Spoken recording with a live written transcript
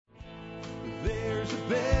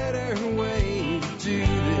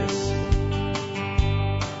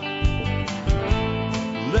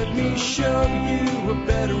show you a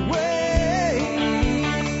better way.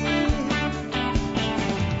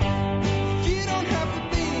 You don't have to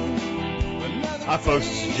be another. Hi, folks.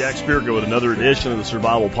 This is Jack Spirko with another edition of the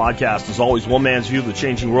Survival Podcast. As always, one man's view of the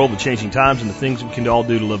changing world, the changing times, and the things we can all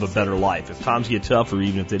do to live a better life, if times get tough or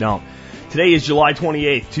even if they don't. Today is July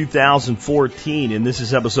 28th, 2014, and this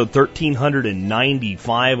is episode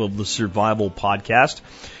 1395 of the Survival Podcast.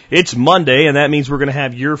 It's Monday, and that means we're going to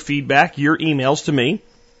have your feedback, your emails to me.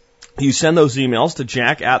 You send those emails to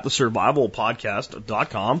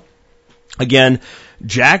jack@thesurvivalpodcast.com. Again,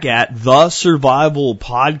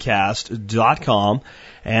 jack@thesurvivalpodcast.com.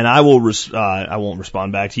 And I won't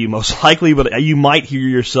respond back to you most likely, but you might hear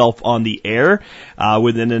yourself on the air,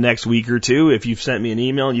 within the next week or two. If you've sent me an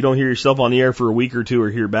email and you don't hear yourself on the air for a week or two or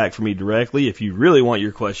hear back from me directly, if you really want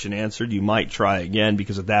your question answered, you might try again,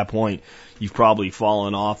 because at that point, you've probably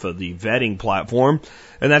fallen off of the vetting platform.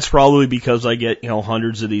 And that's probably because I get,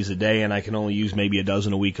 hundreds of these a day and I can only use maybe a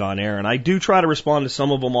dozen a week on air. And I do try to respond to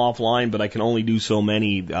some of them offline, but I can only do so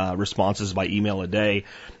many, responses by email a day.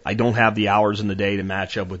 I don't have the hours in the day to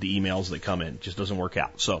match up with the emails that come in. It just doesn't work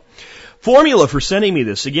out. So, formula for sending me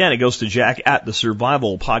this, again, it goes to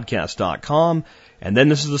jack@thesurvivalpodcast.com. And then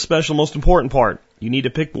this is the special, most important part. You need to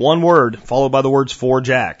pick one word, followed by the words for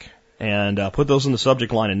Jack. And put those in the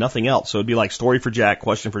subject line and nothing else. So it'd be like story for Jack,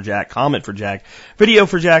 question for Jack, comment for Jack, video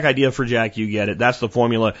for Jack, idea for Jack. You get it. That's the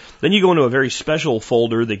formula. Then you go into a very special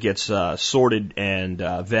folder that gets sorted and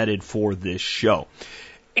vetted for this show.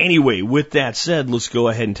 Anyway, with that said, let's go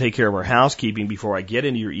ahead and take care of our housekeeping before I get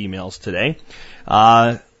into your emails today.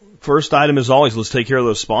 First item, as always, let's take care of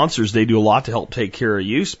those sponsors. They do a lot to help take care of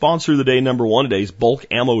you. Sponsor of the day number one today is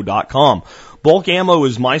bulkammo.com. Bulk Ammo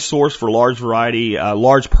is my source for large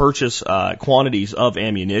purchase quantities of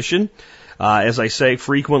ammunition. As I say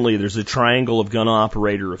frequently, there's a triangle of gun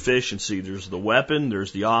operator efficiency. There's the weapon,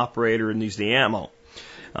 there's the operator, and there's the ammo.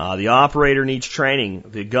 The operator needs training.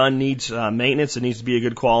 The gun needs maintenance. It needs to be a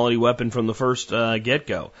good quality weapon from the first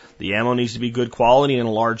get-go. The ammo needs to be good quality and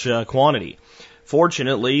a large quantity.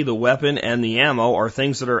 Fortunately, the weapon and the ammo are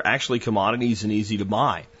things that are actually commodities and easy to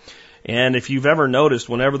buy. And if you've ever noticed,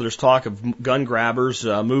 whenever there's talk of gun grabbers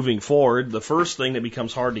moving forward, the first thing that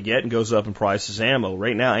becomes hard to get and goes up in price is ammo.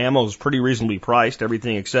 Right now, ammo is pretty reasonably priced,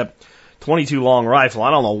 everything except .22 long rifle.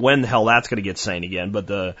 I don't know when the hell that's going to get sane again,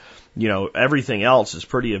 but everything else is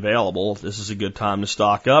pretty available. This is a good time to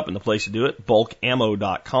stock up, and the place to do it,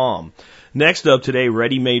 bulkammo.com. Next up today,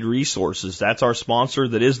 Ready Made Resources. That's our sponsor.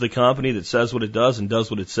 That is the company that says what it does and does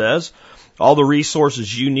what it says. All the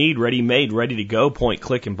resources you need, ready-made, ready to go, point,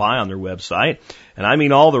 click, and buy on their website. And I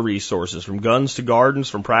mean all the resources, from guns to gardens,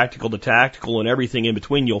 from practical to tactical, and everything in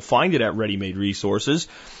between. You'll find it at Ready Made Resources.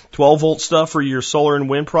 12-volt stuff for your solar and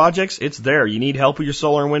wind projects, it's there. You need help with your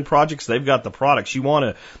solar and wind projects, they've got the products. You want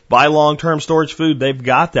to buy long-term storage food, they've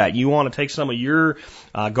got that. You want to take some of your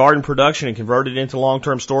garden production and convert it into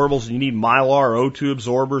long-term storables, and you need Mylar, O2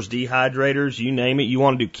 absorbers, dehydrators, you name it. You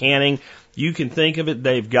want to do canning, you can think of it,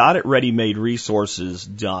 they've got it,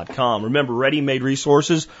 ReadyMadeResources.com. Remember, Ready Made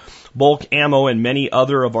Resources, Bulk Ammo, and many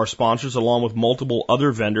other of our sponsors, along with multiple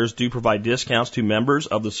other vendors, do provide discounts to members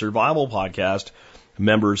of the Survival Podcast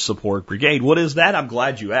Members Support Brigade. What is that? I'm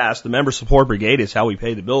glad you asked. The Members Support Brigade is how we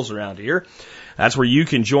pay the bills around here. That's where you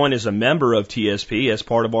can join as a member of TSP as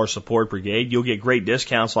part of our support brigade. You'll get great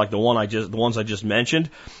discounts like the ones I just mentioned.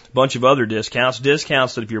 A bunch of other discounts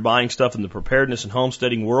that if you're buying stuff in the preparedness and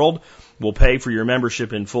homesteading world will pay for your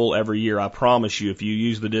membership in full every year. I promise you, if you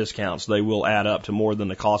use the discounts, they will add up to more than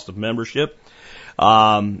the cost of membership.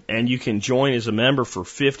 And you can join as a member for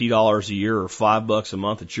 $50 a year or $5 a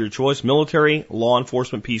month. It's your choice. Military, law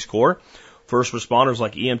enforcement, Peace Corps, first responders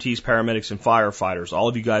like EMTs, paramedics, and firefighters. All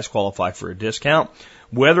of you guys qualify for a discount.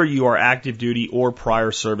 Whether you are active duty or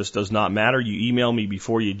prior service does not matter. You email me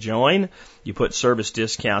before you join. You put service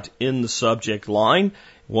discount in the subject line.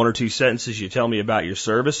 1 or 2 sentences, you tell me about your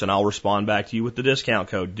service, and I'll respond back to you with the discount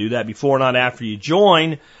code. Do that before, not after you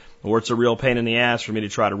join, or it's a real pain in the ass for me to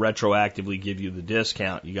try to retroactively give you the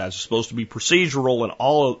discount. You guys are supposed to be procedural in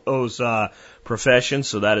all of those professions,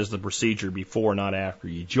 so that is the procedure, before, not after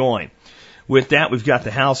you join. With that, we've got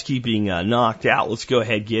the housekeeping knocked out. Let's go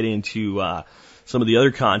ahead and get into some of the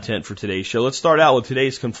other content for today's show. Let's start out with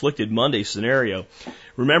today's Conflicted Monday scenario.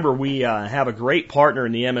 Remember, we have a great partner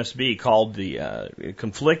in the MSB called the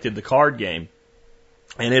Conflicted, the card game.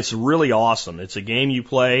 And it's really awesome. It's a game you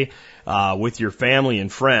play with your family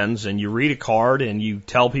and friends, and you read a card and you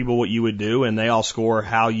tell people what you would do, and they all score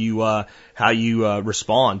how you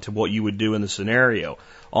respond to what you would do in the scenario.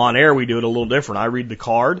 On air, we do it a little different. I read the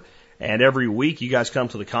card, and every week you guys come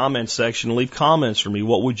to the comments section and leave comments for me.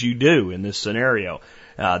 What would you do in this scenario?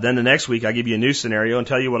 Then the next week I give you a new scenario and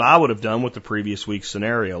tell you what I would have done with the previous week's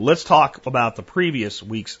scenario. Let's talk about the previous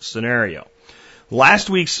week's scenario. Last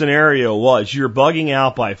week's scenario was you're bugging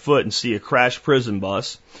out by foot and see a crashed prison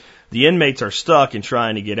bus. The inmates are stuck and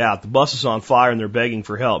trying to get out. The bus is on fire and they're begging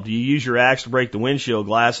for help. Do you use your axe to break the windshield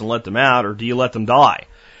glass and let them out, or do you let them die?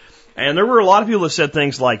 And there were a lot of people that said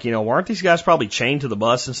things like, aren't these guys probably chained to the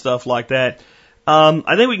bus and stuff like that?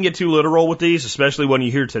 I think we can get too literal with these, especially when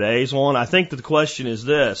you hear today's one. I think that the question is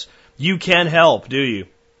this: you can help, do you?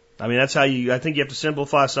 I mean, that's how I think you have to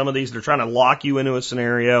simplify some of these. They're trying to lock you into a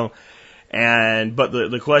scenario. But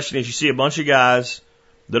the question is, you see a bunch of guys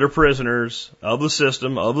that are prisoners of the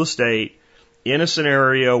system, of the state, in a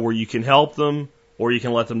scenario where you can help them or you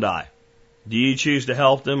can let them die. Do you choose to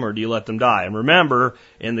help them or do you let them die? And remember,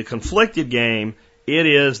 in the conflicted game, it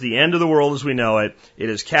is the end of the world as we know it. It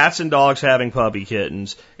is cats and dogs having puppy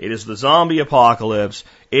kittens. It is the zombie apocalypse.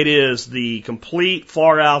 It is the complete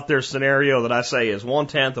far out there scenario that I say is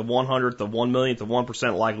 1/10 of 1/100th of 1/1,000,000th of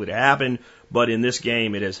 1% likely to happen. But in this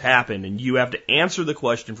game, it has happened, and you have to answer the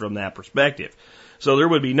question from that perspective. So there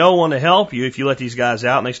would be no one to help you if you let these guys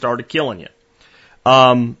out and they started killing you.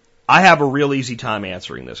 I have a real easy time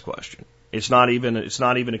answering this question. It's not even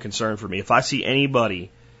a concern for me. If I see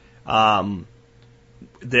anybody that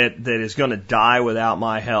is going to die without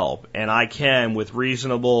my help, and I can, with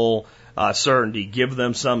reasonable certainty, give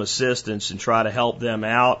them some assistance and try to help them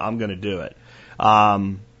out, I'm going to do it.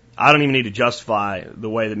 I don't even need to justify the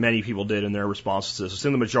way that many people did in their responses to this. I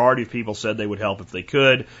assume the majority of people said they would help if they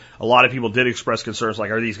could. A lot of people did express concerns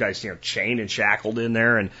like, are these guys chained and shackled in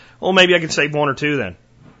there? And, well, maybe I can save one or two then.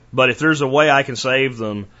 But if there's a way I can save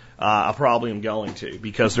them, I probably am going to,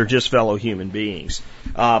 because they're just fellow human beings.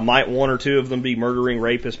 Might one or two of them be murdering,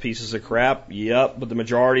 rapist pieces of crap? Yep, but the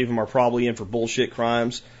majority of them are probably in for bullshit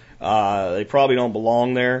crimes. They probably don't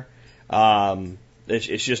belong there.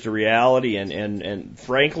 It's just a reality, and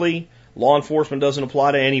frankly, law enforcement doesn't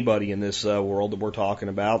apply to anybody in this world that we're talking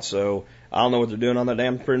about, so I don't know what they're doing on that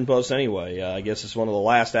damn prison post anyway. I guess it's one of the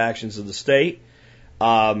last actions of the state.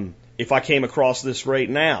 If I came across this right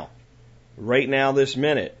now, this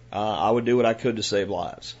minute, I would do what I could to save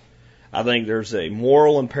lives. I think there's a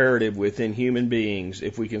moral imperative within human beings,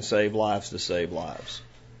 if we can save lives, to save lives.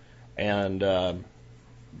 And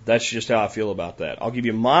that's just how I feel about that. I'll give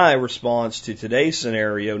you my response to today's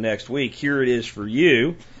scenario next week. Here it is for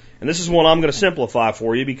you. And this is one I'm going to simplify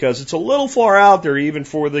for you because it's a little far out there even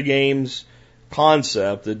for the game's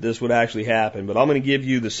concept that this would actually happen. But I'm going to give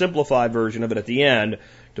you the simplified version of it at the end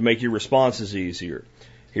to make your responses easier.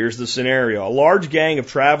 Here's the scenario. A large gang of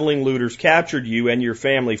traveling looters captured you and your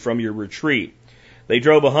family from your retreat. They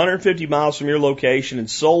drove 150 miles from your location and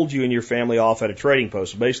sold you and your family off at a trading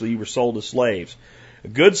post. So basically, you were sold as slaves. A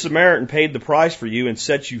good Samaritan paid the price for you and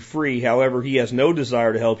set you free. However, he has no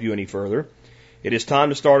desire to help you any further. It is time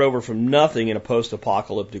to start over from nothing in a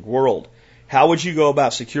post-apocalyptic world. How would you go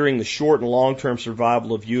about securing the short and long-term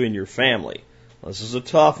survival of you and your family? This is a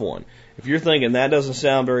tough one. If you're thinking that doesn't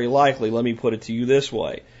sound very likely, let me put it to you this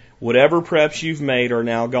way. Whatever preps you've made are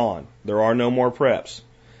now gone. There are no more preps.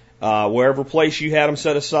 Wherever place you had them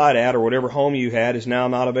set aside at, or whatever home you had, is now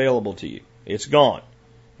not available to you. It's gone.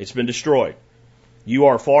 It's been destroyed. You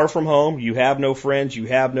are far from home, you have no friends, you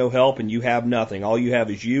have no help, and you have nothing. All you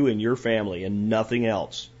have is you and your family and nothing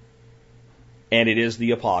else. And it is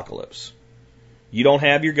the apocalypse. You don't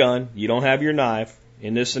have your gun, you don't have your knife.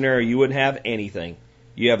 In this scenario, you wouldn't have anything.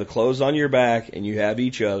 You have the clothes on your back, and you have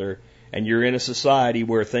each other, and you're in a society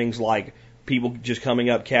where things like people just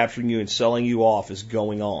coming up, capturing you, and selling you off is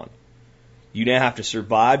going on. You now have to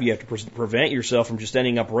survive. You have to prevent yourself from just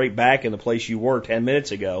ending up right back in the place you were 10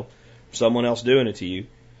 minutes ago. Someone else doing it to you.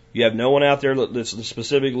 You have no one out there that's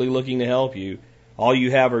specifically looking to help you. All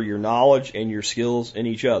you have are your knowledge and your skills and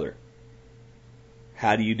each other.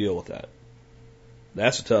 How do you deal with that?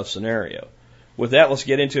 That's a tough scenario. With that, let's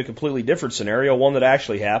get into a completely different scenario, one that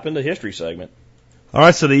actually happened, a history segment. All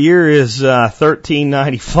right, so the year is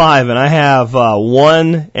 1395, and I have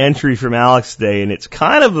one entry from Alex today, and it's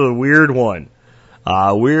kind of a weird one.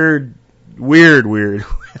 Weird.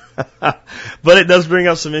 But it does bring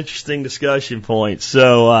up some interesting discussion points.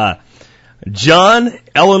 So, John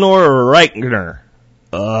Eleanor Reichner.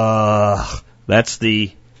 That's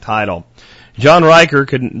the title. John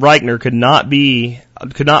Reichner could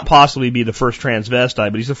not possibly be the first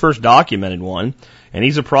transvestite, but he's the first documented one, and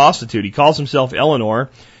he's a prostitute. He calls himself Eleanor,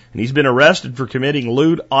 and he's been arrested for committing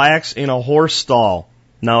lewd acts in a horse stall.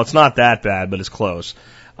 No, it's not that bad, but it's close.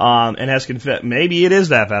 And has confessed, maybe it is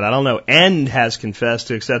that bad, I don't know, and has confessed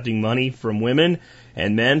to accepting money from women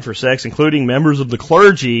and men for sex, including members of the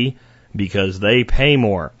clergy, because they pay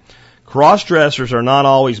more. Cross-dressers are not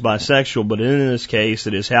always bisexual, but in this case,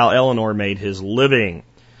 it is how Eleanor made his living.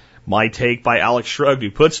 My take by Alex Shrugged,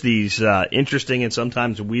 who puts these interesting and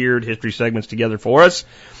sometimes weird history segments together for us.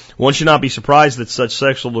 One should not be surprised that such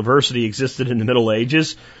sexual diversity existed in the Middle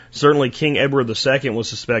Ages. Certainly King Edward II was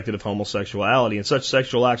suspected of homosexuality, and such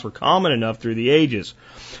sexual acts were common enough through the ages.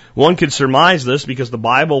 One could surmise this because the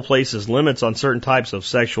Bible places limits on certain types of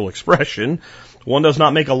sexual expression. One does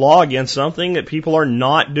not make a law against something that people are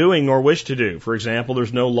not doing or wish to do. For example,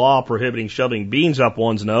 there's no law prohibiting shoving beans up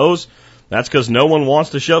one's nose. That's because no one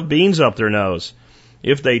wants to shove beans up their nose.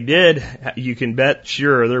 If they did, you can bet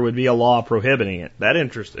sure there would be a law prohibiting it.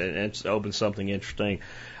 It opens something interesting.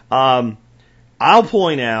 I'll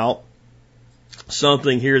point out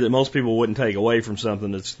something here that most people wouldn't take away from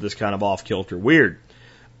something that's this kind of off-kilter weird.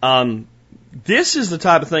 This is the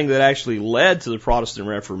type of thing that actually led to the Protestant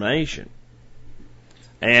Reformation.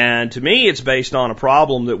 And to me, it's based on a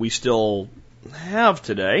problem that we still have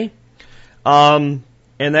today.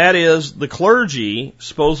 And that is the clergy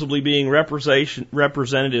supposedly being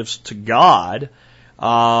representatives to God,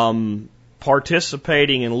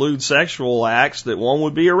 participating in lewd sexual acts that one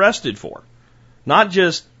would be arrested for. Not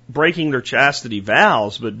just breaking their chastity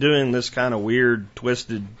vows, but doing this kind of weird,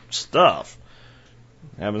 twisted stuff.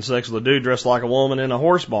 Having sex with a dude dressed like a woman in a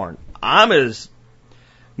horse barn. I'm as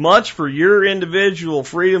much for your individual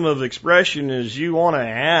freedom of expression as you want to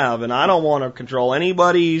have, and I don't want to control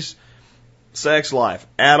anybody's sex life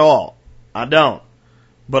at all. I don't.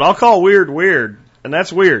 But I'll call weird weird, and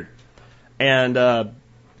that's weird. And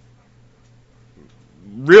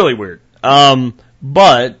really weird.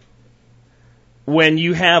 But when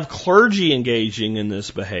you have clergy engaging in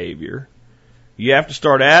this behavior, you have to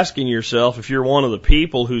start asking yourself if you're one of the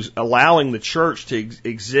people who's allowing the church to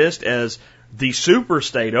exist as the super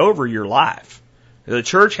state over your life. The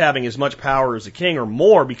church having as much power as the king or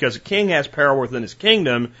more, because the king has power within his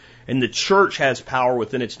kingdom and the church has power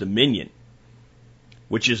within its dominion,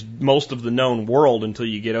 which is most of the known world until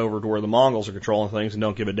you get over to where the Mongols are controlling things and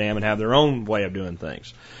don't give a damn and have their own way of doing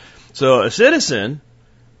things. So a citizen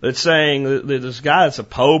that's saying that this guy that's a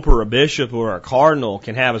pope or a bishop or a cardinal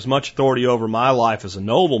can have as much authority over my life as a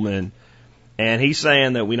nobleman, and he's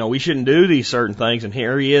saying that we shouldn't do these certain things, and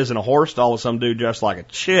here he is in a horse stall with some dude dressed like a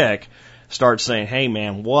chick, starts saying, hey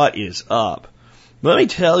man, what is up? Let me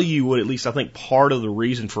tell you what at least I think part of the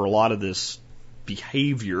reason for a lot of this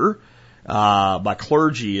behavior by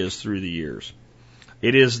clergy is through the years.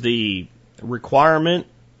 It is the requirement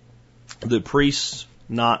that priests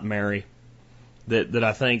not marry that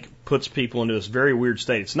I think puts people into this very weird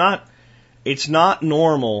state. It's not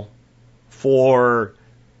normal for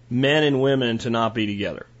men and women to not be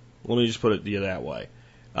together. Let me just put it to you that way.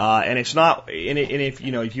 And it's not, and if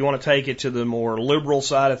you want to take it to the more liberal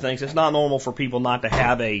side of things, it's not normal for people not to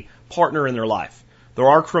have a partner in their life. There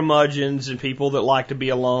are curmudgeons and people that like to be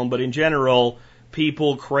alone, but in general,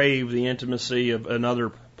 people crave the intimacy of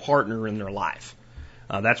another partner in their life.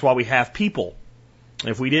 That's why we have people.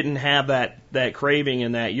 If we didn't have that craving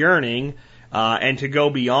and that yearning, and to go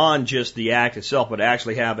beyond just the act itself, but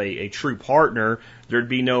actually have a true partner, there'd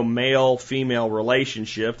be no male-female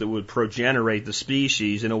relationship that would progenerate the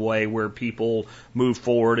species in a way where people move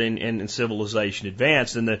forward and civilization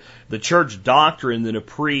advance. And the church doctrine that a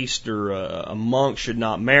priest or a monk should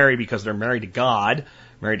not marry because they're married to God,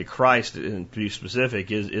 married to Christ, and to be specific,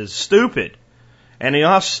 is stupid. And you know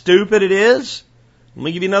how stupid it is? Let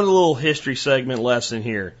me give you another little history segment lesson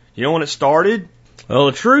here. You know when it started? Well,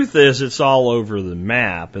 the truth is it's all over the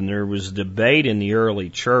map, and there was debate in the early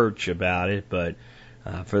church about it, but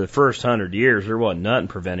for the first 100 years, there wasn't nothing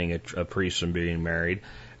preventing a priest from being married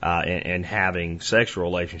and having sexual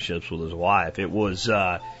relationships with his wife. It was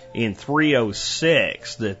in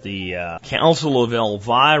 306 that the Council of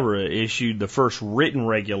Elvira issued the first written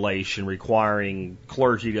regulation requiring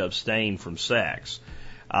clergy to abstain from sex.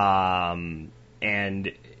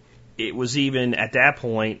 And it was even at that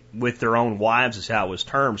point with their own wives is how it was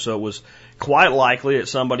termed. So it was quite likely that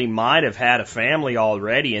somebody might have had a family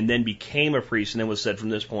already and then became a priest, and then was said from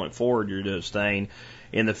this point forward you're to abstain.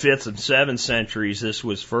 In the 5th and 7th centuries, this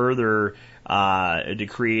was further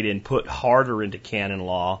decreed and put harder into canon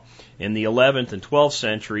law. In the 11th and 12th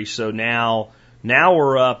century, so now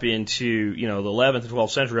we're up into the 11th and 12th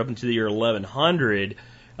century, up into the year 1100.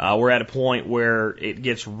 We're at a point where it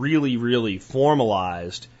gets really, really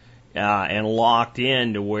formalized and locked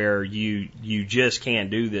in to where you just can't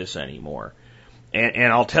do this anymore.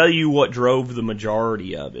 And I'll tell you what drove the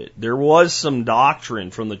majority of it. There was some doctrine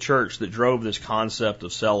from the church that drove this concept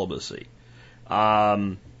of celibacy.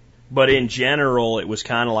 But in general, it was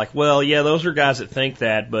kind of like, well, yeah, those are guys that think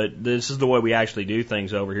that, but this is the way we actually do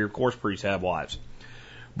things over here. Of course, priests have wives.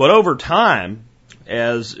 But over time,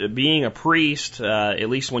 as being a priest, at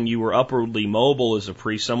least when you were upwardly mobile as a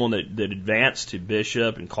priest, someone that advanced to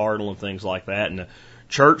bishop and cardinal and things like that, and the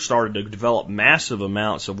church started to develop massive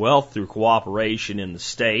amounts of wealth through cooperation in the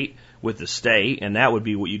state, with the state, and that would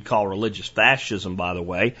be what you'd call religious fascism, by the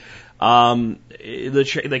way.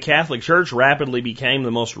 The Catholic Church rapidly became the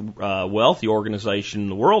most wealthy organization in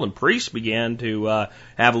the world, and priests began to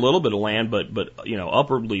have a little bit of land, but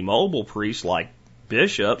upwardly mobile priests like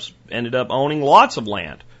bishops ended up owning lots of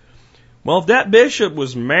land. Well, if that bishop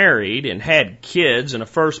was married and had kids and a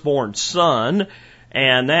firstborn son,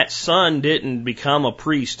 and that son didn't become a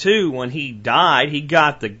priest too, when he died, he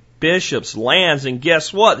got the bishop's lands, and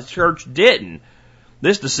guess what? The church didn't.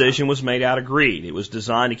 This decision was made out of greed. It was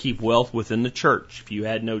designed to keep wealth within the church. If you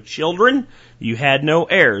had no children, you had no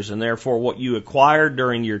heirs, and therefore what you acquired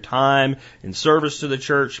during your time in service to the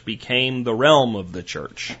church became the realm of the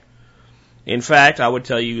church. In fact, I would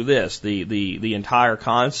tell you this, the entire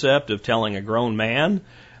concept of telling a grown man,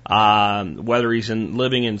 whether he's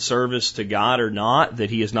living in service to God or not, that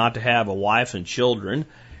he is not to have a wife and children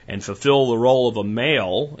and fulfill the role of a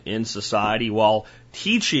male in society while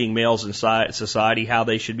teaching males in society how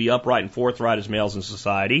they should be upright and forthright as males in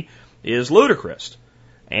society is ludicrous.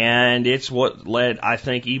 And it's what led, I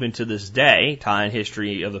think, even to this day, tying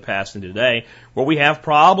history of the past and today, where we have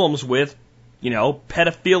problems with,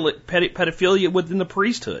 pedophilia within the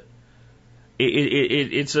priesthood.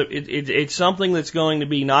 It's something that's going to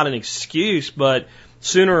be not an excuse, but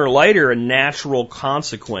sooner or later a natural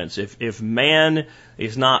consequence. If man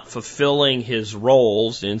is not fulfilling his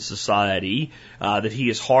roles in society, that he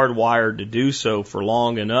is hardwired to do so for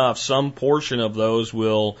long enough, some portion of those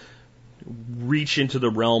will reach into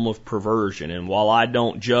the realm of perversion. And while I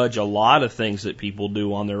don't judge a lot of things that people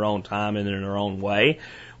do on their own time and in their own way,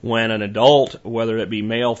 when an adult, whether it be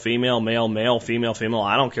male, female, male, female,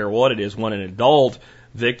 I don't care what it is, when an adult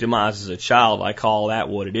victimizes a child, I call that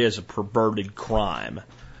what it is, a perverted crime.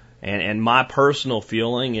 And my personal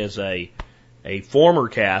feeling as a former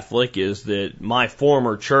Catholic is that my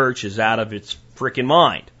former church is out of its frickin'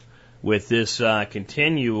 mind with this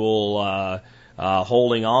continual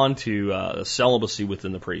holding on to celibacy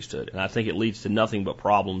within the priesthood. And I think it leads to nothing but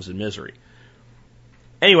problems and misery.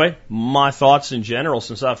 Anyway, my thoughts in general,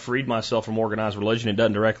 since I've freed myself from organized religion, it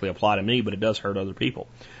doesn't directly apply to me, but it does hurt other people.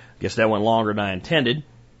 I guess that went longer than I intended.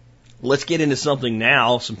 Let's get into something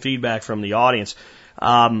now, some feedback from the audience.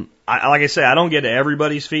 Like I say, I don't get to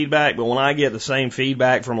everybody's feedback, but when I get the same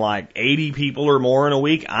feedback from like 80 people or more in a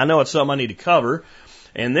week, I know it's something I need to cover.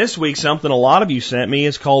 And this week, something a lot of you sent me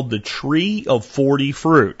is called the Tree of 40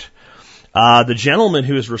 Fruit. The gentleman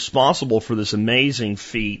who is responsible for this amazing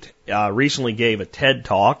feat recently gave a TED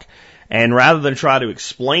Talk, and rather than try to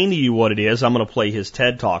explain to you what it is, I'm going to play his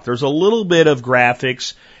TED Talk. There's a little bit of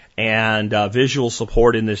graphics and visual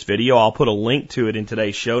support in this video. I'll put a link to it in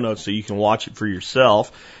today's show notes so you can watch it for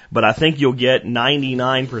yourself, but I think you'll get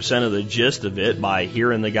 99% of the gist of it by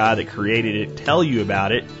hearing the guy that created it tell you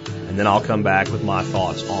about it, and then I'll come back with my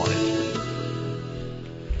thoughts on it.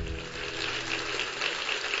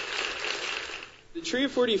 The Tree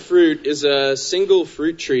of 40 Fruit is a single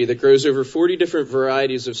fruit tree that grows over 40 different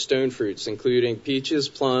varieties of stone fruits, including peaches,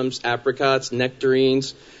 plums, apricots,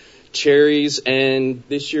 nectarines, cherries, and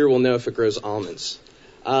this year we'll know if it grows almonds.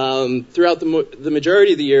 Throughout the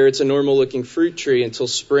majority of the year, it's a normal-looking fruit tree until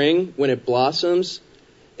spring, when it blossoms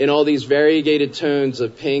in all these variegated tones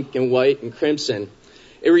of pink and white and crimson.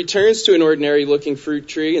 It returns to an ordinary-looking fruit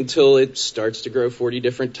tree until it starts to grow 40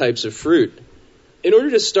 different types of fruit. In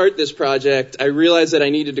order to start this project, I realized that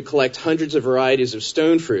I needed to collect hundreds of varieties of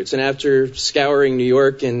stone fruits, and after scouring New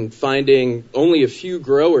York and finding only a few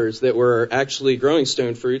growers that were actually growing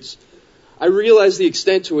stone fruits, I realized the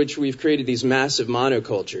extent to which we've created these massive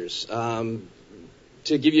monocultures.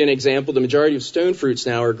 To give you an example, the majority of stone fruits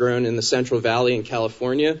now are grown in the Central Valley in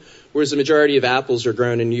California, whereas the majority of apples are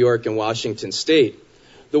grown in New York and Washington State.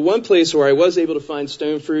 The one place where I was able to find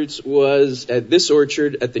stone fruits was at this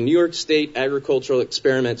orchard at the New York State Agricultural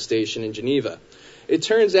Experiment Station in Geneva. It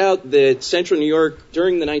turns out that Central New York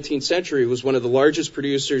during the 19th century was one of the largest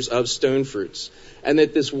producers of stone fruits, and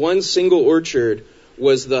that this one single orchard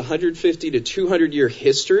was the 150 to 200 year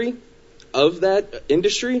history of that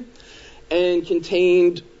industry and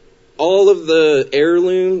contained all of the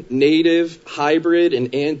heirloom, native, hybrid,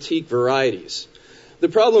 and antique varieties. The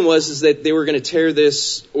problem was that they were going to tear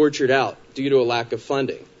this orchard out due to a lack of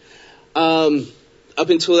funding. Up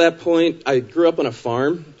until that point, I grew up on a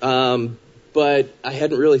farm, but I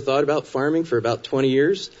hadn't really thought about farming for about 20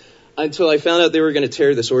 years. until I found out they were going to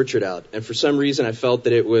tear this orchard out. And for some reason, I felt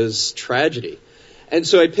that it was tragedy. And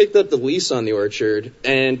so I picked up the lease on the orchard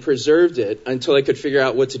and preserved it until I could figure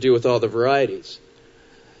out what to do with all the varieties.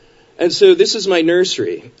 And so this is my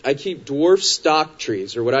nursery. I keep dwarf stock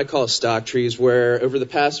trees, or what I call stock trees, where over the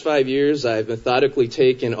past 5 years, I've methodically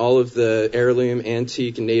taken all of the heirloom,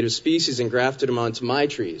 antique, and native species and grafted them onto my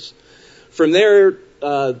trees. From there,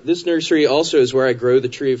 this nursery also is where I grow the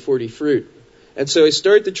tree of 40 fruit. And so I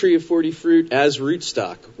start the tree of 40 fruit as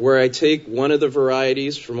rootstock, where I take one of the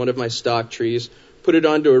varieties from one of my stock trees, put it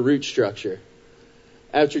onto a root structure.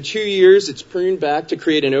 After 2 years, it's pruned back to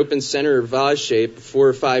create an open center or vase shape of 4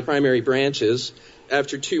 or 5 primary branches.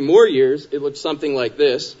 After 2 more years, it looks something like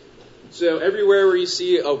this. So everywhere where you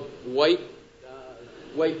see a white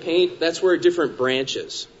paint, that's where different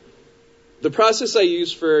branches. The process I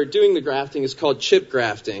use for doing the grafting is called chip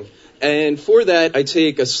grafting. And for that, I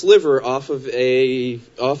take a sliver off of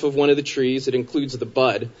one of the trees. It includes the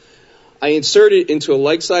bud. I insert it into a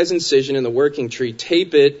like-size incision in the working tree,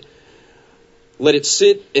 tape it, let it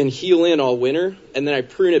sit and heal in all winter, and then I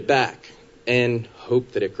prune it back and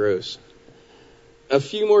hope that it grows. A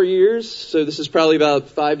few more years, so this is probably about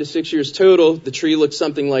 5 to 6 years total, the tree looks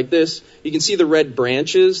something like this. You can see the red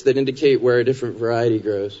branches that indicate where a different variety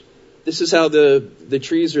grows. This is how the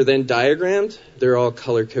trees are then diagrammed. They're all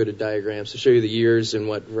color-coded diagrams to show you the years and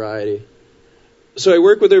what variety. So I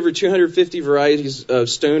work with over 250 varieties of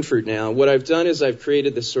stone fruit now. What I've done is I've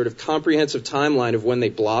created this sort of comprehensive timeline of when they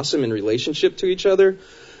blossom in relationship to each other,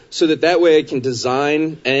 so that way I can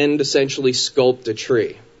design and essentially sculpt a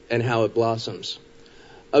tree and how it blossoms.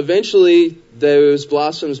 Eventually, those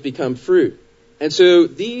blossoms become fruit. And so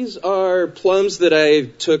these are plums that I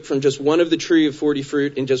took from just one of the tree of 40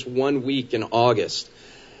 fruit in just 1 week in August.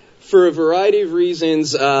 For a variety of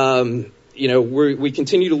reasons, we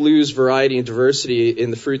continue to lose variety and diversity in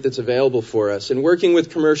the fruit that's available for us. And working with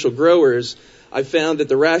commercial growers, I found that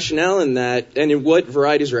the rationale in that and in what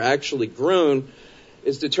varieties are actually grown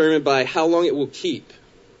is determined by how long it will keep.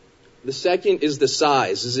 The second is the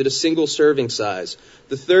size. Is it a single serving size?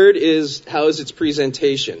 The third is how is its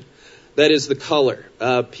presentation? That is the color.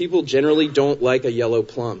 People generally don't like a yellow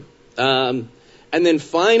plum. And then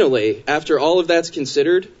finally, after all of that's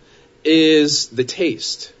considered, is the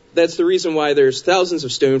taste. That's the reason why there's thousands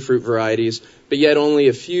of stone fruit varieties, but yet only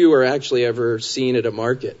a few are actually ever seen at a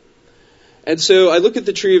market. And so I look at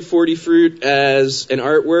the tree of 40 fruit as an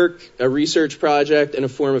artwork, a research project, and a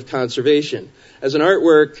form of conservation. As an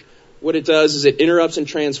artwork, what it does is it interrupts and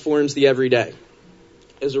transforms the everyday.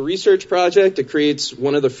 As a research project, it creates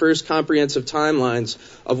one of the first comprehensive timelines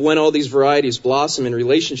of when all these varieties blossom in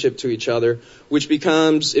relationship to each other, which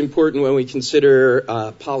becomes important when we consider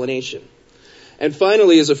pollination. And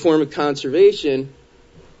finally, as a form of conservation,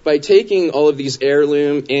 by taking all of these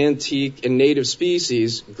heirloom, antique, and native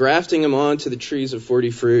species, grafting them onto the trees of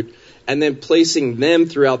 40 fruit, and then placing them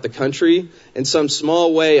throughout the country, in some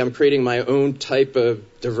small way, I'm creating my own type of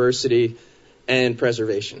diversity and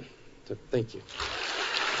preservation. So, thank you.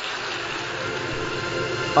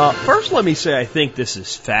 First, let me say I think this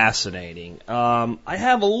is fascinating. I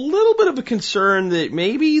have a little bit of a concern that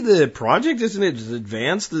maybe the project isn't as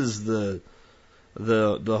advanced as the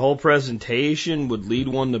whole presentation would lead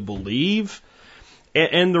one to believe.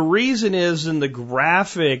 And the reason is in the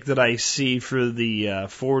graphic that I see for the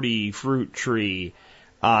 40 fruit tree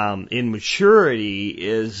in maturity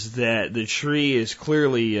is that the tree is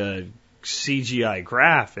clearly a CGI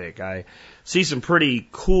graphic. I see some pretty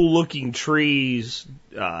cool looking trees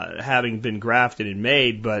having been grafted and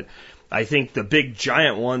made, but I think the big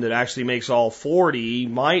giant one that actually makes all 40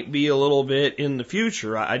 might be a little bit in the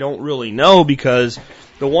future. I don't really know because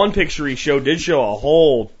the one picture he showed did show a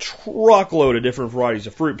whole truckload of different varieties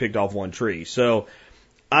of fruit picked off one tree. So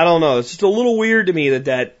I don't know. It's just a little weird to me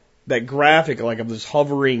that graphic like of this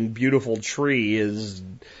hovering beautiful tree is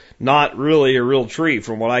not really a real tree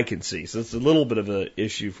from what I can see. So it's a little bit of an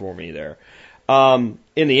issue for me there. In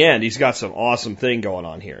the end, he's got some awesome thing going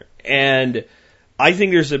on here. And I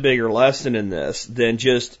think there's a bigger lesson in this than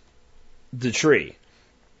just the tree.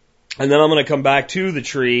 And then I'm going to come back to the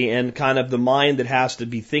tree and kind of the mind that has to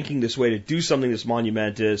be thinking this way to do something this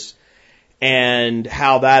monumentous and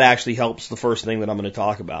how that actually helps the first thing that I'm going to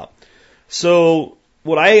talk about. So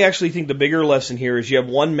what I actually think the bigger lesson here is you have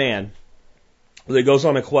one man that goes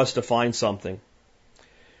on a quest to find something.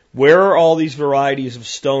 Where are all these varieties of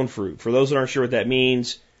stone fruit? For those that aren't sure what that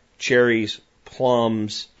means, cherries,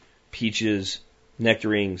 plums, peaches,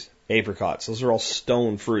 nectarines, apricots. Those are all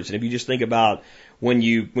stone fruits. And if you just think about when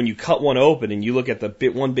you cut one open and you look at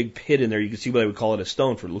one big pit in there, you can see why they would call it a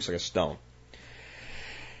stone fruit. It looks like a stone.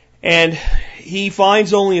 And he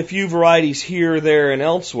finds only a few varieties here, there, and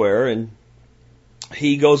elsewhere, and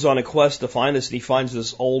he goes on a quest to find this, and he finds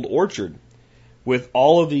this old orchard with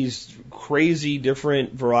all of these crazy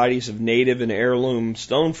different varieties of native and heirloom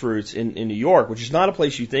stone fruits in New York, which is not a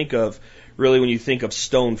place you think of really when you think of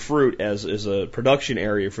stone fruit as a production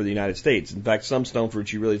area for the United States. In fact, some stone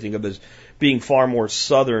fruits you really think of as being far more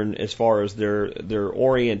southern as far as their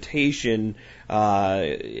orientation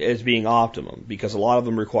as being optimum, because a lot of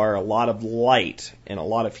them require a lot of light and a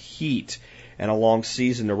lot of heat and a long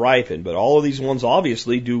season to ripen. But all of these ones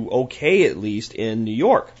obviously do okay, at least in New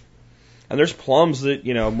York. And there's plums that,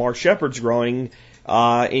 Mark Shepard's growing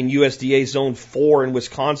in USDA Zone 4 in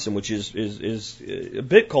Wisconsin, which is a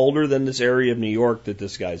bit colder than this area of New York that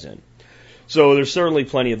this guy's in. So there's certainly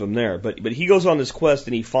plenty of them there. But he goes on this quest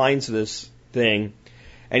and he finds this thing,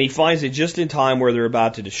 and he finds it just in time where they're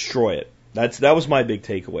about to destroy it. That was my big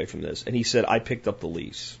takeaway from this. And he said, I picked up the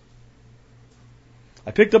lease.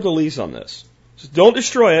 I picked up the lease on this. So don't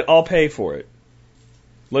destroy it, I'll pay for it.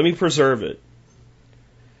 Let me preserve it.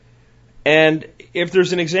 And if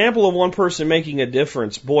there's an example of one person making a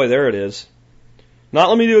difference, boy, there it is. Not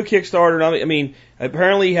let me do a Kickstarter.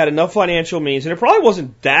 Apparently he had enough financial means, and it probably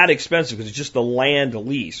wasn't that expensive because it's just the land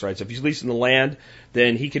lease, right? So if he's leasing the land,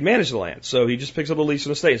 then he can manage the land. So he just picks up the lease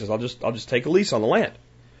on the state and says, I'll just take a lease on the land.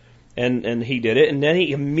 And he did it, and then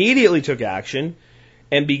he immediately took action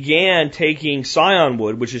and began taking scion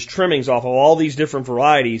wood, which is trimmings off of all these different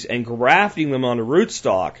varieties, and grafting them onto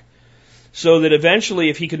rootstock, so that eventually,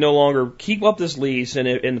 if he could no longer keep up this lease and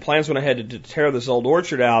the plans went ahead to tear this old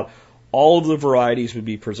orchard out, all of the varieties would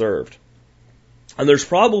be preserved. And there's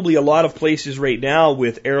probably a lot of places right now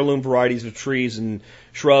with heirloom varieties of trees and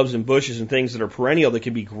shrubs and bushes and things that are perennial that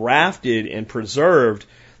can be grafted and preserved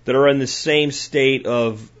that are in the same state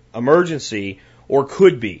of emergency, or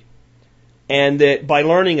could be. And that by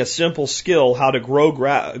learning a simple skill, how to grow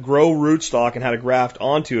rootstock and how to graft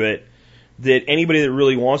onto it, that anybody that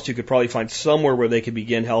really wants to could probably find somewhere where they could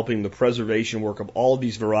begin helping the preservation work of all of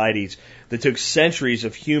these varieties that took centuries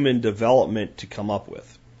of human development to come up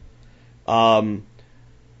with.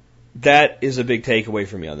 That is a big takeaway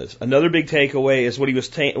for me on this. Another big takeaway is what he was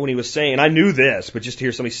when he was saying, and I knew this, but just to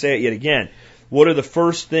hear somebody say it yet again, what are the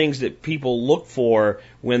first things that people look for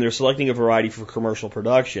when they're selecting a variety for commercial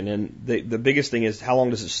production? And the biggest thing is, how long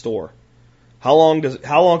does it store? How long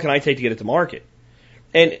can I take to get it to market?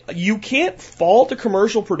 And you can't fault a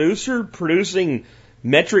commercial producer producing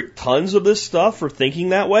metric tons of this stuff for thinking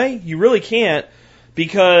that way. You really can't,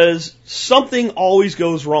 because something always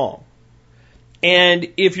goes wrong.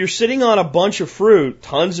 And if you're sitting on a bunch of fruit,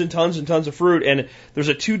 tons and tons and tons of fruit, and there's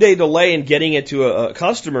a 2-day delay in getting it to a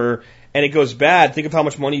customer, and it goes bad, think of how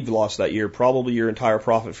much money you've lost that year, probably your entire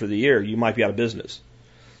profit for the year. You might be out of business.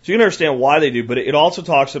 So you can understand why they do, but it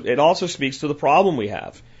also speaks to the problem we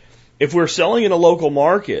have. If we're selling in the local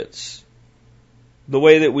markets the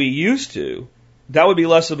way that we used to, that would be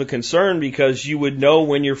less of a concern, because you would know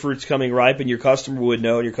when your fruit's coming ripe, and your customer would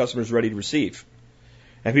know, and your customer's ready to receive.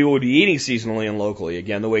 And people would be eating seasonally and locally,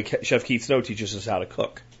 again, the way Chef Keith Snow teaches us how to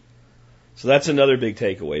cook. So that's another big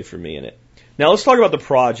takeaway for me in it. Now let's talk about the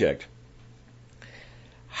project.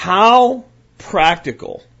 How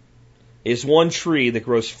practical is one tree that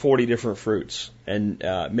grows 40 different fruits, and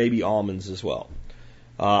maybe almonds as well?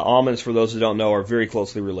 Almonds, for those who don't know, are very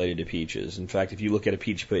closely related to peaches. In fact, if you look at a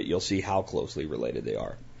peach pit, you'll see how closely related they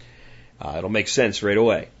are. It'll make sense right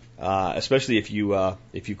away, especially if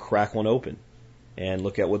you crack one open and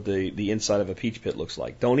look at what the inside of a peach pit looks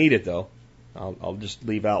like. Don't eat it, though. I'll just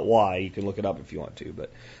leave out why. You can look it up if you want to.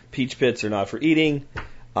 But peach pits are not for eating.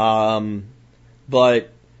 But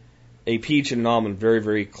a peach and an almond very,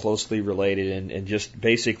 very closely related, and just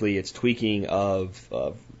basically it's tweaking of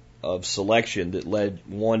selection that led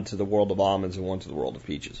one to the world of almonds and one to the world of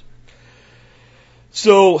peaches.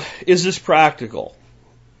 So, is this practical?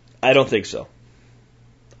 I don't think so.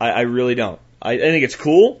 I really don't. I think it's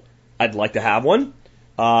cool. I'd like to have one.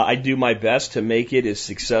 I do my best to make it as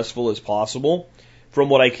successful as possible. From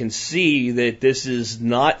what I can see, that this is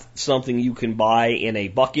not something you can buy in a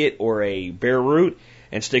bucket or a bare root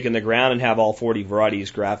and stick in the ground and have all 40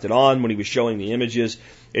 varieties grafted on. When he was showing the images,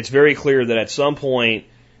 it's very clear that at some point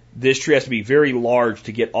this tree has to be very large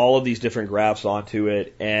to get all of these different grafts onto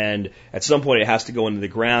it, and at some point it has to go into the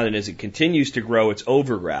ground, and as it continues to grow, it's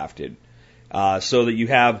overgrafted, so that you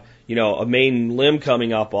have, a main limb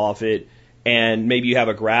coming up off it, and maybe you have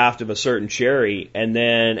a graft of a certain cherry, and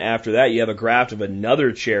then after that you have a graft of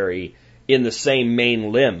another cherry in the same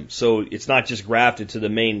main limb. So it's not just grafted to the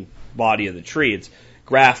main body of the tree, it's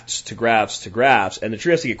grafts to grafts to grafts, and the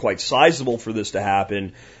tree has to get quite sizable for this to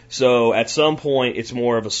happen. So at some point, it's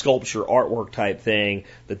more of a sculpture artwork type thing,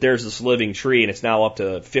 that there's this living tree, and it's now up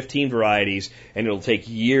to 15 varieties, and it'll take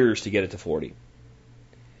years to get it to 40.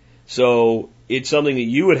 So it's something that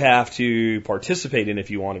you would have to participate in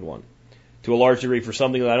if you wanted one, to a large degree, for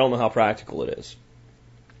something that I don't know how practical it is.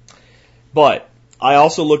 But I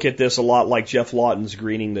also look at this a lot like Jeff Lawton's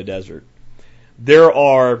Greening the Desert. There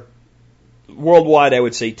are, worldwide, I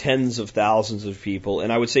would say tens of thousands of people,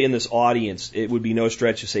 and I would say in this audience, it would be no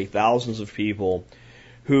stretch to say thousands of people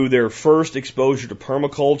who their first exposure to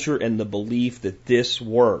permaculture and the belief that this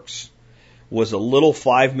works was a little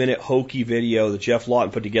 5-minute hokey video that Jeff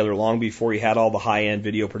Lawton put together long before he had all the high-end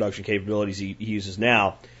video production capabilities he uses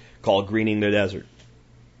now, called Greening the Desert.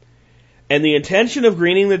 And the intention of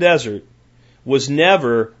Greening the Desert was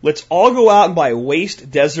never, let's all go out and buy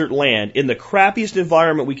waste desert land in the crappiest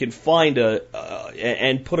environment we can find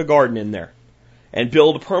and put a garden in there and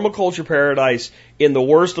build a permaculture paradise in the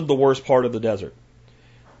worst of the worst part of the desert.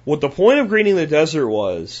 What the point of Greening the Desert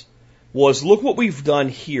was look what we've done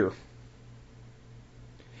here.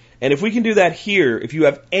 And if we can do that here, if you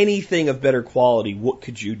have anything of better quality, what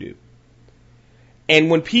could you do?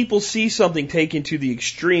 And when people see something taken to the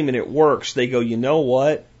extreme and it works, they go, you know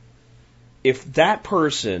what? If that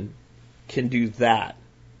person can do that,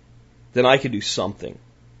 then I can do something.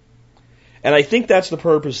 And I think that's the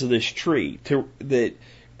purpose of this tree. And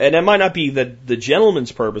it might not be the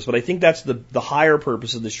gentleman's purpose, but I think that's the higher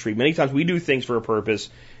purpose of this tree. Many times we do things for a purpose,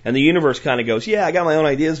 and the universe kind of goes, yeah, I got my own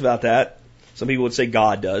ideas about that. Some people would say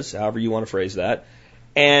God does, however you want to phrase that.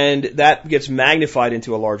 And that gets magnified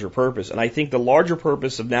into a larger purpose. And I think the larger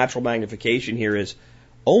purpose of natural magnification here is,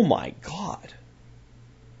 oh my God.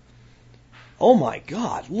 Oh my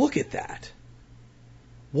God, look at that.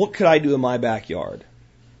 What could I do in my backyard?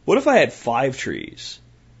 What if I had 5 trees,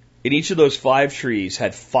 and each of those 5 trees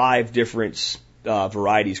had 5 different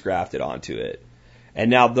varieties grafted onto it,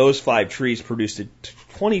 and now those 5 trees produced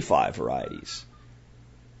 25 varieties?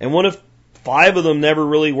 And what if 5 of them never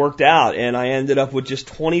really worked out, and I ended up with just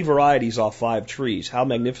 20 varieties off 5 trees? How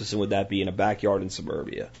magnificent would that be in a backyard in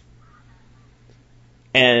suburbia?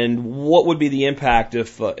 And what would be the impact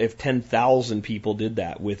if 10,000 people did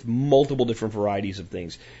that with multiple different varieties of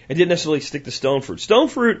things? It didn't necessarily stick to stone fruit. Stone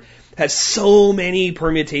fruit has so many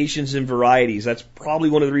permutations and varieties. That's probably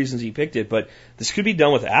one of the reasons he picked it. But this could be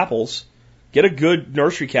done with apples. Get a good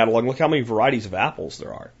nursery catalog and look how many varieties of apples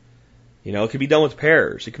there are. You know, it could be done with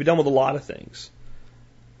pears. It could be done with a lot of things.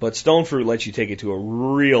 But stone fruit lets you take it to a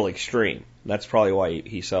real extreme. That's probably why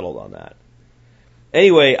he settled on that.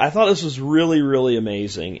 Anyway, I thought this was really, really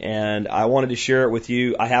amazing, and I wanted to share it with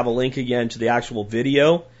you. I have a link again to the actual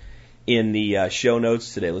video in the show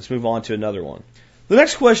notes today. Let's move on to another one. The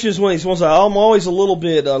next question is one of these ones I'm always a little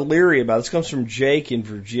bit leery about. This comes from Jake in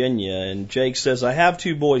Virginia, and Jake says, I have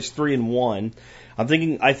 2 boys, 3 and 1.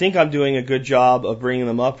 I think I'm doing a good job of bringing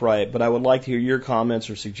them up right, but I would like to hear your comments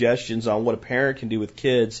or suggestions on what a parent can do with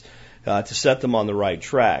kids to set them on the right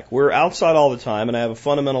track. We're outside all the time, and I have a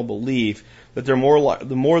fundamental belief that the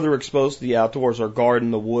more they're exposed to the outdoors, our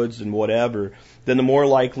garden, the woods, and whatever, then the more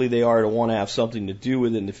likely they are to want to have something to do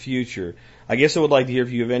with it in the future. I guess I would like to hear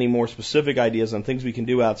if you have any more specific ideas on things we can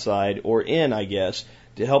do outside, or in, I guess,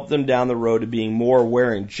 to help them down the road to being more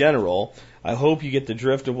aware in general. I hope you get the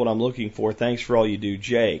drift of what I'm looking for. Thanks for all you do,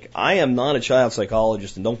 Jake. I am not a child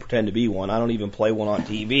psychologist and don't pretend to be one. I don't even play one on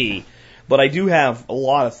TV. But I do have a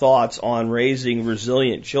lot of thoughts on raising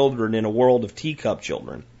resilient children in a world of teacup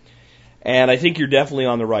children. And I think you're definitely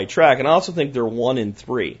on the right track. And I also think they're 1 in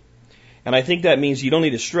 3. And I think that means you don't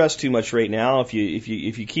need to stress too much right now. If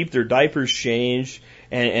you keep their diapers changed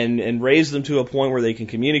and raise them to a point where they can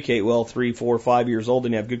communicate well, 3, 4, 5 years old,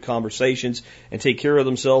 and have good conversations and take care of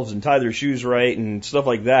themselves and tie their shoes right and stuff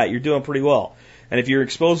like that, you're doing pretty well. And if you're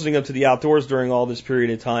exposing them to the outdoors during all this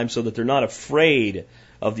period of time so that they're not afraid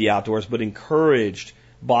of the outdoors but encouraged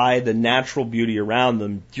by the natural beauty around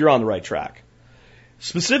them, you're on the right track.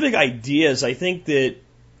 Specific ideas, I think that,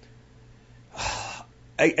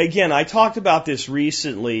 again, I talked about this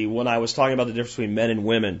recently when I was talking about the difference between men and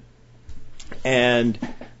women. And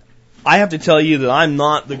I have to tell you that I'm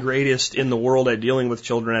not the greatest in the world at dealing with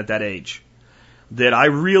children at that age. That I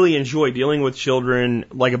really enjoy dealing with children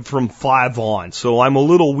like from 5 on. So I'm a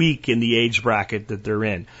little weak in the age bracket that they're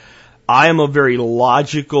in. I am a very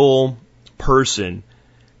logical person,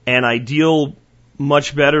 and I deal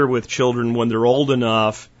much better with children when they're old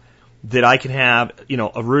enough that I can have,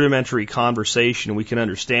 a rudimentary conversation. We can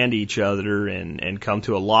understand each other and come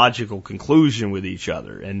to a logical conclusion with each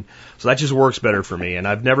other. And so that just works better for me. And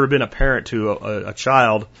I've never been a parent to a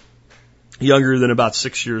child younger than about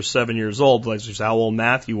 6 years, 7 years old. That's just how old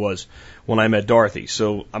Matthew was when I met Dorothy.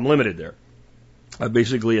 So I'm limited there. I'm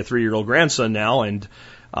basically a 3-year-old grandson now, and,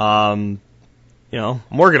 I'm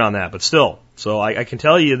working on that, but still. So I can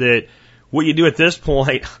tell you that what you do at this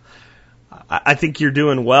point, I think you're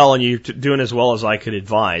doing well, and you're doing as well as I could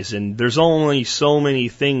advise. And there's only so many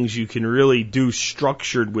things you can really do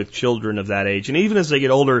structured with children of that age. And even as they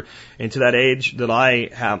get older into that age that I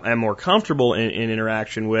am more comfortable in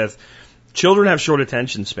interaction with, children have short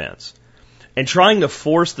attention spans. And trying to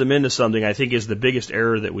force them into something, I think, is the biggest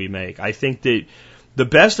error that we make. I think that the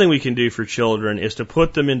best thing we can do for children is to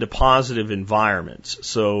put them into positive environments.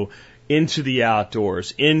 So into the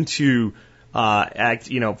outdoors, into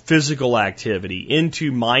physical activity,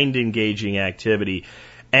 into mind-engaging activity.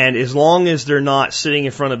 And as long as they're not sitting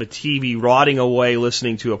in front of a TV, rotting away,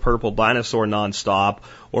 listening to a purple dinosaur nonstop,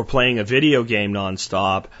 or playing a video game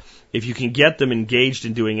nonstop, if you can get them engaged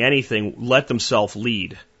in doing anything, let them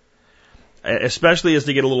self-lead. Especially as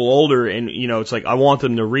they get a little older and, it's like, I want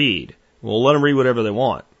them to read. Well, let them read whatever they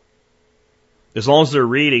want. As long as they're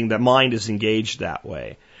reading, that mind is engaged that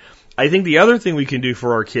way. I think the other thing we can do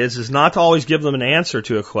for our kids is not to always give them an answer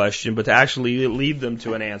to a question, but to actually lead them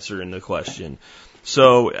to an answer in the question.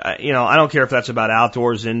 So, I don't care if that's about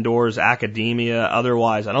outdoors, indoors, academia,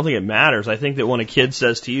 otherwise. I don't think it matters. I think that when a kid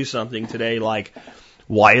says to you something today like,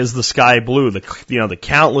 why is the sky blue? The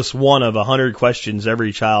countless one of 100 questions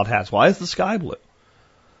every child has. Why is the sky blue?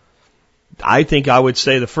 I think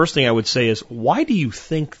the first thing I would say is, why do you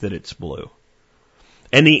think that it's blue?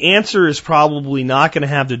 And the answer is probably not going to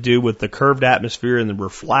have to do with the curved atmosphere and the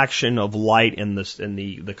reflection of light in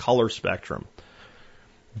the color spectrum.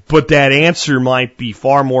 But that answer might be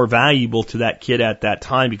far more valuable to that kid at that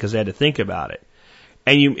time because they had to think about it.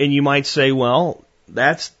 And you might say, well,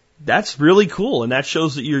 that's really cool, and that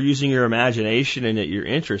shows that you're using your imagination and that you're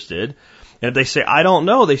interested. And if they say, I don't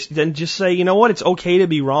know, then just say, you know what, it's okay to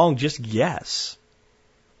be wrong, just guess.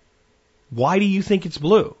 Why do you think it's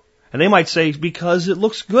blue? And they might say, because it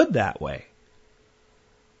looks good that way.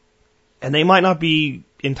 And they might not be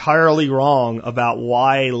entirely wrong about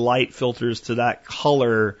why light filters to that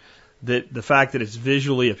color, that the fact that it's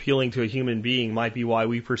visually appealing to a human being might be why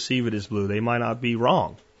we perceive it as blue. They might not be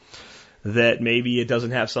wrong. That maybe it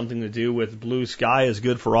doesn't have something to do with blue sky is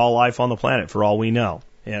good for all life on the planet, for all we know,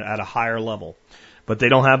 and at a higher level. But they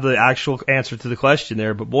don't have the actual answer to the question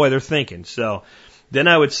there, but boy, they're thinking. So then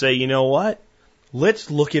I would say, you know what?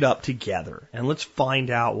 Let's look it up together and let's find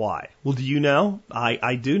out why. Well, do you know?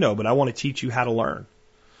 I do know, but I want to teach you how to learn.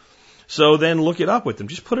 So then look it up with them.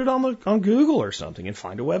 Just put it on Google or something and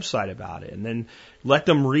find a website about it. And then let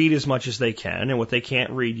them read as much as they can. And what they can't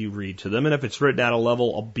read, you read to them. And if it's written at a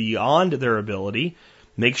level beyond their ability,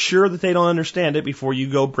 make sure that they don't understand it before you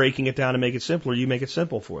go breaking it down and make it simpler. You make it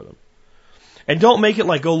simple for them. And don't make it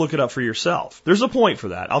like, go look it up for yourself. There's a point for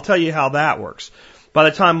that. I'll tell you how that works. By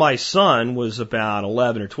the time my son was about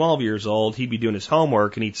 11 or 12 years old, he'd be doing his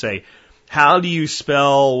homework and he'd say, how do you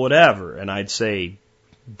spell whatever? And I'd say,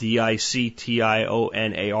 Dictionary.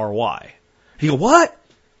 He'd go, what?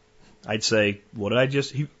 I'd say, what did I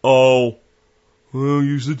just, use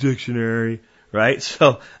the dictionary, right?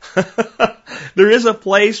 So there is a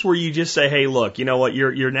place where you just say, hey, look, you know what?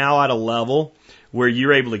 You're now at a level where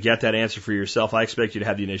you're able to get that answer for yourself. I expect you to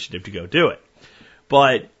have the initiative to go do it.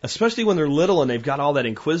 But especially when they're little and they've got all that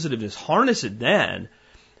inquisitiveness, harness it then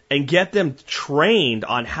and get them trained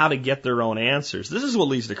on how to get their own answers. This is what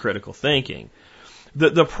leads to critical thinking.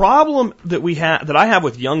 The problem that I have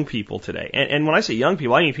with young people today, and when I say young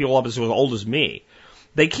people, I mean people up as old as me,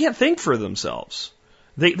 they can't think for themselves.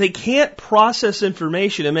 They can't process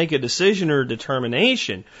information and make a decision or a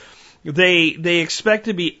determination. They expect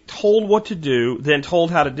to be told what to do, then told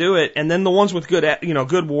how to do it, and then the ones with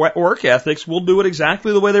good work ethics will do it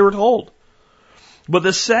exactly the way they were told. But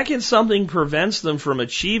the second something prevents them from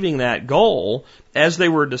achieving that goal, as they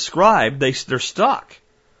were described, they're stuck.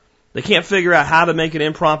 They can't figure out how to make an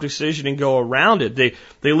impromptu decision and go around it.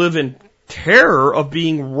 They live in terror of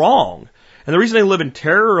being wrong. And the reason they live in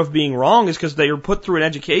terror of being wrong is because they are put through an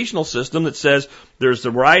educational system that says there's the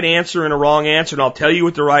right answer and a wrong answer, and I'll tell you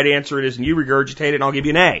what the right answer is, and you regurgitate it, and I'll give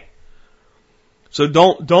you an A. So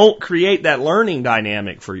don't create that learning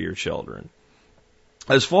dynamic for your children.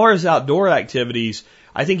 As far as outdoor activities,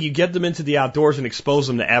 I think you get them into the outdoors and expose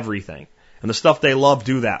them to everything. And the stuff they love,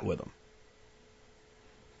 do that with them.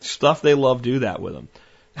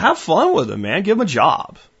 Have fun with them, man. Give them a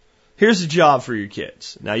job. Here's a job for your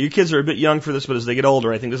kids. Now, your kids are a bit young for this, but as they get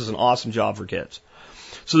older, I think this is an awesome job for kids.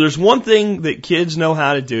 So there's one thing that kids know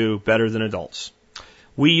how to do better than adults.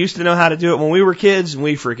 We used to know how to do it when we were kids, and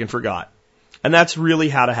we freaking forgot. And that's really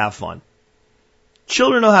how to have fun.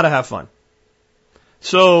 Children know how to have fun.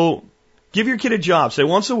 So give your kid a job, say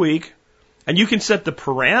once a week, and you can set the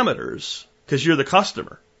parameters because you're the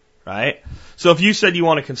customer, right? So if you said you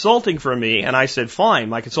wanted consulting from me, and I said, fine,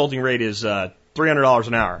 my consulting rate is $300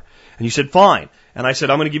 an hour, and you said, fine, and I said,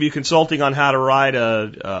 I'm going to give you consulting on how to ride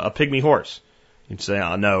a pygmy horse. You'd say,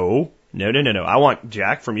 no. I want,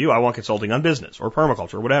 Jack, from you, I want consulting on business or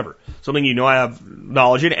permaculture or whatever. Something you know I have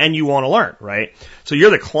knowledge in and you want to learn, right? So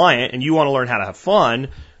you're the client and you want to learn how to have fun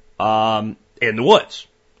in the woods.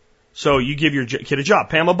 So you give your kid a job,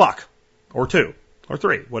 pay him $1 or $2 or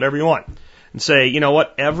 $3, whatever you want. And say, you know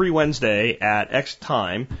what, every Wednesday at X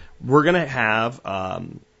time, we're going to have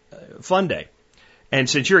fun day. And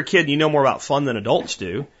since you're a kid and you know more about fun than adults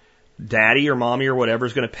do, daddy or mommy or whatever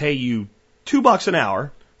is going to pay you $2 an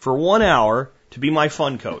hour for 1 hour to be my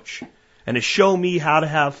fun coach and to show me how to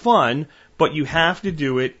have fun, but you have to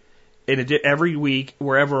do it every week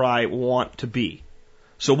wherever I want to be.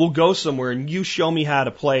 So we'll go somewhere and you show me how to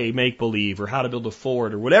play make-believe or how to build a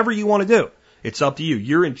fort or whatever you want to do. It's up to you.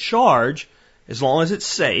 You're in charge as long as it's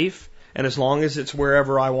safe and as long as it's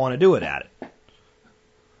wherever I want to do it at it.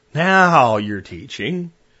 Now you're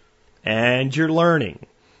teaching and you're learning.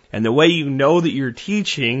 And the way you know that you're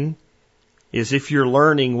teaching is if you're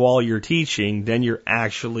learning while you're teaching, then you're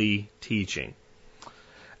actually teaching.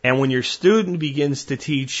 And when your student begins to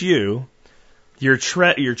teach you, you're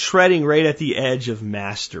treading right at the edge of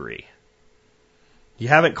mastery. You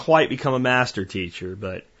haven't quite become a master teacher,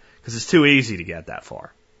 but because it's too easy to get that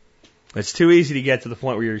far. It's too easy to get to the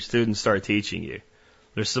point where your students start teaching you.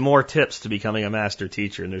 There's some more tips to becoming a master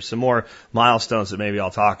teacher, and there's some more milestones that maybe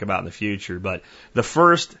I'll talk about in the future. But the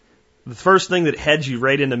first thing that heads you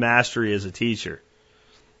right into mastery as a teacher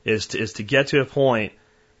is to get to a point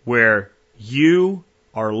where you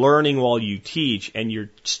are learning while you teach and your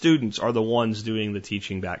students are the ones doing the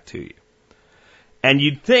teaching back to you. And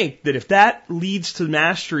you'd think that if that leads to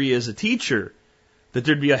mastery as a teacher, that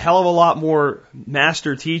there'd be a hell of a lot more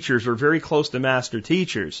master teachers or very close to master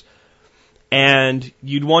teachers. And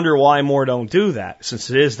you'd wonder why more don't do that, since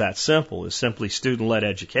it is that simple. It's simply student-led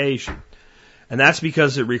education. And that's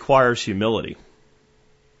because it requires humility.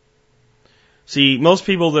 See, most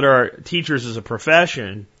people that are teachers as a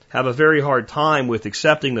profession have a very hard time with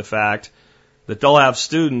accepting the fact that they'll have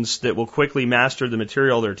students that will quickly master the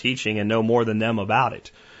material they're teaching and know more than them about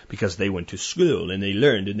it because they went to school and they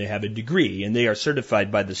learned and they have a degree and they are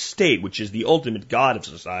certified by the state, which is the ultimate god of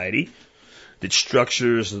society that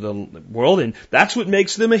structures the world. And that's what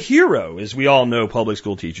makes them a hero. As we all know, public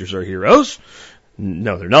school teachers are heroes.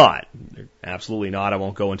 No, they're not. They're absolutely not. I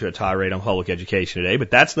won't go into a tirade on public education today,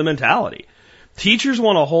 but that's the mentality. Teachers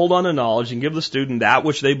want to hold on to knowledge and give the student that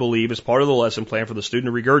which they believe is part of the lesson plan for the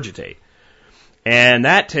student to regurgitate. And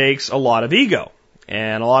that takes a lot of ego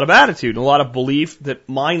and a lot of attitude and a lot of belief that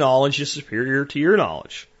my knowledge is superior to your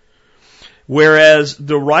knowledge. Whereas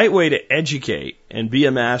the right way to educate and be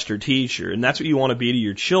a master teacher, and that's what you want to be to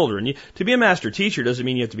your children. To be a master teacher doesn't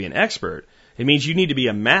mean you have to be an expert. It means you need to be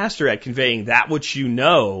a master at conveying that which you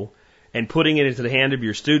know and putting it into the hand of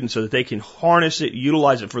your students so that they can harness it,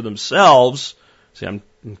 utilize it for themselves. See, I'm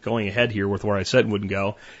going ahead here with where I said wouldn't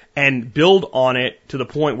go, and build on it to the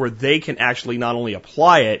point where they can actually not only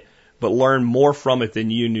apply it, but learn more from it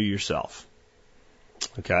than you knew yourself.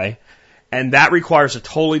 Okay? And that requires a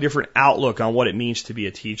totally different outlook on what it means to be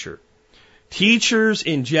a teacher. Teachers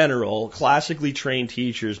in general, classically trained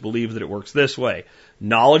teachers, believe that it works this way.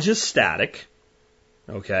 Knowledge is static,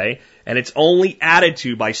 okay, and it's only added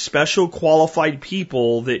to by special qualified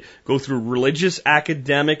people that go through religious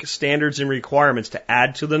academic standards and requirements to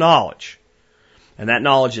add to the knowledge. And that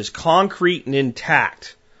knowledge is concrete and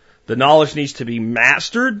intact. The knowledge needs to be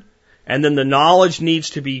mastered, and then the knowledge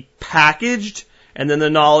needs to be packaged, and then the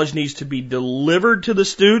knowledge needs to be delivered to the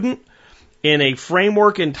student in a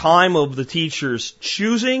framework and time of the teacher's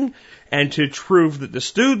choosing. And to prove that the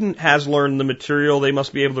student has learned the material, they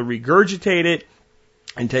must be able to regurgitate it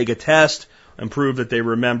and take a test and prove that they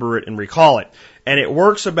remember it and recall it. And it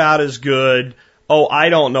works about as good,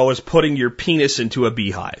 as putting your penis into a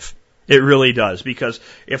beehive. It really does. Because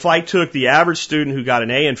if I took the average student who got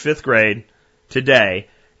an A in 5th grade today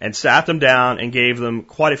and sat them down and gave them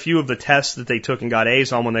quite a few of the tests that they took and got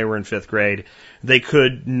A's on when they were in 5th grade, they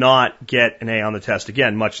could not get an A on the test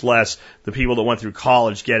again, much less the people that went through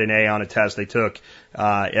college get an A on a test they took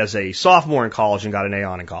as a sophomore in college and got an A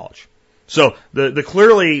on in college. So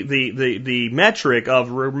clearly the metric of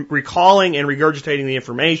recalling and regurgitating the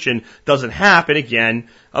information doesn't happen, again,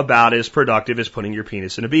 about as productive as putting your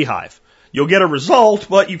penis in a beehive. You'll get a result,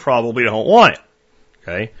 but you probably don't want it.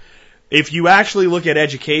 Okay? If you actually look at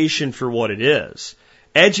education for what it is,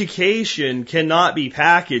 Education cannot be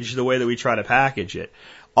packaged the way that we try to package it.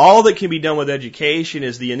 All that can be done with education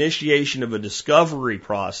is the initiation of a discovery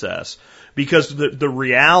process, because the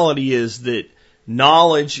reality is that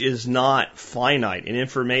knowledge is not finite and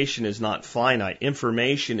information is not finite.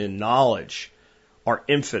 Information and knowledge are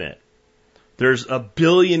infinite. There's a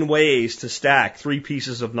billion ways to stack 3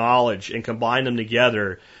 pieces of knowledge and combine them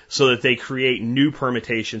together so that they create new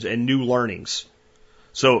permutations and new learnings.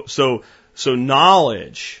 So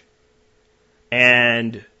knowledge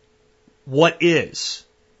and what is,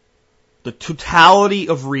 the totality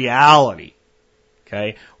of reality,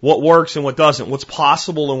 okay, what works and what doesn't, what's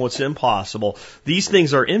possible and what's impossible, these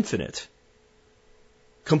things are infinite.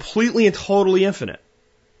 Completely and totally infinite.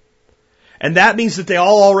 And that means that they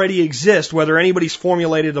all already exist, whether anybody's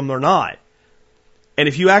formulated them or not. And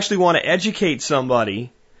if you actually want to educate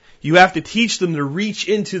somebody, you have to teach them to reach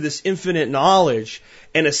into this infinite knowledge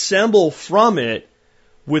and assemble from it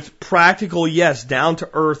with practical, yes,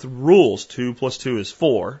 down-to-earth rules. 2 plus 2 is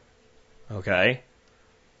 4. Okay?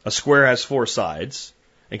 A square has 4 sides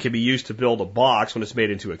and can be used to build a box when it's made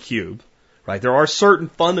into a cube. Right? There are certain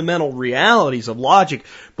fundamental realities of logic,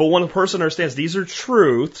 but when a person understands these are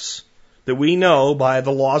truths that we know by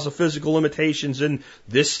the laws of physical limitations in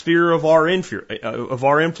this sphere of our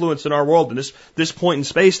influence in our world, in this point in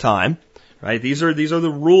space-time, right? These are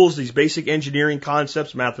the rules, these basic engineering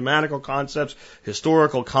concepts, mathematical concepts,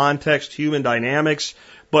 historical context, human dynamics,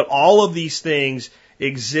 but all of these things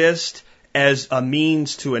exist as a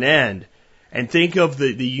means to an end. And think of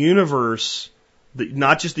the universe,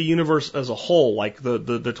 not just the universe as a whole, like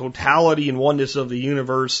the totality and oneness of the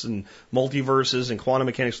universe and multiverses and quantum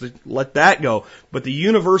mechanics, let that go. But the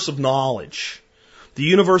universe of knowledge, the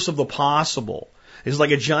universe of the possible, is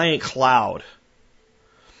like a giant cloud.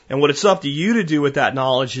 And what it's up to you to do with that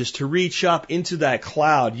knowledge is to reach up into that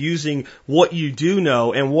cloud using what you do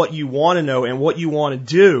know and what you want to know and what you want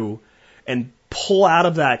to do, and pull out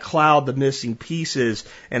of that cloud the missing pieces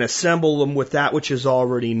and assemble them with that which is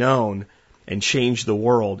already known, and change the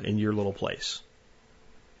world in your little place.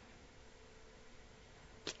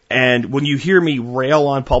 And when you hear me rail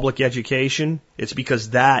on public education, it's because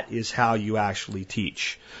that is how you actually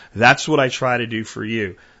teach. That's what I try to do for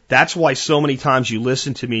you. That's why so many times you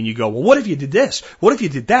listen to me and you go, well, what if you did this? What if you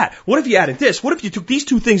did that? What if you added this? What if you took these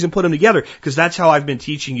 2 things and put them together? Because that's how I've been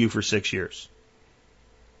teaching you for 6 years.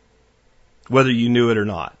 Whether you knew it or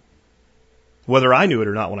not. Whether I knew it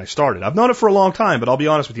or not when I started. I've known it for a long time, but I'll be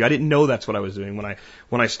honest with you, I didn't know that's what I was doing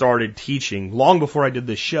when I started teaching, long before I did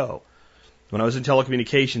this show. When I was in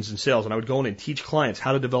telecommunications and sales, and I would go in and teach clients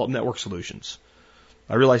how to develop network solutions.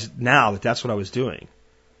 I realize now that that's what I was doing.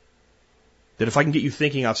 That if I can get you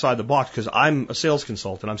thinking outside the box, because I'm a sales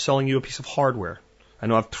consultant, I'm selling you a piece of hardware. I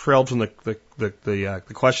know I've trailed from the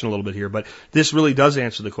question a little bit here, but this really does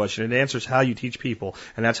answer the question. It answers how you teach people,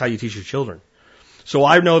 and that's how you teach your children. So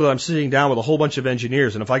I know that I'm sitting down with a whole bunch of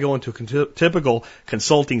engineers, and if I go into a typical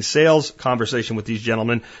consulting sales conversation with these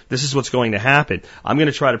gentlemen, this is what's going to happen. I'm going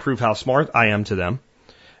to try to prove how smart I am to them.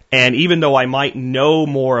 And even though I might know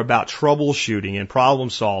more about troubleshooting and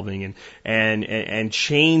problem solving and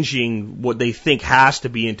changing what they think has to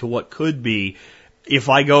be into what could be, if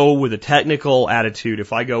I go with a technical attitude,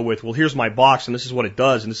 if I go with, well, here's my box and this is what it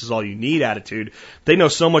does and this is all you need attitude, they know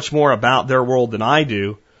so much more about their world than I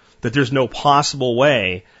do, that there's no possible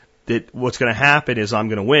way that what's going to happen is I'm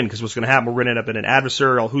going to win, because what's going to happen, we're going to end up in an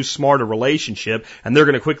adversarial who's smarter relationship, and they're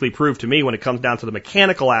going to quickly prove to me when it comes down to the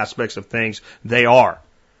mechanical aspects of things, they are.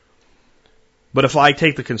 But if I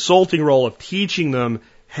take the consulting role of teaching them,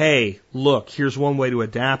 hey, look, here's one way to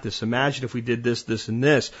adapt this. Imagine if we did this, this, and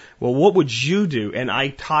this. Well, what would you do? And I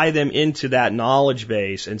tie them into that knowledge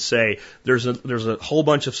base and say, there's a whole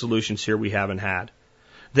bunch of solutions here we haven't had.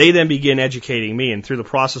 They then begin educating me, and through the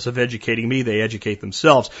process of educating me, they educate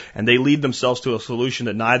themselves, and they lead themselves to a solution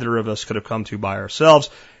that neither of us could have come to by ourselves.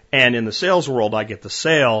 And in the sales world, I get the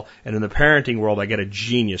sale, and in the parenting world, I get a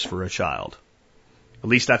genius for a child. At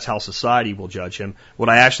least that's how society will judge him. What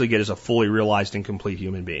I actually get is a fully realized and complete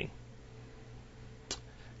human being.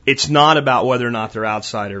 It's not about whether or not they're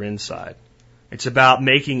outside or inside. It's about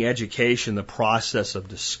making education the process of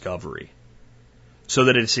discovery so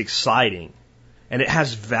that it's exciting and it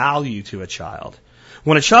has value to a child.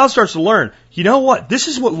 When a child starts to learn, you know what? This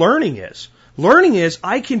is what learning is. Learning is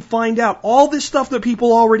I can find out all this stuff that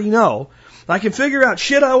people already know. I can figure out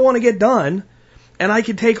shit I want to get done. And I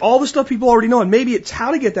can take all the stuff people already know, and maybe it's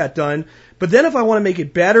how to get that done. But then if I want to make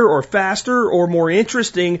it better or faster or more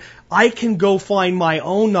interesting, I can go find my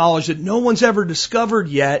own knowledge that no one's ever discovered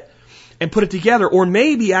yet and put it together. Or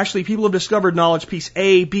maybe actually people have discovered knowledge piece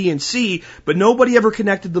A, B, and C, but nobody ever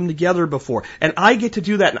connected them together before. And I get to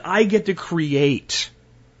do that, and I get to create.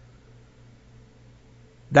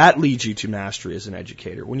 That leads you to mastery as an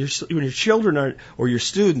educator. When your children or your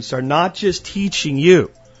students are not just teaching you,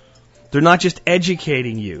 they're not just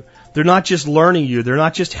educating you, they're not just learning you, they're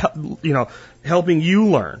not just helping you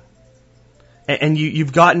learn. And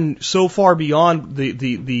you've gotten so far beyond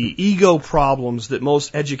the ego problems that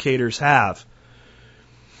most educators have.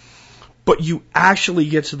 But you actually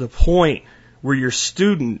get to the point where your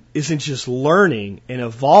student isn't just learning and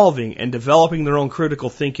evolving and developing their own critical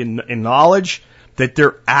thinking and knowledge, that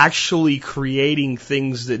they're actually creating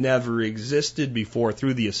things that never existed before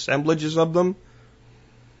through the assemblages of them.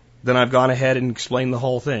 Then I've gone ahead and explained the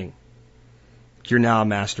whole thing. You're now a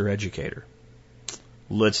master educator.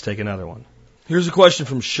 Let's take another one. Here's a question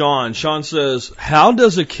from Sean. Sean says, how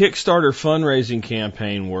does a Kickstarter fundraising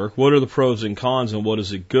campaign work? What are the pros and cons, and what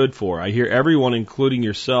is it good for? I hear everyone, including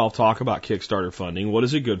yourself, talk about Kickstarter funding. What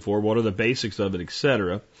is it good for? What are the basics of it,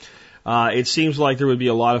 etc.? It seems like there would be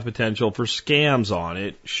a lot of potential for scams on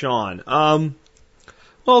it. Sean,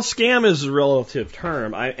 well, scam is a relative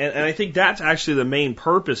term. And I think that's actually the main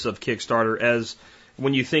purpose of Kickstarter, as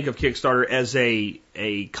when you think of Kickstarter as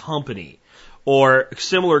a company, or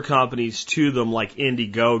similar companies to them like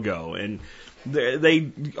Indiegogo. And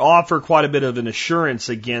they offer quite a bit of an assurance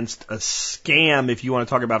against a scam, if you want to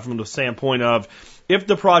talk about it from the standpoint of, if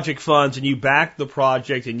the project funds and you back the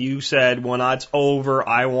project and you said, when it's over,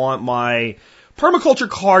 I want my permaculture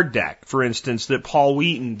card deck, for instance, that Paul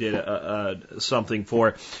Wheaton did something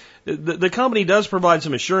for, the company does provide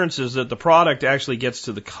some assurances that the product actually gets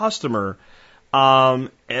to the customer,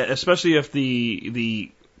 especially if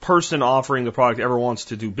the person offering the product ever wants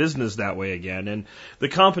to do business that way again. And the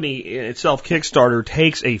company itself, Kickstarter,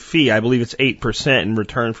 takes a fee, I believe it's 8% in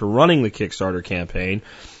return for running the Kickstarter campaign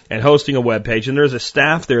and hosting a web page. And there's a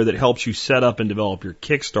staff there that helps you set up and develop your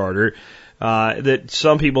Kickstarter that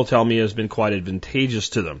some people tell me has been quite advantageous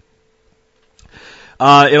to them.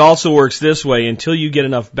 It also works this way: until you get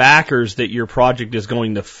enough backers that your project is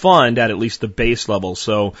going to fund at least the base level.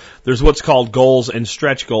 So there's what's called goals and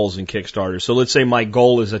stretch goals in Kickstarter. So let's say my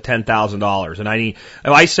goal is $10,000, and if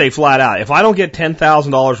I say flat out, if I don't get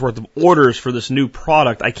 $10,000 worth of orders for this new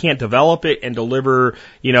product, I can't develop it and deliver,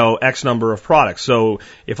 X number of products. So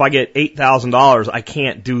if I get $8,000, I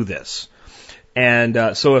can't do this.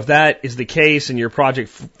 And so if that is the case and your project,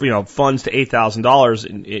 funds to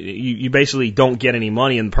 $8,000, you basically don't get any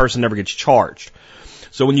money and the person never gets charged.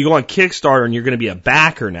 So when you go on Kickstarter and you're going to be a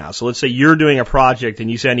backer now, so let's say you're doing a project and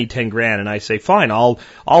you say I need $10,000, and I say fine, I'll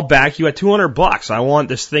back you at $200. I want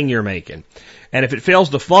this thing you're making. And if it fails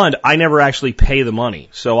to fund, I never actually pay the money.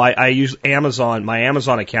 So I use my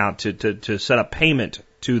Amazon account to set up payment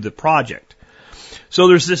to the project. So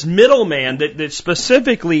there's this middleman that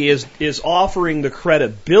specifically is offering the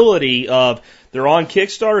credibility of, they're on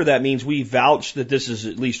Kickstarter. That means we vouch that this is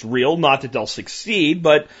at least real, not that they'll succeed,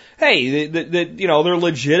 but hey, they're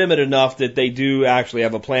legitimate enough that they do actually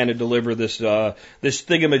have a plan to deliver this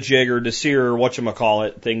thingamajig or desir or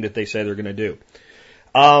whatchamacallit thing that they say they're going to do.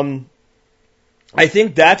 I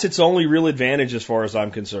think that's its only real advantage as far as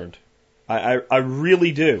I'm concerned. I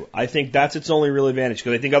really do. I think that's its only real advantage,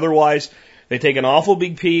 because I think otherwise they take an awful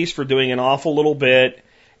big piece for doing an awful little bit,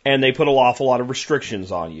 and they put an awful lot of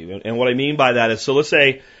restrictions on you. And what I mean by that is, so let's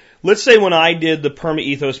say when I did the Perma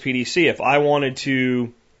Ethos PDC, if I wanted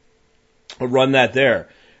to run that there,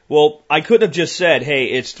 well, I couldn't have just said, hey,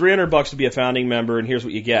 it's $300 to be a founding member, and here's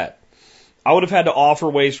what you get. I would have had to offer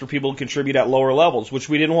ways for people to contribute at lower levels, which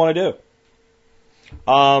we didn't want to do.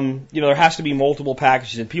 There has to be multiple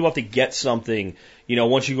packages, and people have to get something,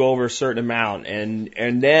 once you go over a certain amount.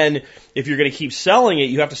 And then if you're going to keep selling it,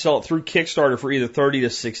 you have to sell it through Kickstarter for either 30 to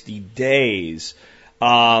 60 days.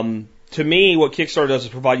 To me, what Kickstarter does is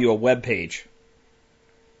provide you a web page.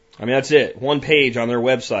 I mean, that's it. One page on their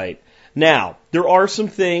website. Now, there are some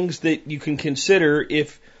things that you can consider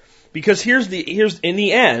because here's in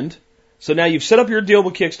the end. So now you've set up your deal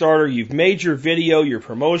with Kickstarter, you've made your video, your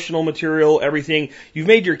promotional material, everything. You've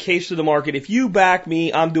made your case to the market. If you back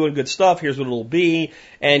me, I'm doing good stuff, here's what it'll be,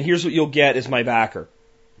 and here's what you'll get as my backer.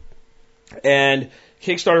 And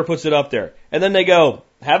Kickstarter puts it up there. And then they go,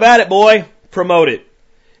 have at it, boy, promote it.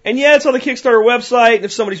 And yeah, it's on the Kickstarter website, and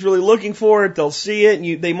if somebody's really looking for it, they'll see it,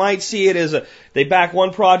 and they might see it as they back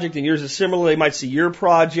one project and yours is similar. They might see your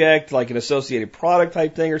project, like an associated product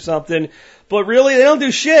type thing or something. But really, they don't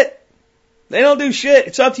do shit. They don't do shit.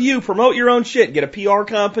 It's up to you. Promote your own shit. Get a PR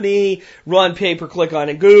company, run pay-per-click on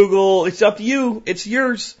it, Google. It's up to you. It's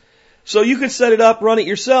yours. So you could set it up, run it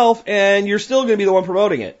yourself, and you're still going to be the one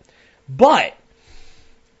promoting it. But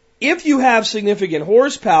if you have significant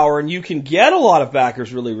horsepower and you can get a lot of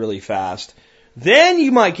backers really, really fast, then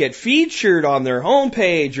you might get featured on their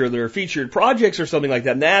homepage or their featured projects or something like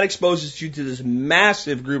that. And that exposes you to this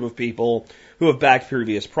massive group of people who have backed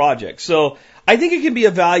previous projects. So I think it can be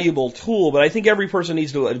a valuable tool, but I think every person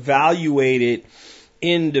needs to evaluate it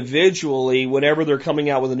individually whenever they're coming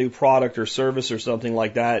out with a new product or service or something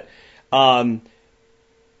like that.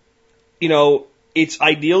 It's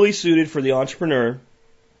ideally suited for the entrepreneur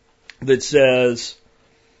that says,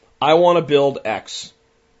 I want to build X.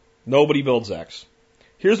 Nobody builds X.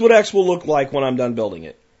 Here's what X will look like when I'm done building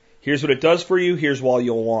it. Here's what it does for you. Here's why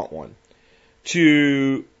you'll want one.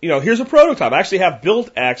 Here's a prototype. I actually have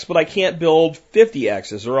built X, but I can't build 50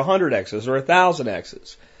 X's or 100 X's or 1,000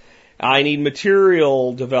 X's. I need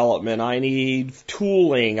material development. I need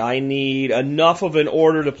tooling. I need enough of an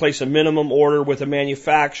order to place a minimum order with a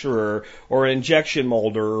manufacturer or an injection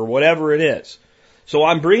molder or whatever it is. So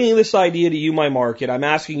I'm bringing this idea to you, my market. I'm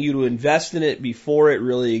asking you to invest in it before it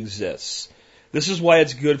really exists. This is why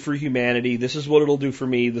it's good for humanity. This is what it'll do for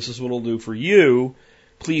me. This is what it'll do for you.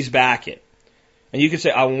 Please back it. And you can say,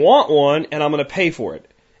 I want one and I'm going to pay for it.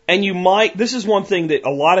 And this is one thing that a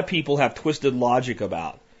lot of people have twisted logic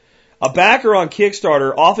about. A backer on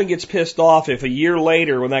Kickstarter often gets pissed off if a year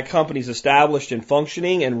later, when that company's established and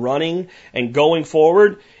functioning and running and going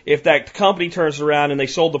forward, if that company turns around and they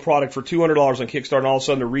sold the product for $200 on Kickstarter and all of a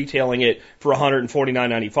sudden they're retailing it for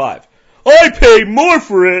 $149.95. I paid more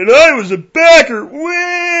for it and I was a backer.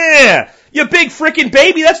 Wah! You big frickin'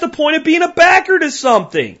 baby, that's the point of being a backer to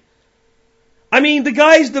something. I mean, the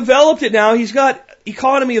guy's developed it now. He's got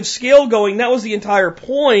economy of scale going. That was the entire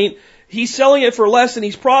point. He's selling it for less and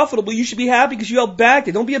he's profitable. You should be happy because you helped back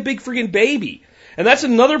it. Don't be a big friggin' baby. And that's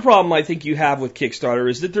another problem I think you have with Kickstarter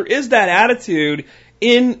is that there is that attitude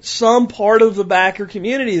in some part of the backer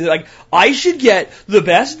community that like, I should get the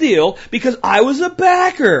best deal because I was a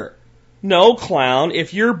backer. No, clown.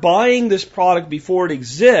 If you're buying this product before it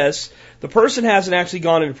exists, the person hasn't actually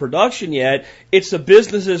gone into production yet. It's the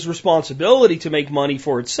business's responsibility to make money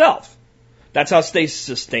for itself. That's how it stays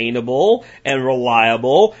sustainable and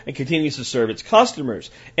reliable and continues to serve its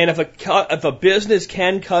customers. And if a business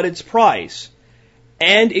can cut its price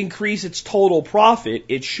and increase its total profit,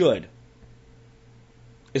 it should.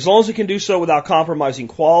 As long as it can do so without compromising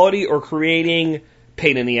quality or creating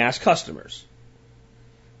pain-in-the-ass customers.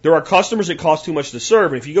 There are customers that cost too much to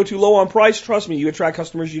serve. And if you go too low on price, trust me, you attract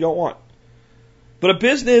customers you don't want. But a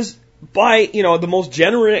business, by the most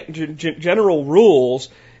general rules,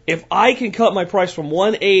 if I can cut my price from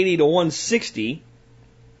 $180 to $160,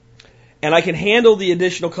 and I can handle the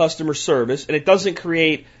additional customer service, and it doesn't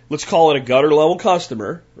create, let's call it a gutter level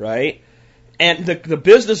customer, right? And the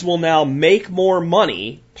business will now make more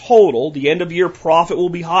money total, the end of year profit will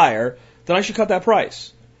be higher, then I should cut that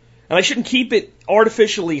price. And I shouldn't keep it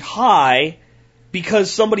artificially high because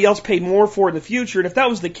somebody else paid more for it in the future. And if that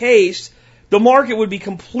was the case, the market would be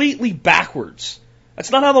completely backwards.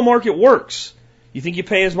 That's not how the market works. You think you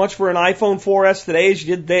pay as much for an iPhone 4S today as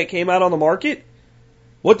you did the day it came out on the market?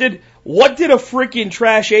 What did a frickin'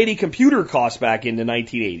 trash 80 computer cost back in the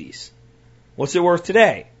 1980s? What's it worth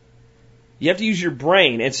today? You have to use your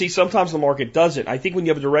brain. And see, sometimes the market doesn't. I think when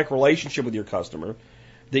you have a direct relationship with your customer,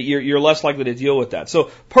 that you're less likely to deal with that. So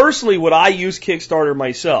personally, would I use Kickstarter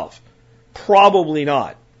myself? Probably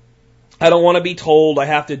not. I don't want to be told I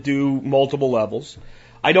have to do multiple levels.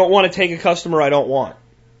 I don't want to take a customer I don't want.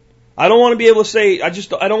 I don't want to be able to say, I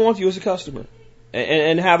don't want you as a customer.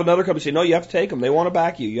 And have another company say, no, you have to take them. They want to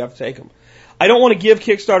back you. You have to take them. I don't want to give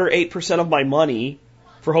Kickstarter 8% of my money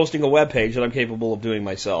for hosting a web page that I'm capable of doing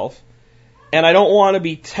myself. And I don't want to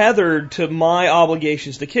be tethered to my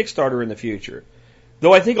obligations to Kickstarter in the future.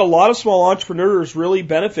 Though I think a lot of small entrepreneurs really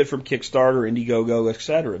benefit from Kickstarter, Indiegogo,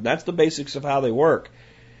 etc. And that's the basics of how they work.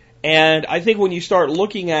 And I think when you start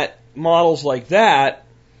looking at models like that,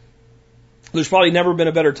 there's probably never been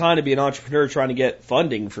a better time to be an entrepreneur trying to get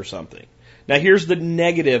funding for something. Now here's the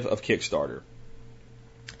negative of Kickstarter.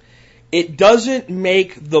 It doesn't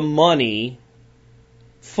make the money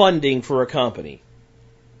funding for a company.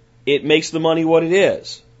 It makes the money what it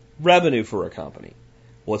is, revenue for a company.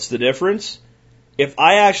 What's the difference? If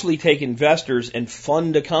I actually take investors and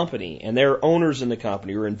fund a company, and they're owners in the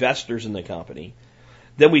company or investors in the company,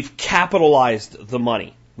 then we've capitalized the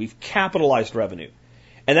money. We've capitalized revenue.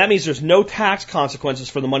 And that means there's no tax consequences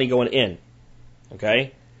for the money going in.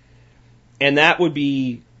 Okay? And that would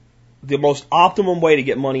be the most optimum way to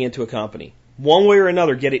get money into a company. One way or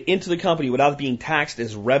another, get it into the company without being taxed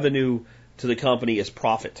as revenue to the company as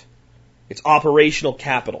profit. It's operational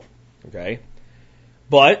capital. Okay?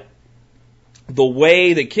 But the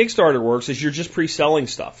way that Kickstarter works is you're just pre-selling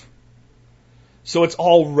stuff. So it's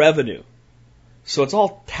all revenue. So it's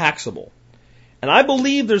all taxable. And I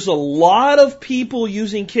believe there's a lot of people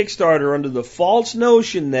using Kickstarter under the false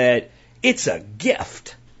notion that it's a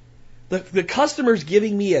gift. The customer's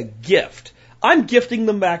giving me a gift. I'm gifting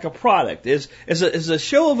them back a product as a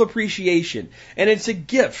show of appreciation. And it's a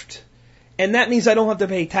gift. And that means I don't have to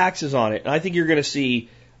pay taxes on it. And I think you're going to see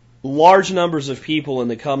large numbers of people in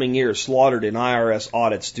the coming years slaughtered in IRS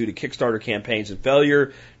audits due to Kickstarter campaigns and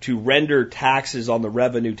failure to render taxes on the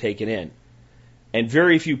revenue taken in. And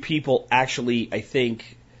very few people actually, I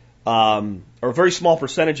think, or a very small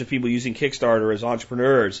percentage of people using Kickstarter as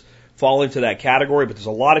entrepreneurs fall into that category, but there's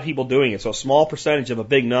a lot of people doing it. So a small percentage of a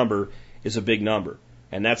big number is a big number.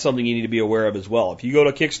 And that's something you need to be aware of as well. If you go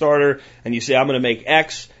to Kickstarter and you say, I'm going to make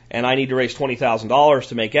X, and I need to raise $20,000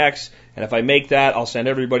 to make X, and if I make that, I'll send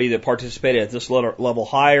everybody that participated at this level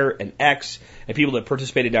higher an X, and people that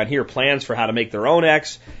participated down here plans for how to make their own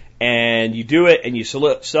X, and you do it, and you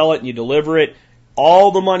sell it, and you deliver it.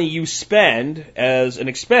 All the money you spend as an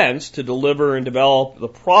expense to deliver and develop the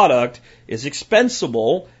product is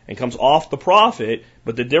expensable and comes off the profit,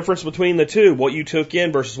 but the difference between the two, what you took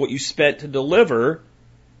in versus what you spent to deliver,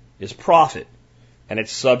 is profit, and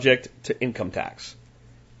it's subject to income tax.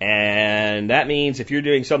 And that means if you're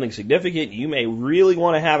doing something significant, you may really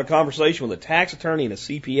want to have a conversation with a tax attorney and a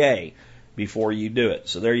CPA before you do it.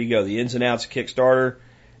 So there you go, the ins and outs of Kickstarter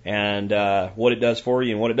and what it does for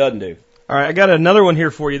you and what it doesn't do. All right, I got another one here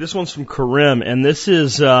for you. This one's from Karim, and this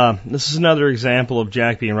is another example of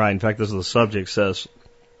Jack being right. In fact, this is the subject. Says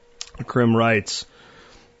Karim writes,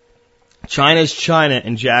 China's China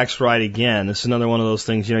and Jack's right again. This is another one of those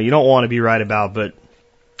things you don't want to be right about, but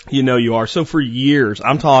you know you are. So for years,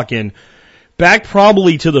 I'm talking back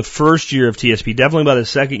probably to the first year of TSP, definitely by the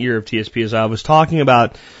second year of TSP, as I was talking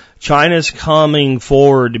about China's coming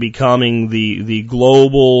forward to becoming the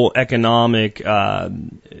global economic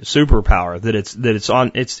superpower that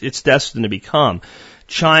it's destined to become.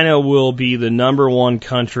 China will be the number one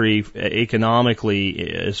country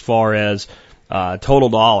economically as far as total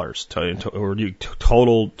dollars, or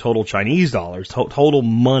total Chinese dollars, total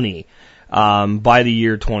money by the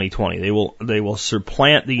year 2020. They will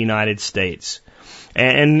supplant the United States.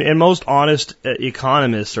 And most honest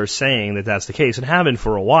economists are saying that that's the case and have been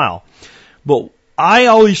for a while. But I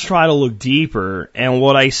always try to look deeper, and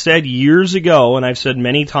what I said years ago, and I've said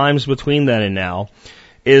many times between then and now,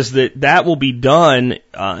 is that will be done,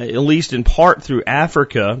 at least in part through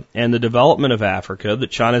Africa and the development of Africa,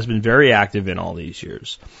 that China's been very active in all these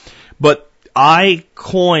years. But I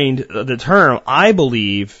coined the term, I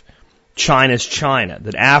believe, China's China,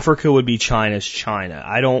 that Africa would be China's China.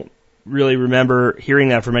 I don't really remember hearing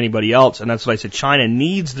that from anybody else, and that's what I said. China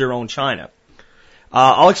needs their own China.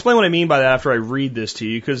 I'll explain what I mean by that after I read this to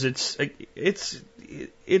you, because it's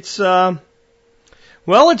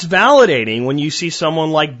validating when you see someone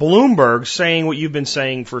like Bloomberg saying what you've been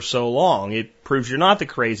saying for so long. It proves you're not the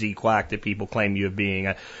crazy quack that people claim you of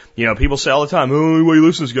being. People say all the time, "Oh, why you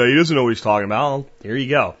listen to this guy? He doesn't know what he's talking about." Well, here you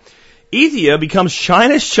go. Ethiopia becomes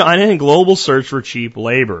China's China in global search for cheap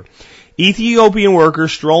labor. Ethiopian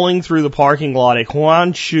workers strolling through the parking lot at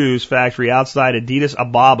Huan Chu's factory outside Addis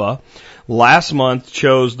Ababa last month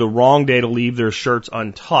chose the wrong day to leave their shirts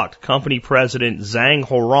untucked. Company president Zhang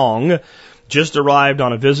Horong just arrived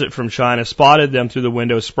on a visit from China, spotted them through the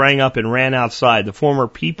window, sprang up and ran outside. The former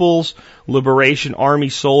People's Liberation Army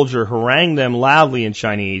soldier harangued them loudly in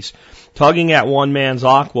Chinese, tugging at one man's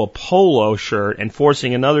aqua polo shirt and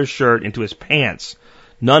forcing another shirt into his pants.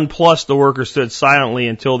 Nonplussed, the worker stood silently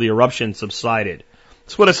until the eruption subsided.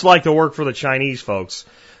 That's what it's like to work for the Chinese, folks.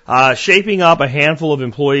 Shaping up a handful of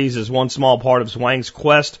employees is one small part of Zhang's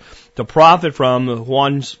quest to profit from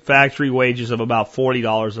Huan's factory wages of about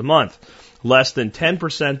 $40 a month, less than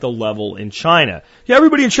 10% the level in China. Yeah,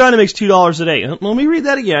 everybody in China makes $2 a day. Let me read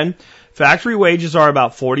that again. Factory wages are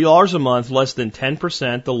about $40 a month, less than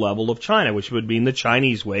 10% the level of China, which would mean the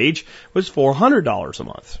Chinese wage was $400 a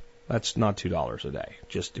month. That's not $2 a day,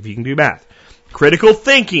 just if you can do math. Critical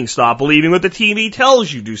thinking. Stop believing what the TV tells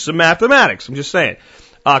you. Do some mathematics. I'm just saying.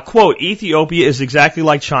 Quote, Ethiopia is exactly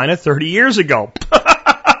like China 30 years ago.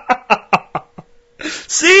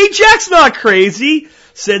 See, Jack's not crazy,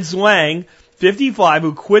 said Zhang, 55,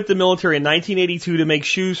 who quit the military in 1982 to make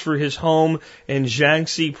shoes for his home in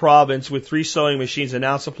Jiangxi province with 3 sewing machines and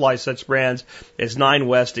now supplies such brands as Nine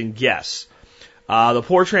West and Guess. The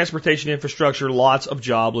poor transportation infrastructure, lots of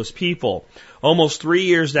jobless people. Almost 3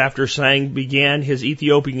 years after Zhang began his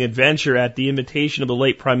Ethiopian adventure at the invitation of the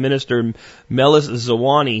late Prime Minister Meles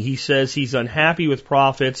Zenawi, he says he's unhappy with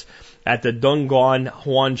profits at the Dongguan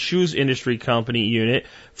Huan Shoes Industry Company unit,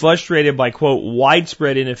 frustrated by, quote,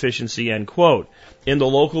 widespread inefficiency, end quote, in the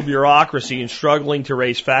local bureaucracy and struggling to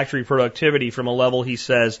raise factory productivity from a level he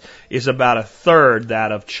says is about a third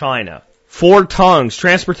that of China. 4 tongues,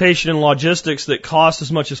 transportation and logistics that cost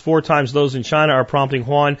as much as 4 times those in China are prompting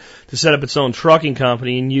Huan to set up its own trucking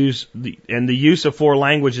company and the use of 4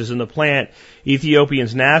 languages in the plant,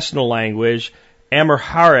 Ethiopian's national language,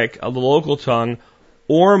 Amharic, the local tongue,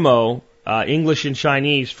 Oromo, English and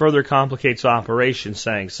Chinese, further complicates operations,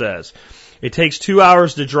 Sang says. It takes 2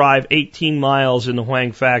 hours to drive 18 miles in the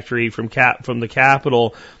Huang factory from the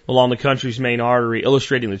capital along the country's main artery,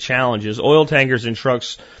 illustrating the challenges. Oil tankers and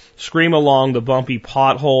trucks scream along the bumpy,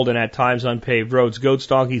 potholed, and at times unpaved roads. Goats,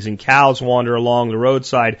 donkeys, and cows wander along the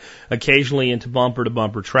roadside, occasionally into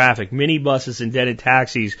bumper-to-bumper traffic. Minibuses and dented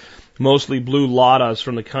taxis, mostly blue Ladas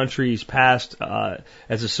from the country's past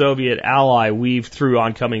as a Soviet ally, weave through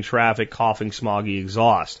oncoming traffic, coughing smoggy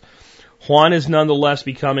exhaust. Huan is nonetheless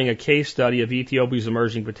becoming a case study of Ethiopia's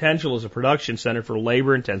emerging potential as a production center for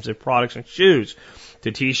labor-intensive products and shoes,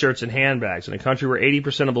 to T-shirts and handbags. In a country where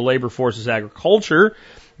 80% of the labor force is agriculture,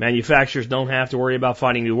 manufacturers don't have to worry about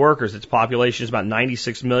finding new workers. Its population is about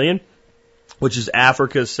 96 million, which is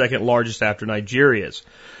Africa's second largest after Nigeria's.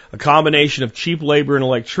 A combination of cheap labor and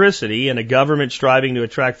electricity and a government striving to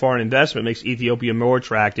attract foreign investment makes Ethiopia more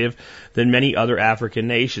attractive than many other African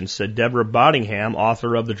nations, said Deborah Boddingham,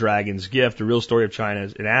 author of The Dragon's Gift, A Real Story of China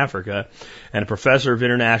in Africa, and a professor of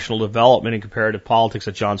international development and comparative politics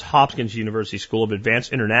at Johns Hopkins University School of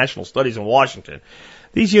Advanced International Studies in Washington.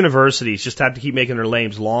 These universities just have to keep making their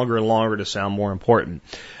names longer and longer to sound more important.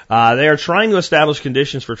 They are trying to establish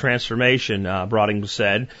conditions for transformation, Broading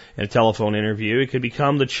said in a telephone interview. It could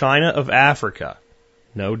become the China of Africa.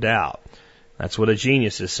 No doubt. That's what a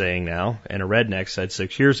genius is saying now, and a redneck said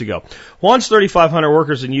 6 years ago. Huan's 3,500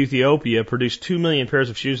 workers in Ethiopia produced 2 million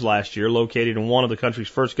pairs of shoes last year, located in one of the country's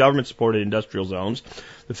first government-supported industrial zones.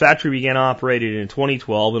 The factory began operating in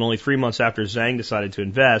 2012, and only 3 months after Zhang decided to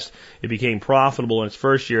invest, it became profitable in its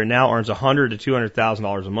first year and now earns $100,000 to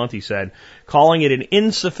 $200,000 a month, he said, calling it an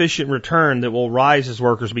insufficient return that will rise as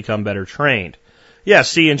workers become better trained. Yeah,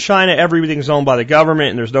 see, in China, everything's owned by the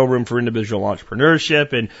government, and there's no room for individual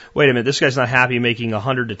entrepreneurship. And wait a minute, this guy's not happy making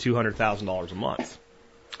 $100,000 to $200,000 a month.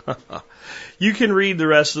 You can read the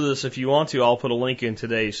rest of this if you want to. I'll put a link in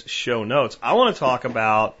today's show notes. I want to talk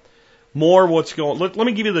about more what's going. Let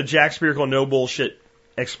me give you the Jack Spirko no bullshit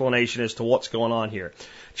explanation as to what's going on here.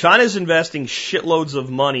 China's investing shitloads of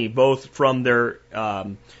money, both from their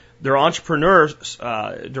entrepreneurs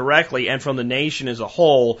directly and from the nation as a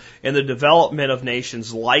whole in the development of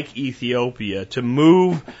nations like Ethiopia to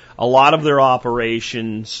move a lot of their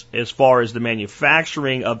operations as far as the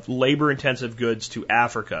manufacturing of labor-intensive goods to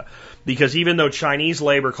Africa. Because even though Chinese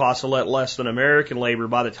labor costs a lot less than American labor,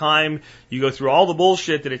 by the time you go through all the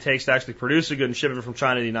bullshit that it takes to actually produce a good and ship it from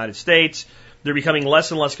China to the United States, they're becoming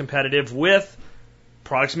less and less competitive with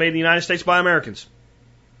products made in the United States by Americans.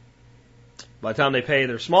 By the time they pay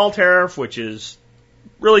their small tariff, which is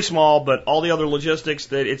really small, but all the other logistics,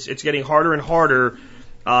 that it's getting harder and harder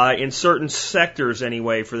in certain sectors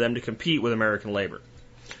anyway for them to compete with American labor.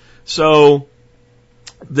 So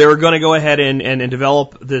they're going to go ahead and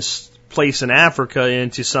develop this place in Africa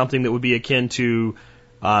into something that would be akin to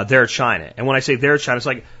their China. And when I say their China, it's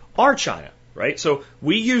like our China. Right? So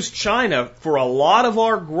we used China for a lot of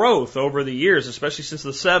our growth over the years, especially since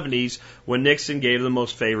the 70s when Nixon gave them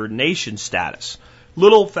most favored nation status.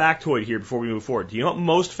 Little factoid here before we move forward. Do you know what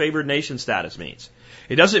most favored nation status means?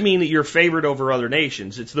 It doesn't mean that you're favored over other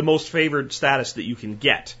nations. It's the most favored status that you can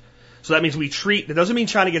get. So that means it doesn't mean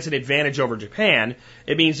China gets an advantage over Japan.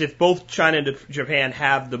 It means if both China and Japan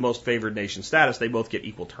have the most favored nation status, they both get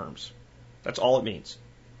equal terms. That's all it means.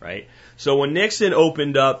 Right? So when Nixon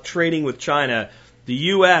opened up trading with China, the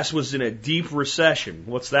U.S. was in a deep recession.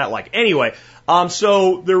 What's that like? Anyway,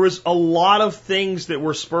 so there was a lot of things that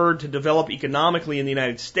were spurred to develop economically in the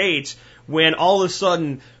United States when all of a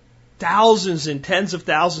sudden thousands and tens of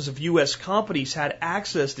thousands of U.S. companies had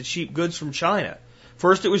access to cheap goods from China.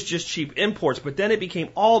 First, it was just cheap imports, but then it became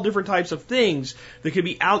all different types of things that could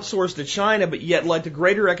be outsourced to China, but yet led to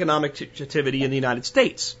greater economic activity in the United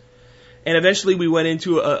States. And eventually we went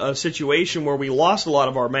into a situation where we lost a lot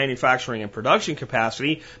of our manufacturing and production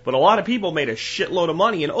capacity, but a lot of people made a shitload of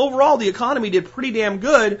money. And overall, the economy did pretty damn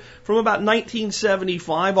good from about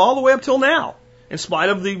 1975 all the way up till now, in spite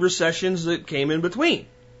of the recessions that came in between.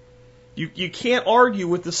 You can't argue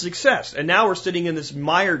with the success. And now we're sitting in this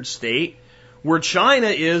mired state where China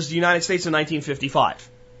is the United States in 1955.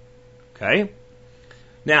 Okay?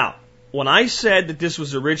 Now, when I said that this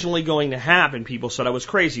was originally going to happen, people said I was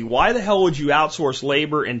crazy. Why the hell would you outsource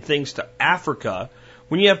labor and things to Africa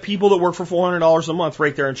when you have people that work for $400 a month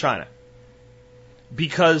right there in China?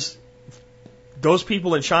 Because those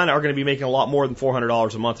people in China are going to be making a lot more than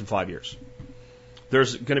 $400 a month in 5 years.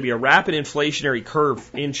 There's going to be a rapid inflationary curve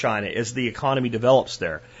in China as the economy develops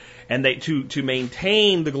there. And to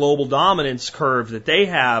maintain the global dominance curve that they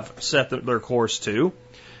have set their course to,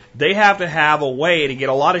 they have to have a way to get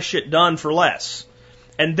a lot of shit done for less.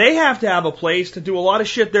 And they have to have a place to do a lot of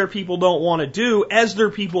shit their people don't want to do as their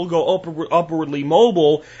people go upwardly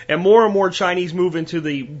mobile and more Chinese move into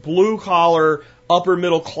the blue-collar,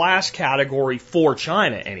 upper-middle-class category for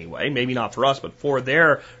China anyway. Maybe not for us, but for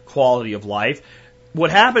their quality of life. What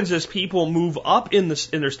happens is people move up in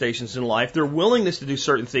their stations in life, their willingness to do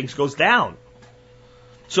certain things goes down.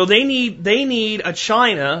 So they need a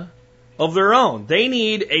China of their own. They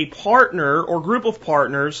need a partner or group of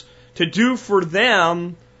partners to do for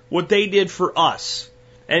them what they did for us.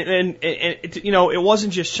 And you know, it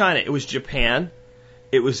wasn't just China. It was Japan,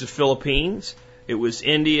 it was the Philippines, it was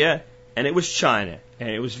India, and it was China, and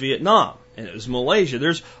it was Vietnam, and it was Malaysia.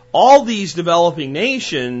 There's all these developing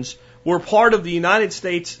nations were part of the United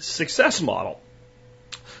States success model.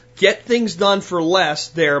 Get things done for less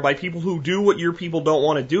there by people who do what your people don't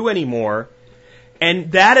want to do anymore.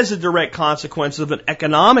 And that is a direct consequence of an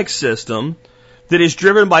economic system that is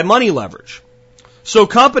driven by money leverage. So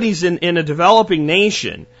companies in a developing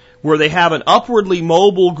nation where they have an upwardly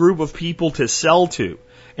mobile group of people to sell to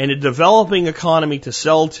and a developing economy to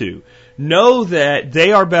sell to know that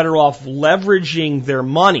they are better off leveraging their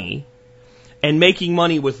money and making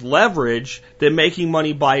money with leverage than making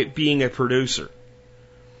money by being a producer.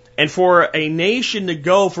 And for a nation to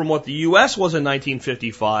go from what the U.S. was in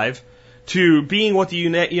 1955 to being what the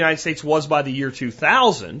United States was by the year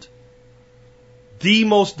 2000, the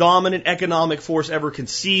most dominant economic force ever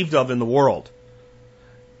conceived of in the world.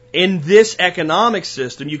 In this economic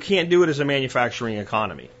system, you can't do it as a manufacturing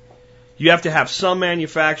economy. You have to have some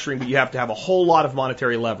manufacturing, but you have to have a whole lot of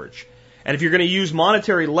monetary leverage. And if you're going to use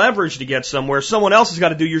monetary leverage to get somewhere, someone else has got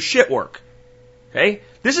to do your shit work. Okay?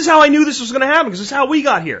 This is how I knew this was going to happen, because this is how we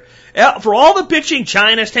got here. For all the bitching,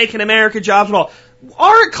 China's taking American jobs and all,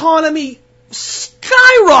 our economy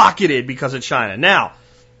skyrocketed because of China. Now,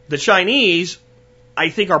 the Chinese, I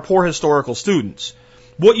think, are poor historical students.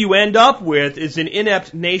 What you end up with is an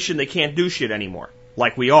inept nation that can't do shit anymore,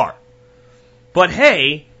 like we are. But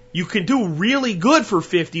hey, you can do really good for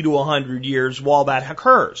 50 to 100 years while that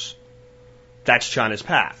occurs. That's China's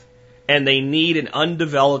path. And they need an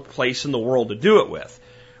undeveloped place in the world to do it with.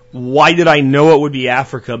 Why did I know it would be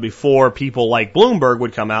Africa before people like Bloomberg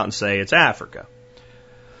would come out and say it's Africa?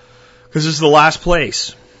 Because it's the last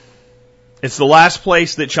place. It's the last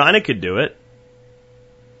place that China could do it.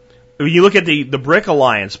 When you look at the BRIC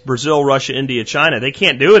alliance, Brazil, Russia, India, China, they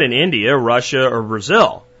can't do it in India, Russia, or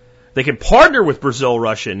Brazil. They can partner with Brazil,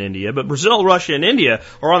 Russia, and India, but Brazil, Russia, and India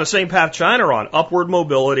are on the same path China are on. Upward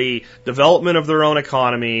mobility, development of their own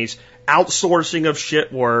economies, outsourcing of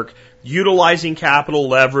shit work, utilizing capital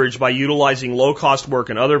leverage by utilizing low-cost work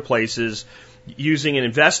in other places, using an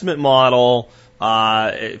investment model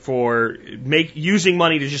using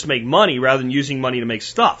money to just make money rather than using money to make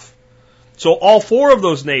stuff. So all four of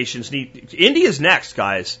those nations need... India's next,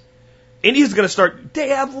 guys. India's going to start... They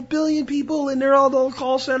have 1 billion people in their all those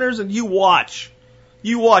call centers, and you watch.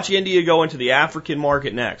 You watch India go into the African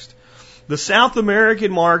market next. The South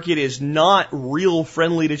American market is not real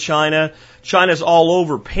friendly to China. China's all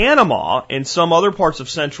over Panama and some other parts of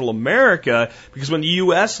Central America because when the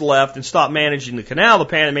U.S. left and stopped managing the canal, the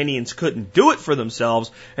Panamanians couldn't do it for themselves,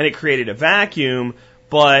 and it created a vacuum.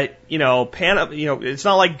 But, it's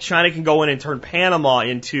not like China can go in and turn Panama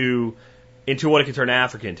into what it can turn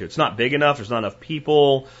Africa into. It's not big enough. There's not enough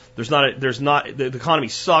people. The economy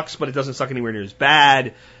sucks, but it doesn't suck anywhere near as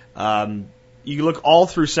bad. You look all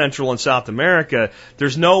through Central and South America,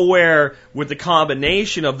 there's nowhere with the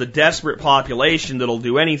combination of the desperate population that'll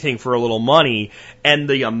do anything for a little money and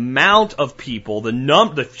the amount of people,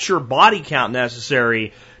 the sheer body count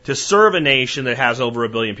necessary to serve a nation that has over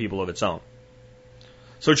 1 billion people of its own.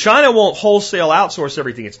 So China won't wholesale outsource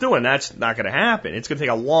everything it's doing. That's not going to happen. It's going to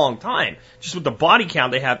take a long time, just with the body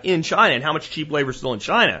count they have in China and how much cheap labor is still in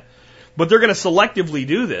China. But they're going to selectively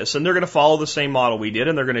do this, and they're going to follow the same model we did,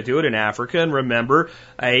 and they're going to do it in Africa. And remember,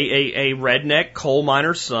 a redneck coal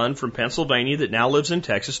miner's son from Pennsylvania that now lives in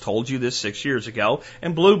Texas told you this 6 years ago,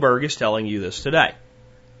 and Bloomberg is telling you this today.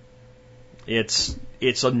 It's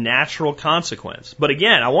a natural consequence. But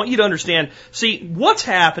again, I want you to understand, see, what's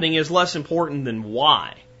happening is less important than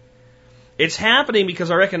why. It's happening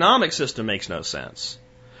because our economic system makes no sense.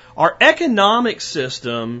 Our economic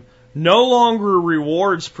system no longer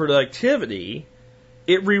rewards productivity,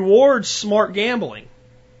 it rewards smart gambling.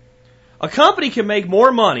 A company can make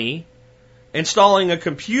more money installing a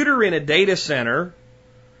computer in a data center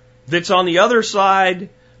that's on the other side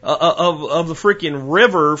of the freaking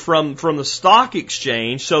river from the stock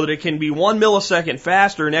exchange so that it can be 1 millisecond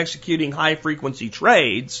faster in executing high frequency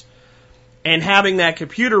trades, and having that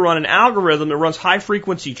computer run an algorithm that runs high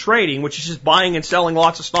frequency trading, which is just buying and selling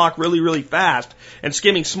lots of stock really, really fast and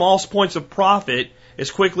skimming small points of profit as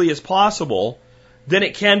quickly as possible, than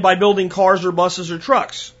it can by building cars or buses or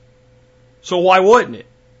trucks. So why wouldn't it?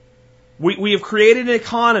 We have created an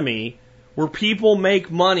economy where people make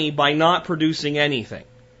money by not producing anything.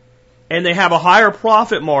 And they have a higher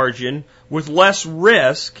profit margin with less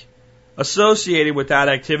risk associated with that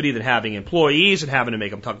activity than having employees and having to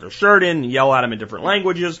make them tuck their shirt in and yell at them in different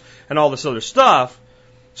languages and all this other stuff.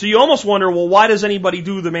 So you almost wonder, well, why does anybody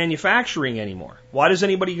do the manufacturing anymore? Why does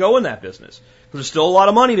anybody go in that business? Because there's still a lot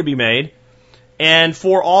of money to be made. And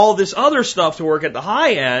for all this other stuff to work at the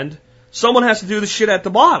high end, someone has to do the shit at the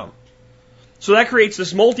bottom. So that creates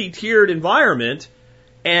this multi-tiered environment,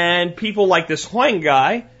 and people like this Huang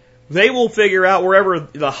guy, they will figure out wherever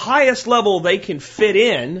the highest level they can fit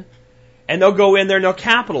in, and they'll go in there and they'll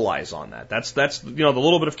capitalize on that. That's the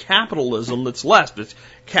little bit of capitalism that's left. It's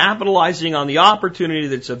capitalizing on the opportunity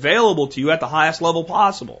that's available to you at the highest level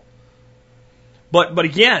possible. But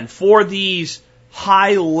again, for these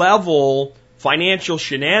high level financial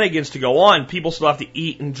shenanigans to go on, people still have to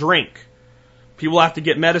eat and drink. People have to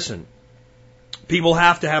get medicine. People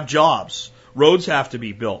have to have jobs. Roads have to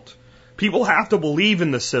be built. People have to believe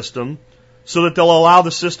in the system so that they'll allow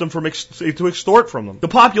the system to extort from them. The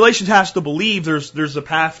population has to believe there's a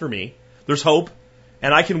path for me. There's hope.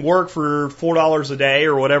 And I can work for $4 a day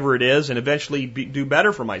or whatever it is and eventually do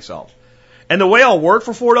better for myself. And the way I'll work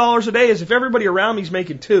for $4 a day is if everybody around me is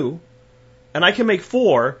making $2 and I can make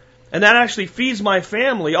 $4 and that actually feeds my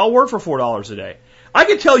family, I'll work for $4 a day. I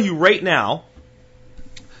can tell you right now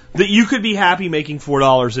that you could be happy making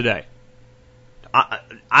 $4 a day.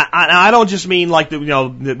 I don't just mean like we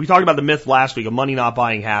talked about the myth last week of money not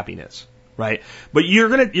buying happiness, right? But you're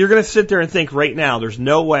gonna sit there and think right now, there's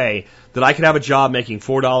no way that I could have a job making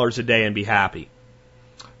 $4 a day and be happy.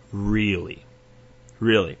 Really.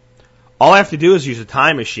 All I have to do is use a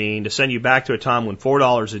time machine to send you back to a time when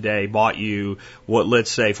 $4 a day bought you what,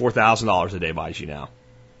 let's say, $4,000 a day buys you now.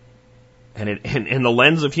 And in the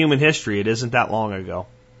lens of human history, it isn't that long ago.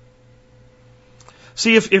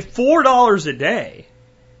 See, if $4 a day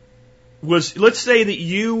was, let's say that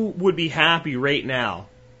you would be happy right now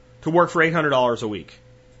to work for $800 a week.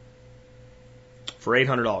 For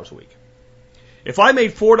 $800 a week. If I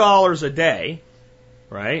made $4 a day,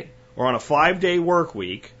 right, or on a 5-day work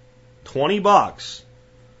week, $20,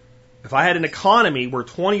 if I had an economy where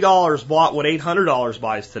 $20 bought what $800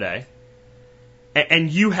 buys today, and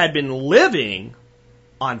you had been living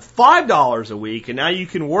on $5 a week, and now you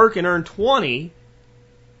can work and earn $20,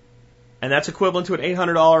 and that's equivalent to an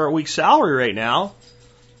 $800 a week salary right now,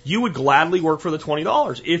 you would gladly work for the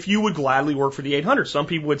 $20 if you would gladly work for the $800. Some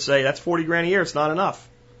people would say that's $40,000 a year, it's not enough.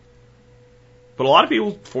 But a lot of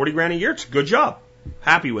people, $40,000 a year, it's a good job.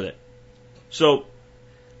 Happy with it. So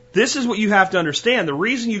this is what you have to understand. The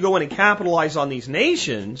reason you go in and capitalize on these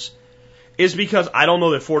nations is because I don't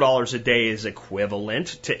know that $4 a day is equivalent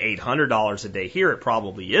to $800 a day here. It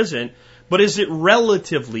probably isn't. But is it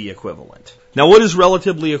relatively equivalent? Now, what is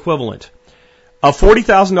relatively equivalent? A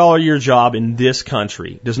 $40,000 a year job in this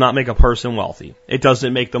country does not make a person wealthy. It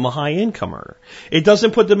doesn't make them a high income earner. It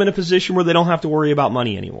doesn't put them in a position where they don't have to worry about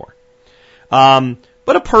money anymore.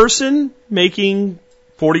 But a person making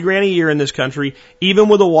 $40,000 a year in this country, even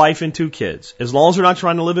with a wife and 2 kids, as long as they're not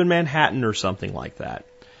trying to live in Manhattan or something like that,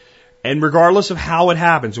 and regardless of how it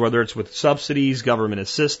happens, whether it's with subsidies, government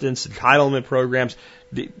assistance, entitlement programs,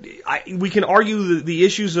 we can argue the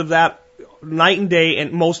issues of that night and day,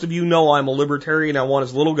 and most of you know I'm a libertarian. I want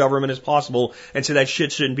as little government as possible, and say that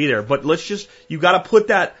shit shouldn't be there. But you gotta put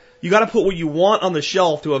what you want on the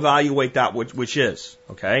shelf to evaluate that which is,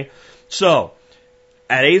 okay? So,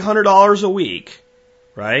 at $800 a week,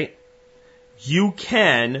 right, you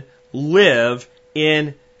can live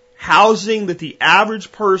in housing that the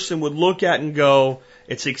average person would look at and go,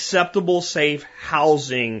 it's acceptable, safe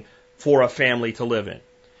housing for a family to live in.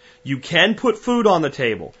 You can put food on the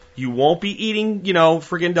table. You won't be eating,